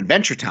in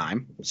Adventure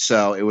Time.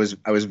 So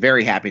I was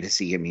very happy to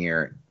see him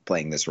here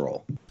playing this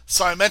role.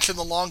 So I mentioned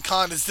the long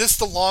con. Is this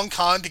the long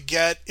con to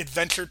get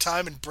Adventure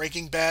Time and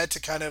Breaking Bad to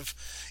kind of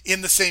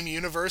in the same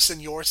universe, in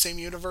your same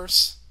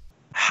universe?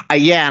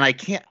 Yeah,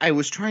 and I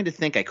was trying to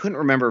think. I couldn't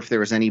remember if there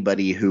was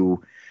anybody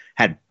who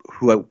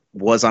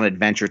was on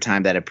Adventure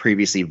Time that had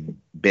previously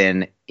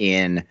been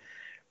in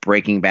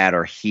Breaking Bad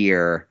or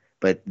here.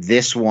 But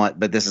this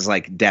is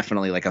like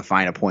definitely like a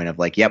final point of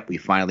like, yep, we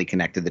finally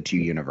connected the two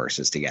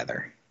universes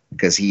together.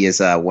 Because he is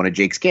one of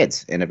Jake's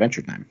kids in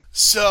Adventure Time.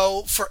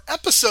 So for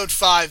episode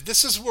 5,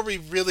 this is where we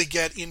really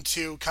get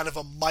into kind of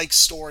a Mike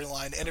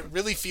storyline, and it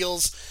really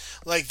feels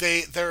like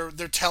they're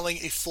telling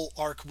a full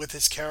arc with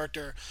his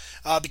character,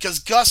 because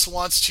Gus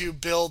wants to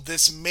build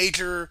this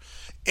major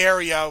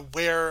area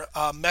where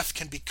meth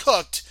can be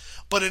cooked.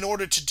 But in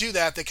order to do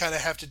that, they kind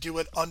of have to do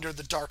it under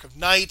the dark of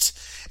night,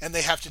 and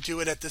they have to do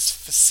it at this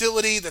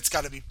facility that's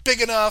got to be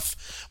big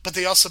enough, but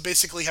they also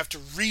basically have to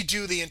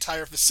redo the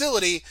entire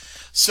facility.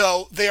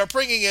 So they are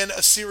bringing in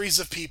a series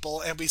of people,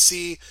 and we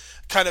see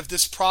kind of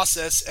this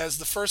process as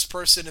the first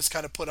person is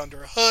kind of put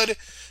under a hood,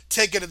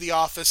 taken to the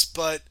office,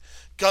 but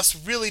Gus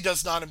really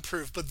does not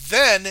improve. But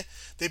then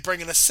they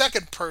bring in a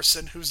second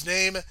person whose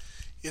name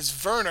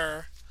is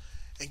Werner.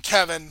 And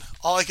Kevin,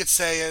 all I could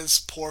say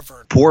is poor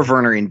Werner. Poor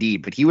Werner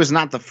indeed, but he was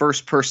not the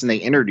first person they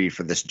interviewed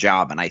for this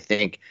job, and I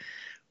think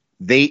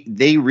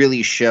they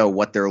really show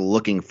what they're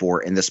looking for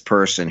in this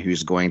person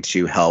who's going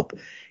to help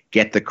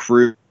get the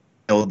crew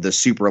build the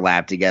super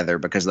lab together,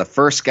 because the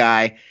first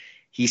guy,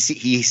 he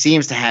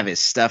seems to have his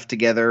stuff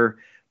together,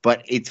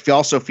 but it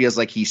also feels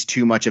like he's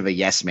too much of a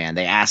yes man.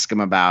 They ask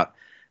him about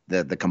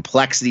the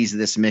complexities of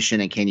this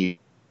mission, and can you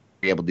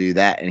be able to do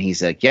that? And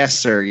he's like, yes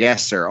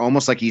sir,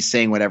 almost like he's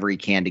saying whatever he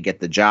can to get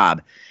the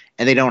job,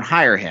 and they don't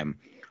hire him.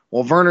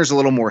 Well, Werner's a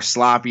little more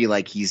sloppy,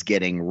 like he's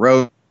getting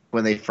roasted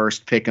when they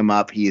first pick him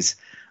up. He's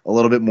a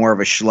little bit more of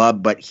a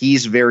schlub, but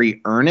he's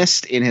very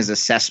earnest in his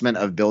assessment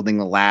of building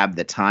the lab,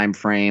 the time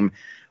frame,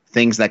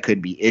 things that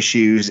could be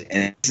issues,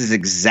 and this is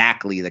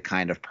exactly the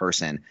kind of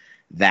person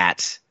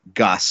that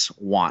Gus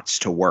wants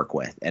to work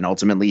with, and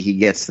ultimately he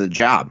gets the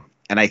job.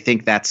 And I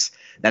think that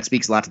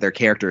speaks a lot to their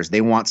characters.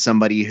 They want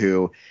somebody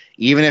who,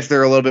 even if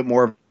they're a little bit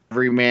more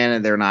everyman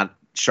and they're not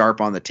sharp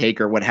on the take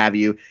or what have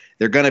you,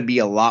 they're going to be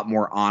a lot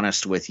more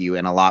honest with you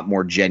and a lot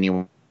more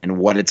genuine in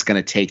what it's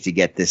going to take to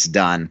get this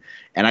done.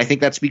 And I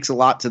think that speaks a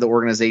lot to the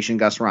organization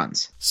Gus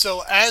runs.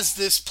 So as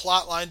this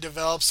plot line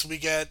develops, we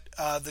get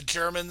the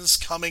Germans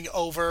coming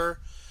over,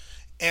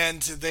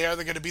 and they are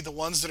going to be the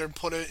ones that are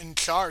put in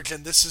charge.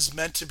 And this is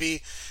meant to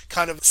be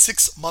kind of a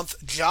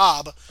 6-month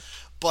job,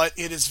 but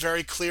it is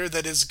very clear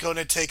that it's going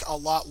to take a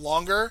lot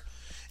longer.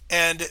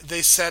 And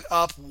they set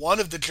up one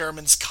of the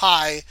Germans,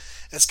 Kai,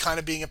 as kind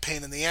of being a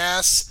pain in the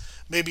ass,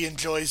 maybe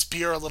enjoys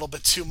beer a little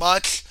bit too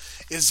much,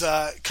 is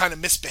kind of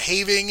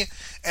misbehaving.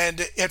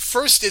 And at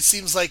first it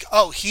seems like,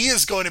 oh, he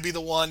is going to be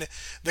the one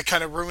that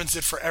kind of ruins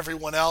it for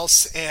everyone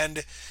else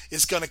and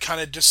is going to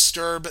kind of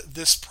disturb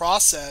this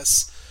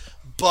process.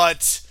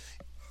 But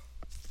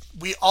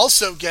we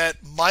also get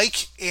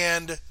Mike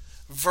and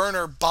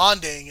Werner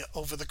bonding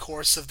over the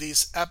course of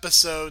these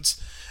episodes,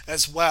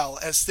 as well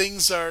as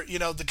things are,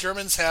 the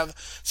Germans have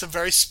some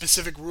very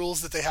specific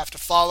rules that they have to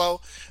follow.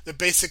 They're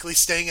basically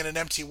staying in an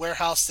empty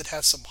warehouse that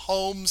has some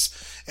homes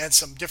and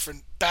some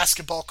different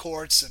basketball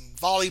courts and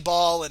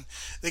volleyball, and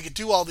they could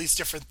do all these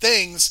different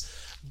things,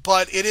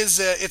 but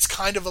it's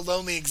kind of a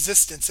lonely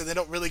existence, and they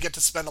don't really get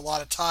to spend a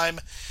lot of time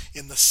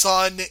in the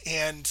sun,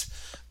 and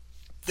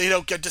they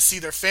don't get to see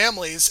their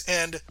families,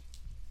 and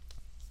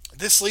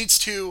this leads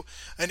to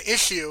an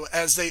issue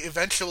as they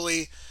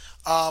eventually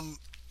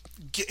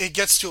it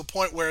gets to a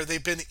point where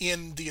they've been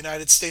in the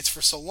United States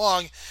for so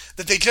long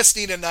that they just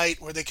need a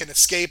night where they can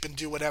escape and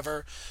do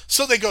whatever.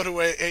 So they go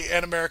to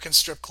an American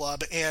strip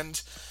club,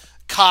 and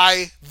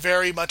Kai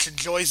very much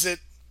enjoys it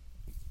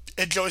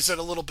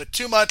a little bit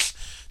too much,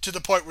 to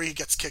the point where he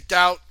gets kicked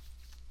out,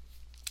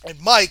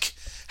 and Mike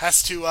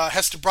has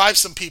to bribe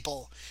some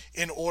people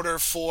in order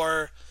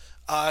for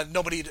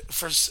nobody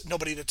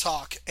to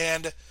talk.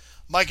 And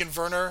Mike and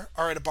Werner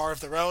are at a bar of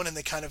their own, and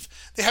they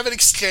have an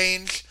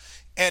exchange.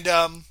 And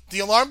the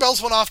alarm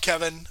bells went off,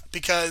 Kevin,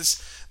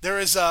 because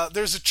there's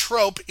a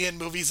trope in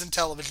movies and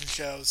television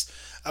shows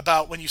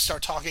about when you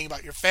start talking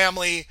about your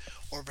family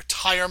or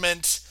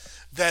retirement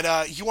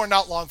that you are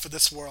not long for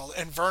this world.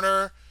 And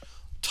Werner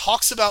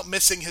talks about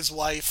missing his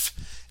wife.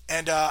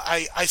 And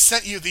I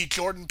sent you the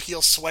Jordan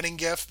Peele sweating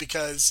gif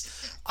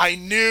because I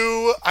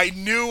knew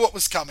what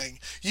was coming.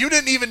 You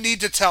didn't even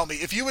need to tell me.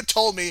 If you had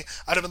told me,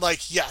 I'd have been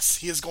like, yes,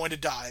 he is going to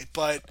die.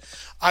 But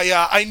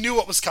I knew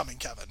what was coming,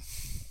 Kevin.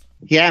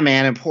 Yeah,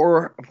 man, and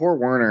poor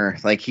Werner.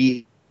 Like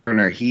he's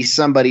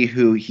somebody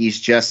who he's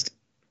just.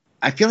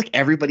 I feel like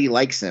everybody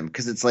likes him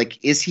because it's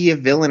like, is he a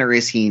villain or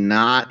is he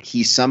not?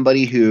 He's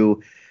somebody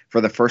who,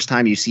 for the first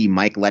time, you see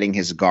Mike letting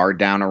his guard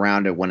down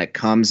around it when it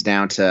comes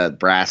down to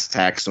brass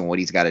tacks and what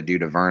he's got to do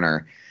to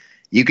Werner.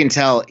 You can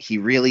tell he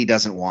really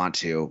doesn't want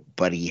to,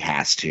 but he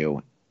has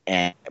to.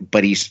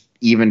 But he's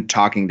even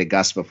talking to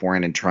Gus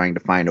beforehand and trying to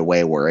find a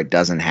way where it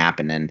doesn't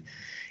happen. And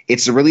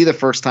it's really the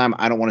first time,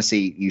 I don't want to say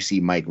you see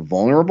Mike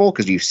vulnerable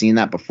because you've seen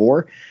that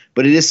before,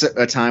 but it is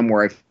a time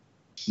where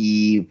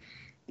he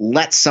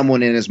lets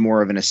someone in as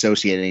more of an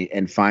associate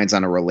and finds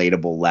on a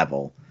relatable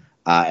level.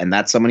 And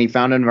that's someone he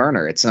found in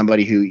Werner. It's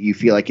somebody who you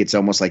feel like it's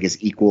almost like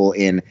his equal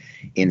in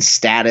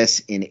status,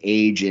 in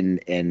age, in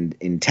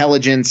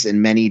intelligence,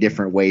 in many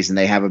different ways, and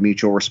they have a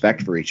mutual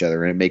respect for each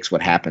other, and it makes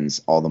what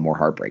happens all the more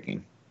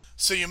heartbreaking.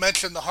 So you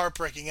mentioned the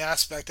heartbreaking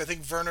aspect. I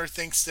think Werner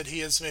thinks that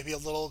he is maybe a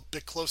little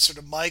bit closer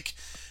to Mike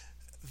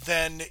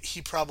than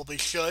he probably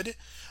should.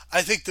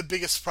 I think the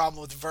biggest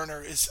problem with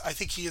Werner is I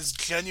think he is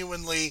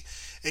genuinely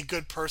a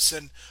good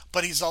person,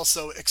 but he's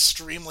also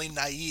extremely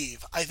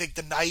naive. I think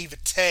the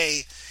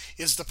naivete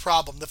is the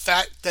problem. The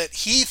fact that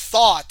he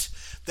thought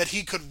that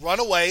he could run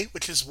away,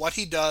 which is what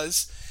he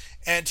does,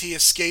 and he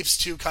escapes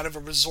to kind of a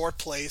resort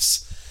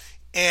place,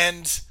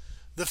 and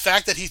the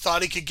fact that he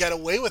thought he could get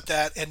away with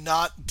that and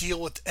not deal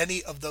with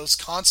any of those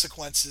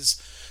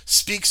consequences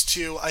speaks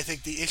to, I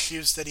think, the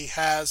issues that he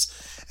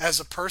has as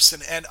a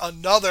person. And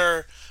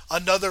another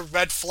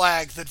red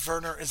flag that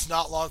Werner is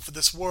not long for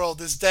this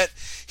world is that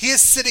he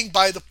is sitting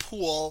by the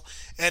pool,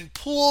 and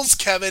pools,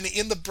 Kevin,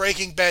 in the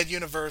Breaking Bad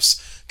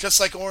universe, just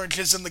like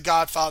oranges in The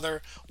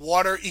Godfather,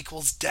 water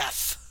equals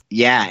death.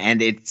 Yeah,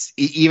 and it's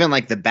even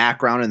like the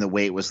background and the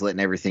way it was lit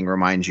and everything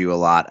reminds you a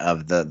lot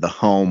of the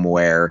home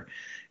where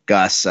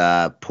Gus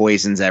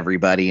poisons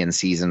everybody in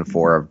season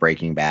 4 of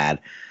Breaking Bad.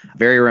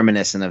 Very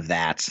reminiscent of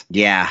that.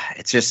 Yeah,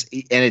 it's just,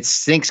 and it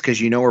stinks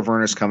because you know where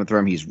Werner's coming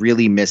from. He's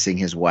really missing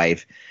his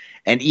wife.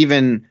 And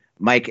even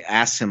Mike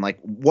asks him, like,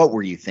 what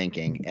were you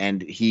thinking?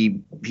 And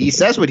he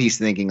says what he's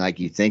thinking, like,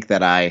 you think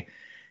that I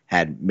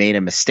had made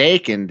a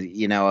mistake and,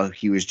 you know,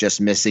 he was just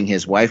missing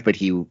his wife,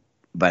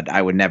 but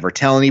I would never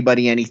tell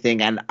anybody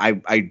anything. And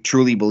I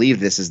truly believe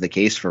this is the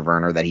case for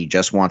Werner, that he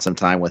just wants some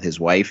time with his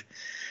wife.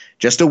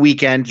 Just a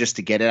weekend, just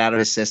to get it out of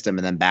his system,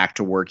 and then back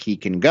to work he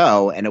can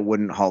go, and it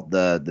wouldn't halt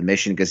the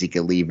mission because he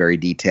could leave very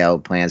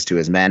detailed plans to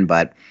his men.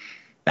 But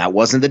that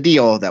wasn't the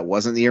deal. That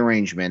wasn't the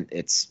arrangement.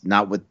 It's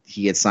not what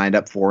he had signed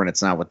up for, and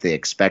it's not what they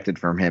expected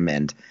from him.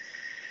 And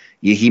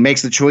he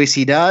makes the choice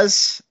he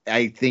does.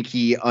 I think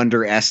he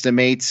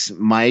underestimates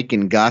Mike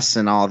and Gus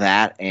and all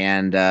that,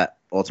 and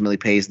ultimately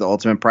pays the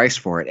ultimate price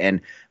for it.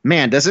 And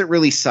man, does it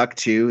really suck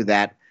too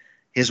that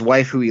his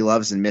wife, who he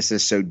loves and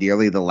misses so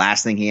dearly, the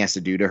last thing he has to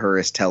do to her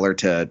is tell her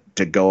to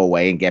go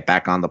away and get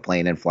back on the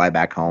plane and fly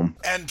back home.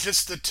 And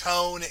just the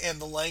tone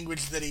and the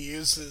language that he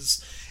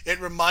uses, it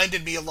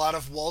reminded me a lot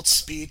of Walt's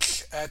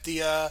speech at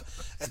the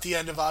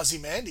end of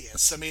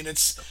Ozymandias. I mean,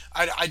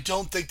 I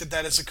don't think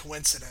that is a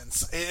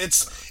coincidence.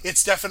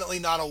 It's definitely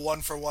not a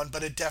one for one,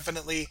 but it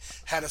definitely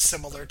had a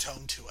similar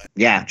tone to it.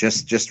 Yeah,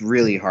 just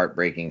really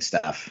heartbreaking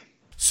stuff.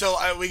 So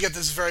we get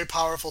this very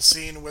powerful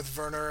scene with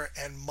Werner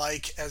and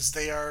Mike as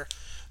they're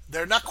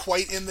not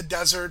quite in the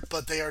desert,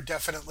 but they are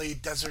definitely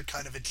desert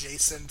kind of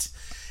adjacent.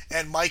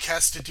 And Mike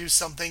has to do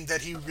something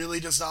that he really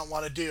does not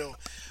want to do.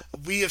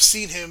 We have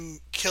seen him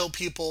kill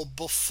people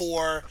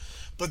before,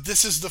 but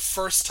this is the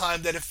first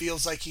time that it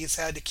feels like he's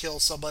had to kill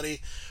somebody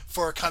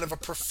for kind of a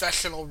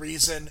professional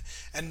reason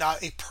and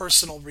not a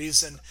personal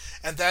reason.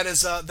 And that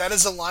is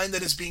a line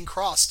that is being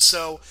crossed.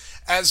 So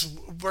as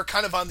we're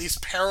kind of on these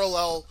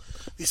parallel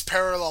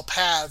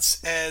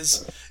paths,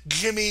 as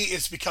Jimmy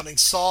is becoming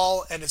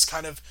Saul and is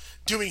kind of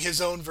doing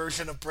his own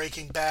version of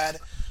Breaking Bad,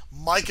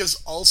 Mike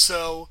is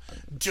also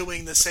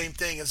doing the same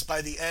thing, as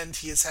by the end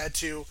he has had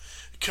to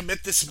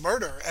commit this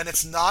murder, and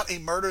it's not a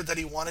murder that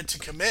he wanted to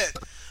commit,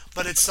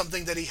 but it's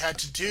something that he had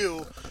to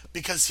do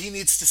because he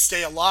needs to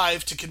stay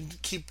alive to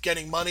keep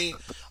getting money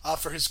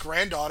for his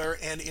granddaughter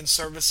and in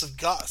service of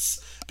Gus.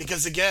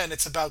 Because again,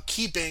 it's about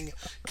keeping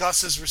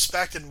Gus's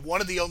respect, and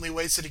one of the only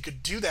ways that he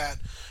could do that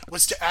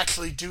was to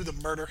actually do the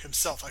murder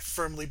himself. I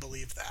firmly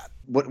believe that.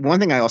 One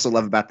thing I also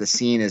love about the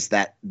scene is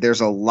that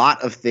there's a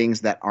lot of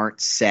things that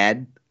aren't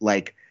said.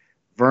 Like,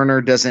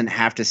 Werner doesn't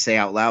have to say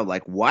out loud,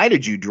 like, why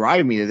did you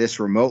drive me to this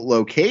remote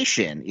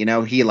location? You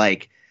know,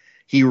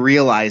 he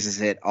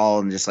realizes it all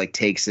and just like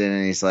takes it,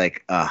 and he's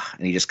like, ugh,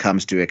 and he just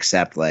comes to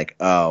accept, like,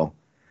 oh,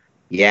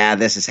 yeah,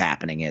 this is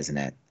happening, isn't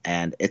it?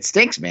 And it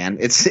stinks, man.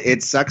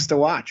 It sucks to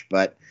watch,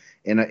 but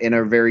in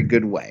a very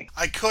good way.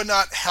 I could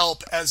not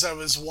help as I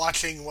was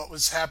watching what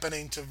was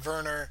happening to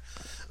Werner.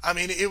 I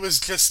mean, it was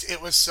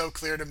so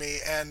clear to me,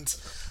 and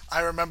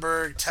I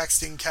remember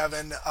texting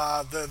Kevin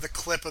the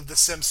clip of The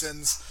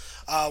Simpsons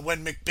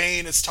when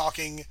McBain is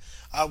talking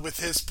with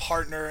his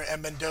partner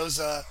and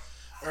Mendoza,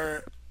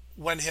 or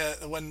when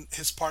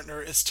his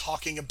partner is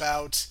talking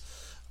about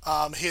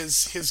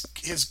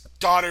his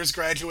daughter's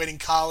graduating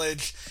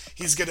college.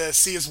 He's gonna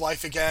see his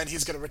wife again.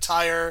 He's gonna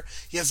retire.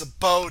 He has a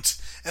boat,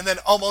 and then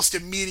almost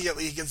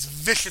immediately he gets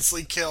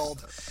viciously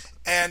killed.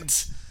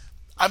 And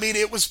I mean,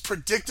 it was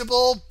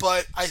predictable,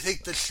 but I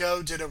think the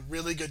show did a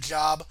really good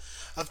job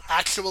of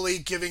actually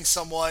giving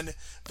someone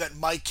that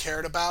Mike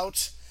cared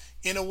about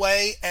in a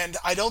way. And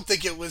I don't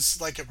think it was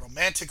like a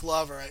romantic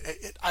love, or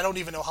I don't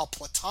even know how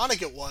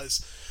platonic it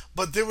was,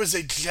 but there was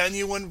a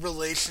genuine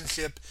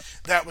relationship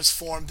that was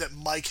formed that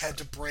Mike had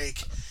to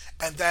break.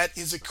 And that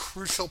is a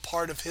crucial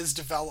part of his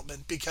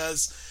development,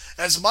 because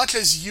as much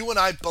as you and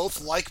I both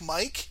like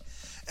Mike,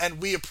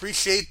 and we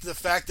appreciate the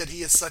fact that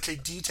he is such a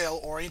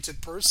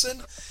detail-oriented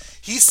person,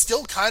 he's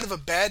still kind of a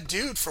bad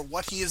dude for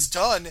what he has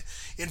done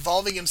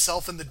involving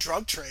himself in the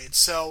drug trade.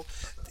 So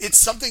it's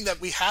something that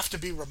we have to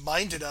be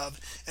reminded of,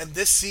 and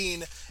this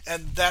scene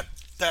and that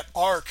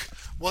arc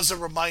was a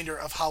reminder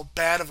of how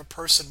bad of a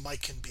person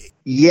Mike can be.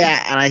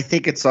 Yeah, and I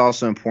think it's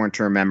also important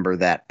to remember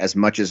that as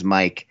much as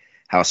Mike,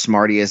 how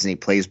smart he is and he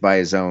plays by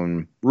his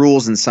own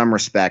rules in some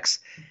respects,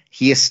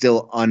 he is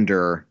still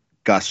under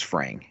Gus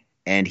Fring.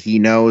 And he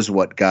knows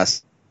what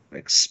Gus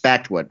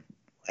expect,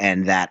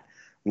 and that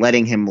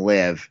letting him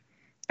live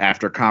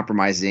after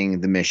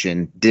compromising the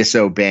mission,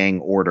 disobeying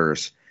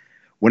orders,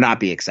 would not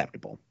be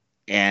acceptable.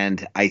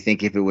 And I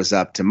think if it was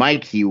up to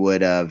Mike, he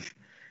would have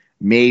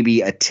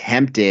maybe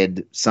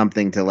attempted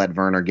something to let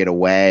Werner get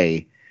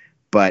away.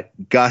 But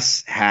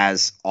Gus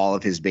has all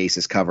of his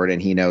bases covered,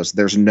 and he knows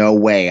there's no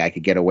way I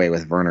could get away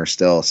with Werner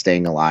still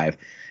staying alive.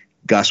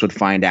 Gus would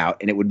find out,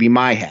 and it would be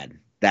my head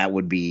that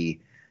would be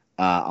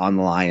on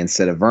the line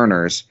instead of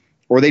Werner's,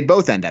 or they'd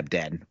both end up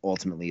dead,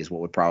 ultimately, is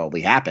what would probably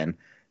happen.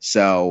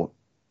 So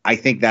I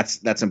think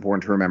that's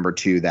important to remember,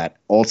 too, that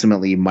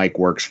ultimately Mike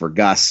works for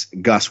Gus.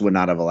 Gus would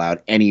not have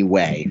allowed any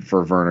way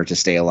for Werner to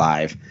stay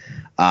alive.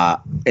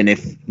 And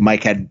if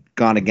Mike had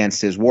gone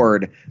against his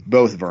word,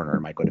 both Werner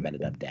and Mike would have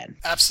ended up dead.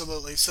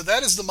 Absolutely. So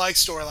that is the Mike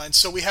storyline.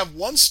 So we have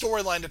one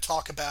storyline to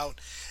talk about,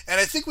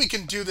 and I think we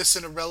can do this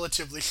in a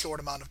relatively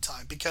short amount of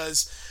time,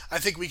 because I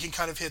think we can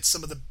kind of hit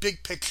some of the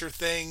big picture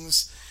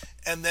things,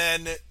 and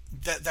then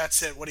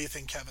that's it. What do you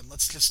think, Kevin?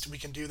 We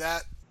can do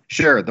that?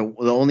 Sure. The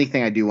only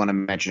thing I do want to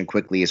mention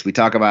quickly is we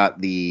talk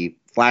about the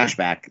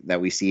flashback that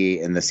we see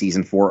in the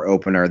season 4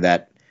 opener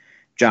that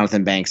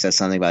Jonathan Banks says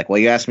something like, well,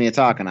 you asked me to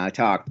talk and I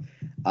talked.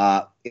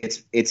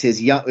 It's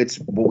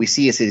what we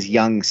see is his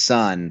young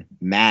son,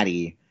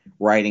 Matty,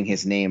 writing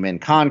his name in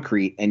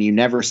concrete, and you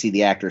never see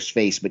the actor's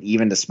face. But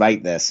even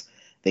despite this,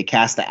 they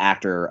cast the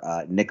actor,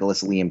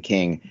 Nicholas Liam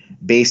King,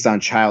 based on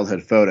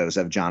childhood photos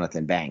of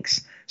Jonathan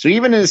Banks. So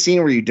even in a scene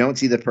where you don't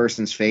see the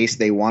person's face,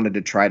 they wanted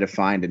to try to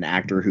find an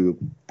actor who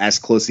as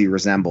closely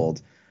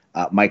resembled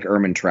Mike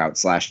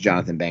Ehrmantraut /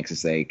 Jonathan Banks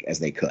as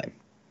they could.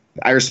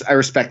 I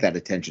respect that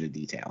attention to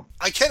detail.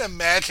 I can't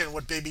imagine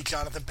what baby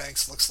Jonathan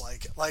Banks looks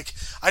like. Like,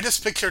 I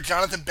just picture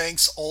Jonathan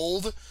Banks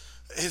old,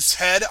 his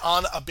head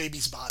on a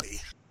baby's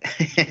body.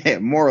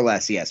 More or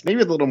less, yes. Maybe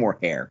with a little more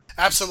hair.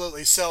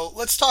 Absolutely. So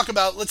let's talk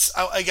about,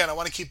 I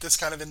want to keep this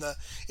kind of in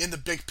the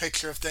big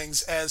picture of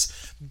things,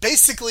 as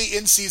basically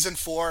in season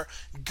 4,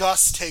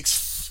 Gus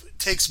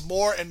takes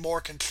more and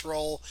more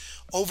control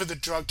over the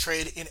drug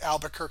trade in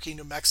Albuquerque,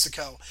 New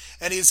Mexico.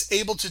 And he is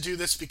able to do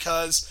this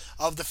because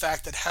of the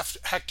fact that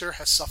Hector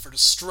has suffered a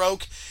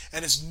stroke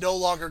and is no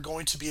longer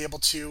going to be able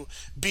to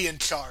be in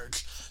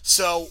charge.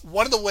 So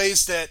one of the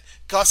ways that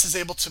Gus is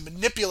able to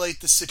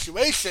manipulate the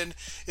situation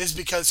is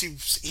because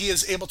he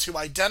is able to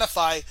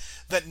identify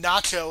that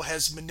Nacho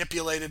has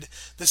manipulated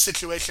the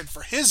situation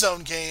for his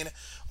own gain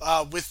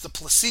with the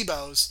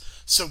placebos.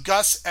 So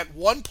Gus at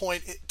one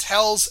point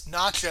tells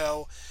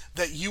Nacho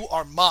that you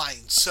are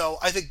mine. So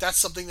I think that's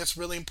something that's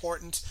really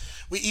important.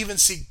 We even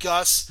see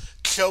Gus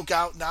choke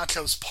out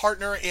Nacho's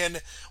partner in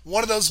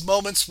one of those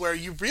moments where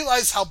you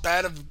realize how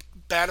bad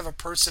of a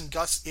person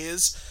Gus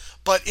is.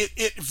 But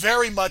it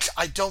very much,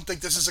 I don't think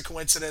this is a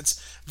coincidence,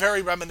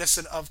 very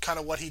reminiscent of kind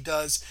of what he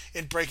does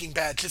in Breaking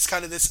Bad. Just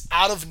kind of this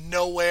out of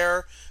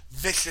nowhere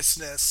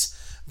viciousness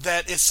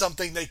that is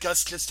something that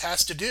Gus just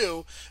has to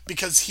do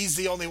because he's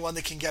the only one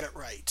that can get it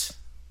right.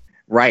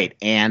 Right.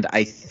 And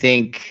I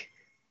think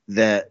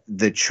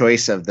the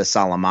choice of the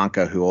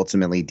Salamanca, who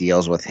ultimately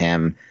deals with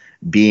him,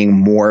 being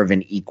more of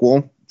an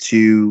equal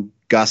to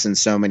Gus in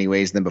so many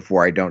ways than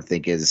before, I don't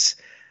think is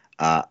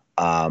I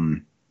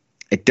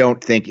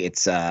don't think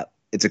it's a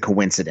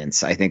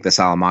coincidence. I think the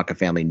Salamanca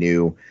family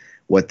knew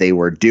what they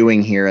were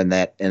doing here in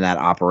that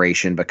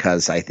operation,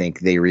 because I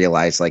think they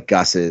realized, like,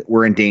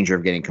 we're in danger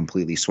of getting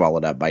completely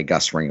swallowed up by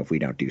Gus Fring if we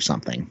don't do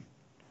something.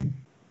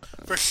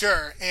 For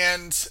sure.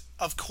 And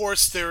of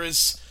course there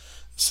is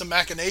some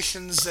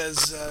machinations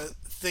as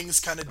things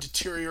kind of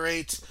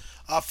deteriorate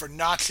for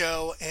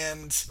Nacho,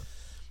 and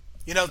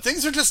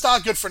things are just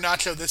not good for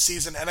Nacho this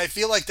season, and I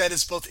feel like that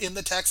is both in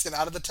the text and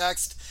out of the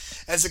text,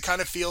 as it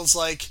kind of feels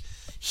like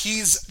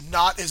he's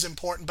not as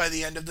important by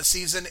the end of the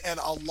season, and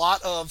a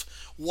lot of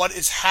what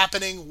is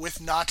happening with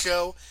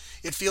Nacho,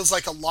 it feels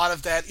like a lot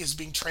of that is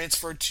being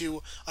transferred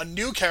to a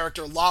new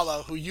character,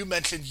 Lalo, who you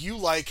mentioned you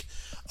like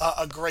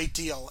a great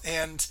deal,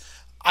 and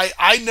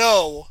I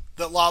know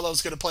that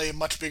Lalo's going to play a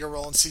much bigger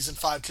role in Season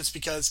 5 just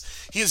because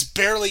he is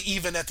barely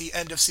even at the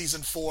end of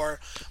Season 4,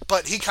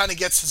 but he kind of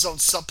gets his own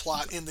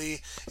subplot in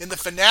the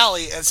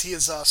finale as he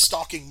is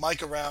stalking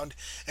Mike around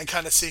and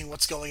kind of seeing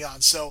what's going on.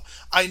 So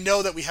I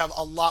know that we have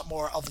a lot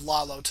more of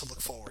Lalo to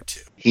look forward to.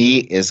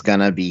 He is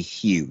going to be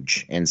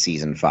huge in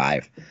Season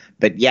 5.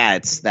 But yeah,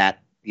 it's that,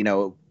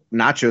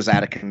 Nacho's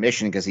out of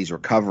commission because he's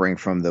recovering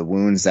from the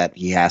wounds that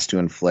he has to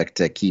inflict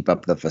to keep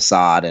up the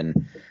facade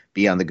and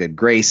be on the good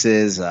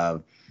graces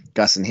of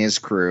Gus and his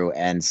crew.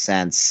 And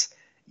since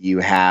you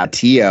have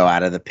Tio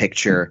out of the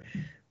picture,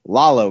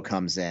 Lalo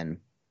comes in.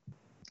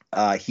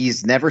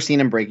 He's never seen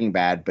him Breaking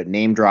Bad, but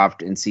name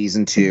dropped in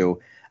Season 2.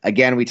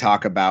 Again, we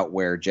talk about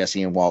where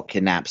Jesse and Walt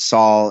kidnap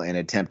Saul and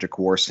attempt to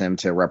coerce him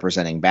to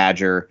representing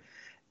Badger.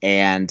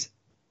 And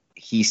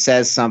he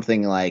says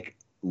something like,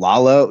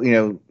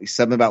 Lalo,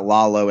 something about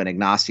Lalo and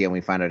Ignacio, and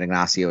we find out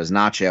Ignacio is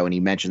Nacho, and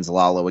he mentions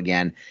Lalo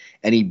again,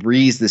 and he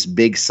breathes this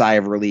big sigh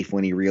of relief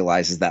when he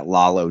realizes that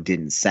Lalo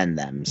didn't send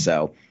them.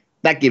 So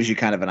that gives you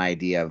kind of an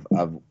idea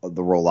of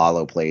the role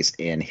Lalo plays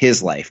in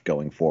his life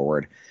going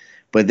forward.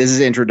 But this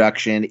is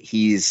introduction.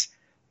 He's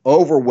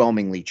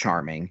overwhelmingly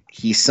charming.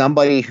 He's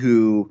somebody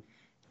who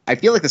I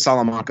feel like the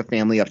Salamanca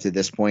family up to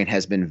this point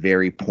has been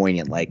very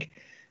poignant. Like,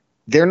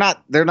 they're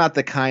not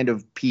the kind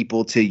of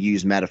people to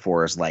use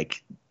metaphors.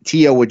 Like,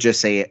 Tio would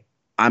just say,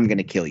 I'm going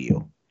to kill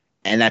you.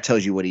 And that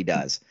tells you what he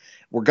does.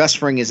 Where Gus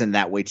Fring isn't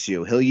that way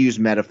too. He'll use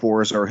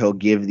metaphors, or he'll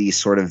give these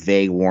sort of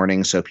vague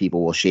warnings so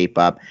people will shape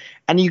up.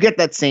 And you get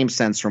that same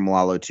sense from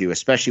Lalo too,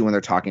 especially when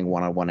they're talking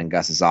one-on-one in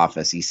Gus's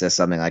office. He says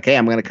something like, hey,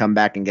 I'm going to come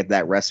back and get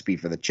that recipe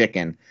for the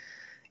chicken.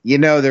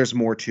 There's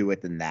more to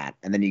it than that.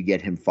 And then you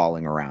get him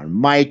falling around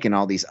Mike and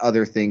all these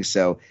other things.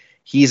 So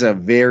he's a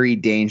very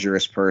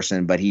dangerous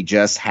person, but he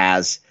just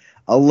has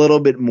a little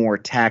bit more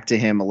tact to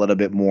him, a little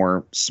bit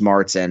more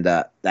smarts, and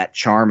that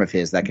charm of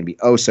his that can be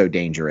oh so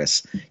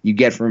dangerous. You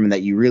get from him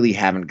that you really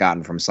haven't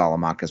gotten from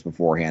Salamancas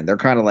beforehand. They're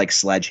kind of like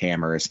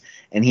sledgehammers,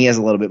 and he has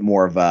a little bit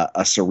more of a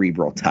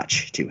cerebral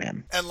touch to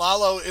him. And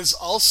Lalo is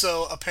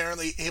also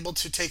apparently able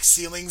to take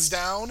ceilings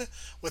down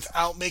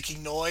without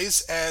making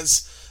noise,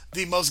 as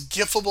the most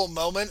gifable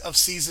moment of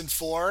Season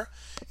 4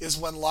 is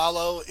when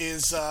Lalo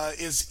is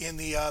in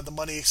the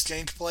money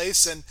exchange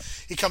place, and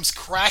he comes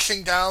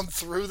crashing down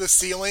through the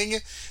ceiling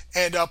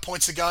and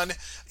points a gun.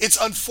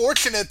 It's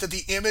unfortunate that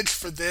the image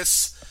for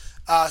this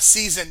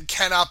season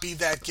cannot be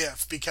that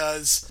gif,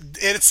 because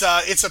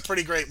it's a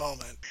pretty great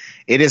moment.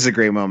 It is a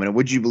great moment. And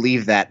would you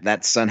believe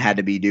that stunt had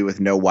to be done with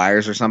no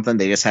wires or something?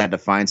 They just had to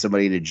find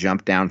somebody to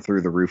jump down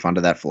through the roof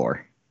onto that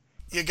floor.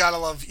 You gotta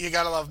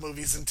love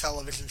movies and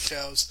television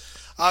shows.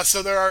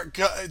 So there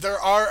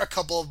are a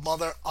couple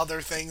of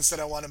other things that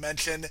I want to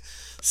mention.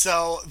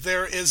 So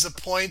there is a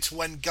point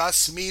when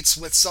Gus meets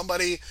with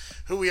somebody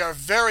who we are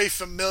very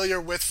familiar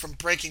with from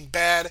Breaking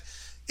Bad.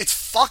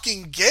 It's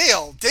fucking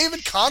Gale.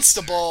 David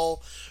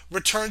Constable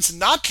returns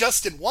not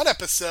just in one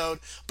episode,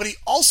 but he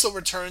also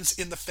returns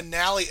in the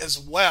finale as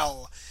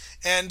well.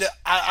 And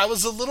I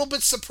was a little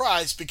bit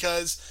surprised,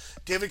 because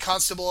David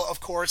Constable,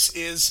 of course,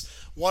 is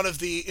one of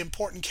the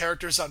important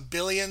characters on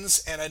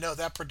Billions, and I know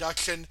that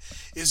production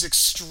is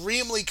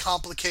extremely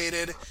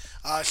complicated,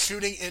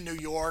 shooting in New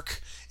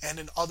York and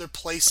in other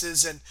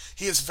places, and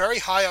he is very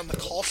high on the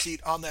call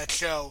sheet on that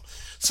show.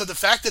 So the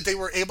fact that they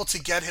were able to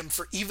get him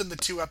for even the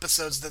 2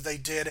 episodes that they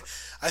did,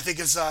 I think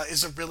is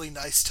a really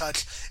nice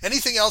touch.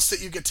 Anything else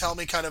that you could tell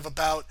me kind of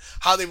about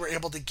how they were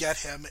able to get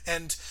him?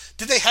 And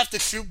did they have to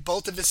shoot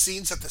both of his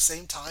scenes at the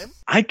same time?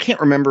 I can't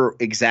remember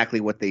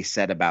exactly what they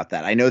said about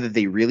that. I know that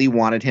they really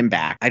wanted him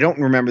back. I don't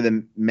remember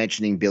them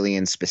mentioning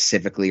Billions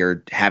specifically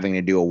or having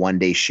to do a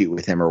one-day shoot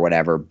with him or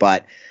whatever,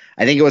 but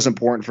I think it was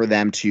important for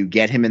them to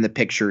get him in the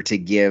picture to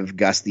give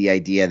Gus the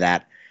idea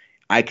that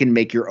I can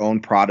make your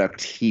own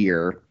product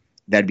here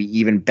that'd be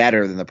even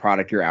better than the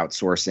product you're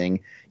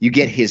outsourcing. You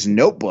get his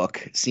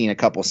notebook, seeing a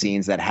couple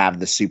scenes that have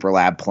the super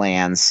lab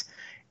plans,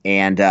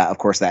 And of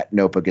course, that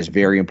notebook is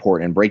very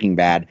important in Breaking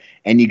Bad.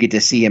 And you get to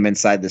see him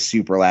inside the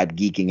super lab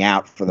geeking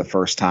out for the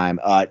first time.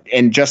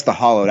 And just the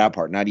hollowed out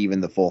part, not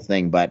even the full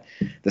thing, but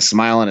the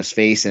smile on his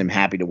face and him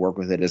happy to work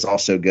with it is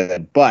also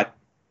good. But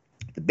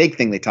the big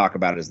thing they talk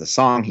about is the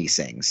song he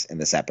sings in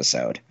this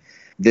episode.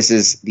 This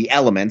is The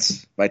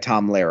Elements by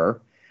Tom Lehrer,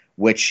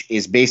 which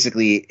is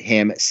basically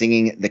him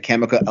singing the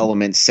chemical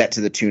elements set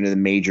to the tune of the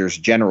Major's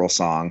General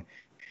song.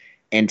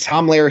 And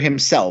Tom Lehrer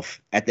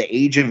himself, at the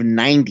age of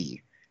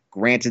 90,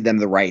 granted them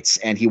the rights,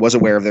 and he was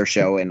aware of their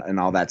show and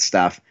all that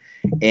stuff.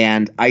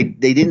 And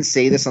they didn't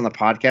say this on the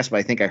podcast, but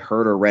I think I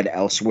heard or read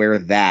elsewhere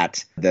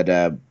that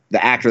the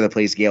actor that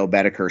plays Gail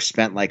Bedecker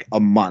spent like a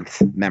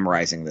month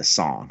memorizing this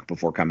song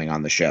before coming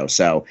on the show.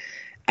 So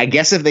I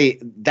guess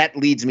that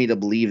leads me to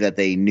believe that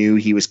they knew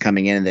he was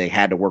coming in and they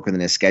had to work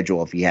within his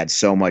schedule if he had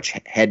so much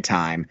head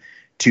time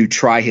to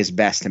try his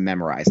best to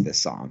memorize this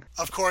song.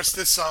 Of course,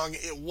 this song,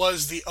 it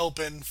was the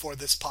open for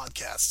this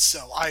podcast,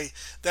 so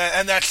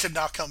that should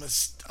not come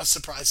as a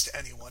surprise to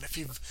anyone. If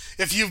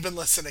you've been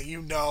listening,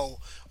 you know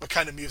what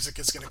kind of music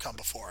is going to come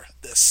before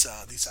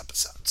these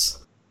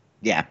episodes.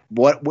 Yeah,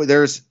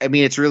 there's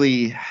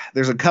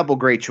a couple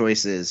great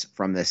choices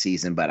from this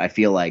season, but I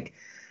feel like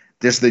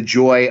just the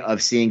joy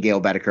of seeing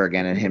Gail Bedecker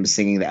again and him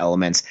singing the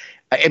elements.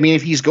 I mean,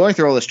 if he's going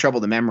through all this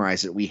trouble to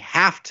memorize it, we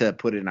have to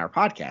put it in our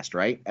podcast,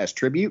 right? As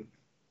tribute.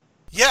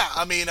 Yeah,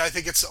 I mean, I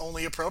think it's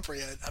only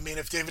appropriate. I mean,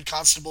 if David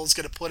Constable is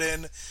going to put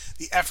in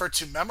the effort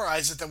to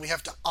memorize it, then we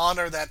have to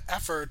honor that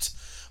effort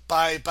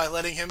by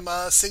letting him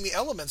sing the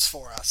elements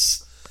for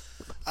us.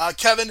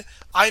 Kevin,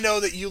 I know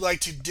that you like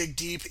to dig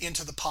deep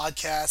into the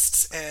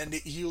podcasts and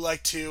you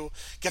like to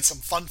get some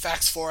fun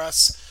facts for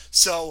us.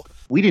 So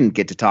we didn't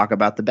get to talk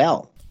about the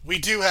bell. We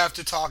do have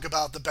to talk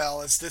about the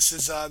bell, as this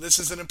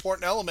is an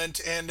important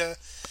element, and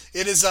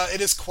it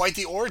is quite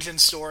the origin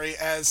story,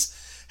 as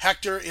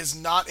Hector is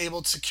not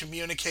able to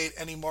communicate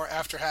anymore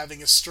after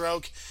having a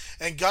stroke,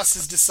 and Gus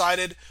has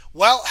decided,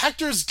 well,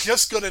 Hector's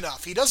just good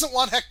enough. He doesn't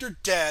want Hector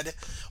dead,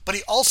 but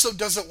he also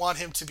doesn't want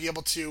him to be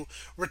able to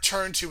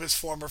return to his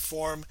former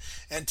form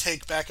and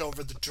take back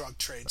over the drug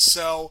trade.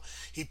 So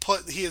he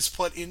is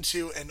put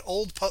into an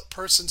old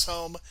person's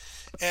home,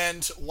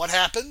 and what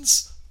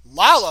happens?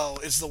 Lalo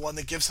is the one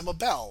that gives him a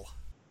bell.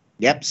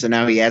 Yep, so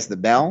now he has the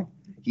bell.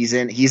 He's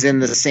in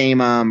the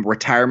same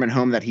retirement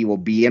home that he will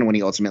be in when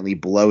he ultimately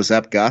blows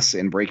up Gus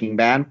in Breaking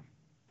Bad.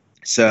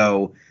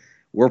 So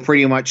we're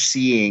pretty much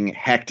seeing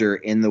Hector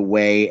in the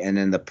way and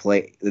in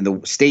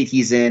the state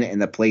he's in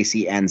and the place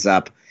he ends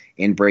up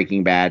in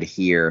Breaking Bad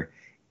here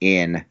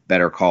in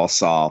Better Call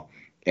Saul.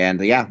 And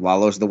yeah,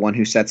 Lalo's the one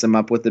who sets him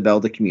up with the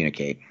bell to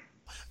communicate.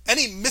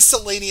 Any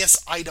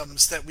miscellaneous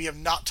items that we have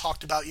not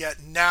talked about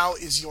yet, now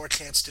is your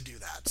chance to do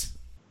that.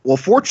 Well,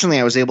 fortunately,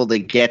 I was able to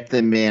get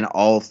them in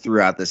all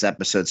throughout this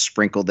episode,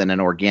 sprinkled in an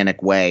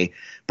organic way,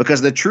 because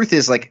the truth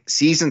is, like,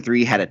 season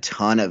 3 had a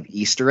ton of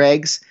Easter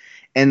eggs,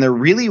 and there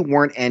really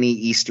weren't any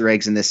Easter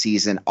eggs in this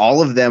season.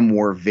 All of them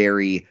were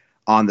very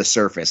on the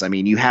surface. I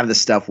mean, you have the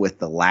stuff with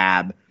the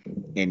lab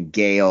and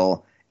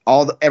Gale.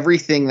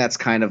 Everything that's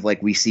kind of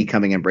like we see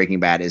coming in Breaking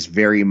Bad is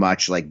very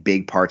much like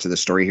big parts of the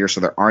story here,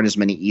 so there aren't as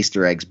many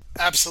Easter eggs.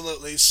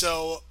 Absolutely.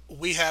 So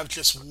we have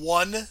just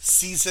one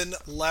season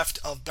left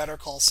of Better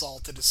Call Saul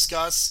to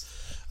discuss.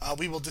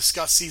 We will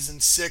discuss season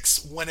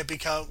 6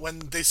 when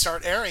they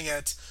start airing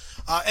it.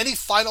 Any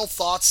final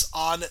thoughts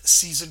on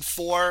season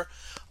 4?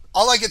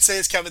 All I can say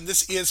is, Kevin,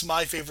 this is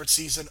my favorite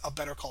season of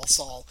Better Call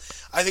Saul.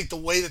 I think the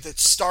way that it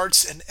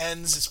starts and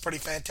ends is pretty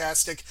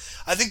fantastic.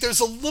 I think there's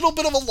a little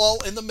bit of a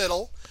lull in the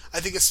middle. I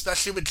think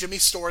especially with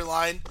Jimmy's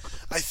storyline,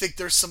 I think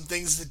there's some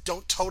things that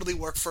don't totally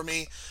work for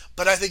me.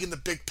 But I think in the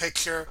big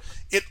picture,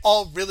 it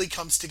all really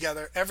comes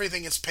together.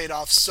 Everything is paid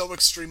off so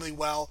extremely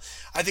well.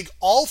 I think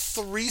all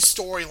 3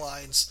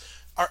 storylines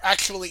are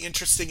actually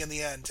interesting in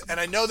the end. And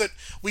I know that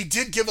we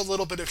did give a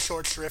little bit of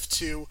short shrift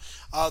to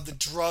the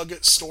drug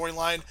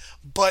storyline,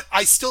 but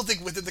I still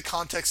think within the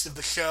context of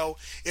the show,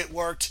 it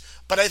worked.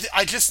 But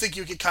I just think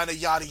you could kind of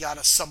yada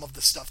yada some of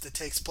the stuff that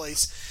takes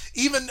place.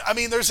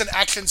 There's an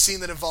action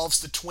scene that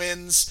involves the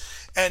twins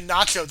and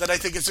Nacho that I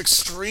think is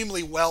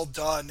extremely well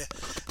done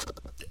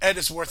and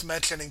is worth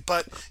mentioning.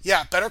 But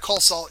yeah, Better Call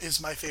Saul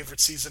is my favorite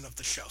season of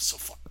the show so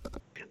far.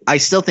 I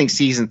still think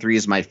season 3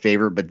 is my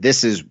favorite, but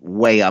this is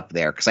way up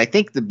there because I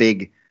think the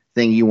big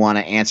thing you want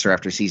to answer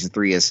after season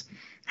 3 is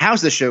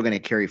how's the show going to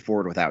carry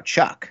forward without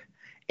Chuck?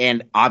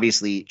 And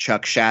obviously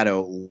Chuck's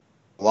shadow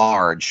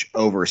large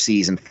over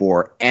season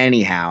 4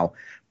 anyhow,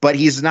 but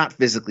he's not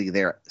physically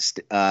there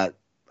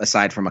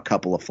aside from a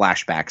couple of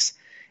flashbacks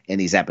in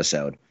these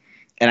episodes.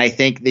 And I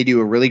think they do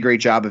a really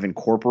great job of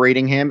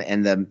incorporating him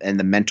and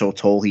the mental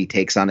toll he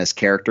takes on his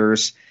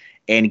characters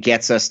and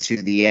gets us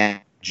to the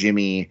end.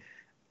 Jimmy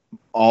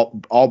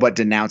all but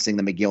denouncing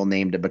the McGill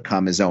name to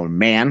become his own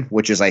man,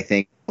 which is, I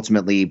think,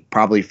 ultimately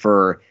probably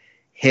for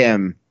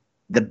him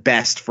the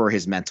best for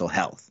his mental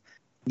health.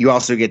 You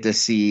also get to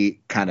see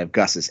kind of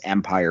Gus's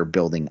empire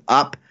building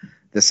up,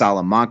 the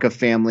Salamanca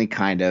family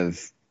kind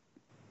of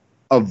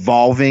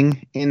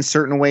evolving in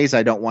certain ways.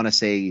 I don't want to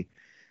say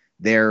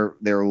they're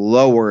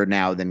lower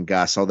now than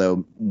Gus,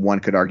 although one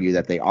could argue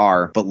that they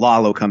are. But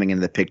Lalo coming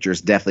into the picture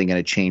is definitely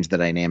going to change the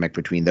dynamic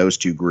between those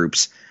two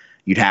groups,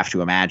 you'd have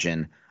to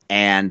imagine.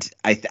 And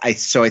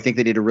so I think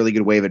they did a really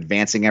good way of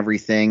advancing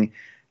everything,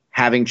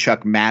 having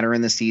Chuck matter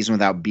in the season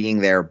without being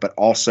there. But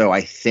also,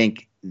 I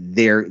think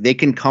they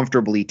can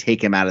comfortably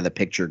take him out of the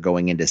picture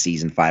going into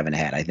season 5 and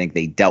ahead. I think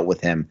they dealt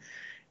with him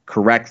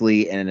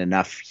correctly and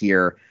enough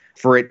here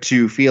for it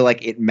to feel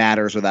like it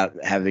matters without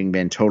having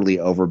been totally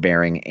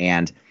overbearing.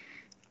 And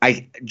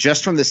I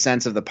just from the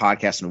sense of the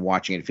podcast and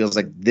watching it feels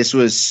like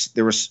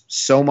there was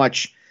so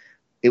much.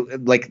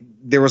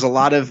 There was a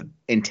lot of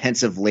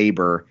intensive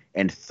labor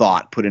and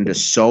thought put into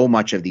so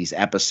much of these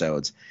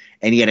episodes,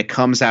 and yet it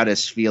comes out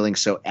as feeling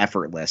so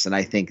effortless. And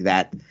I think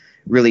that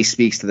really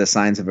speaks to the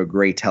signs of a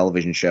great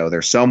television show.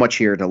 There's so much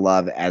here to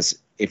love, as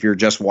if you're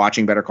just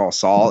watching Better Call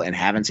Saul and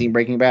haven't seen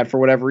Breaking Bad for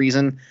whatever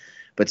reason,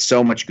 but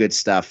so much good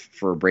stuff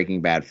for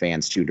Breaking Bad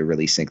fans too to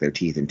really sink their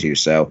teeth into.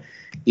 So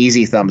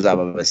easy thumbs up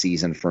of a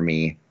season for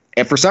me.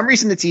 And for some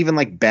reason, it's even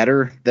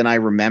better than I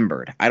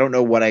remembered. I don't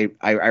know what I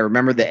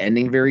remember the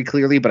ending very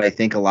clearly, but I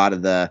think a lot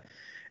of the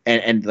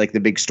and the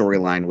big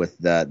storyline with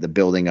the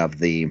building of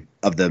the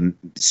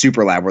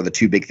super lab were the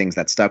two big things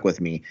that stuck with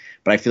me.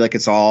 But I feel like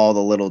it's all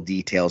the little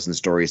details and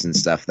stories and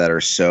stuff that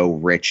are so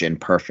rich and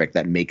perfect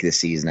that make this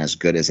season as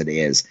good as it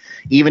is.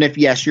 Even if,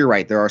 yes, you're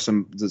right, there are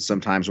some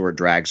times where it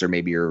drags, or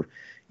maybe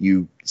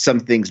some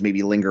things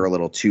maybe linger a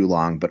little too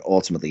long, but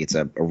ultimately it's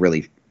a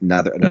really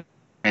another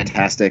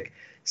fantastic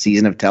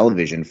season of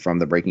television from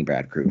the Breaking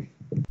Bad crew.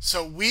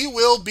 So we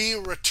will be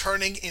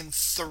returning in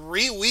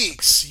 3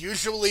 weeks.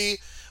 Usually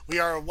we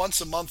are a once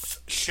a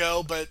month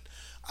show, but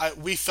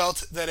we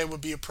felt that it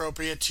would be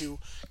appropriate to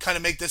kind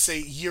of make this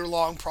a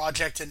year-long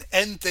project and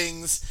end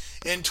things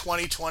in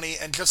 2020.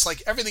 And just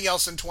like everything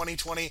else in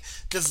 2020,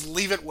 just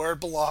leave it where it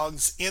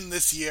belongs in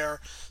this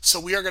year. So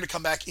we are going to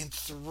come back in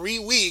 3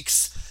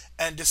 weeks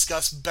and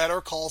discuss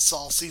Better Call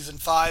Saul Season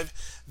 5.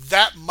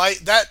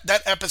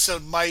 That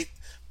episode might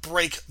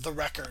break the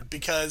record,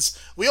 because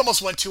we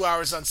almost went 2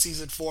 hours on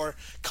Season 4,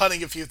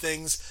 cutting a few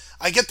things.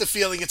 I get the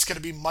feeling it's going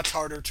to be much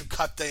harder to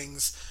cut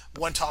things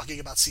when talking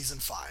about Season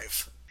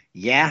 5.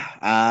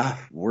 Yeah,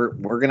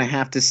 we're gonna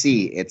have to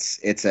see.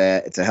 It's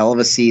a hell of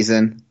a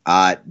season.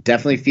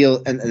 Definitely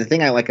feel, and the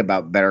thing I like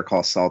about Better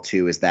Call Saul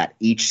too is that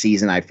each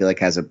season I feel like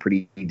has a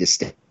pretty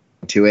distinct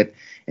to it,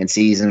 and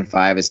Season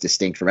 5 is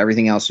distinct from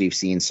everything else we've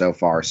seen so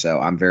far. So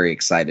I'm very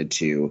excited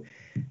to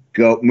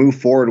move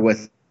forward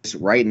with,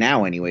 right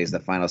now anyways, the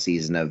final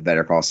season of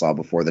Better Call Saul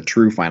before the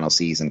true final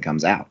season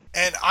comes out.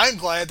 And I'm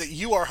glad that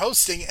you are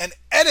hosting and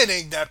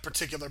editing that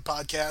particular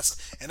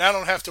podcast, and I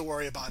don't have to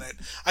worry about it.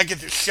 I get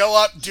to show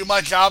up, do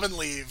my job, and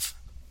leave.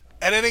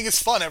 Editing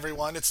is fun,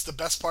 everyone. It's the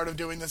best part of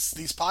doing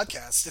these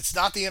podcasts. It's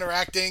not the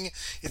interacting,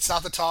 it's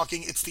not the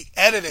talking, it's the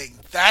editing.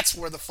 That's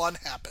where the fun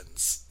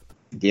happens.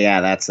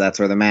 Yeah, that's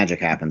where the magic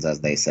happens, as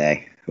they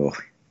say. Cool.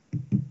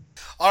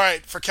 All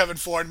right, for Kevin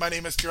Ford, my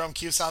name is Jerome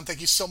Cuson.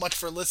 Thank you so much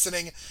for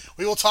listening.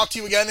 We will talk to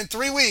you again in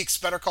 3 weeks.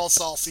 Better Call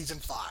Saul Season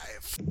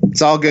 5.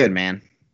 It's all good, man.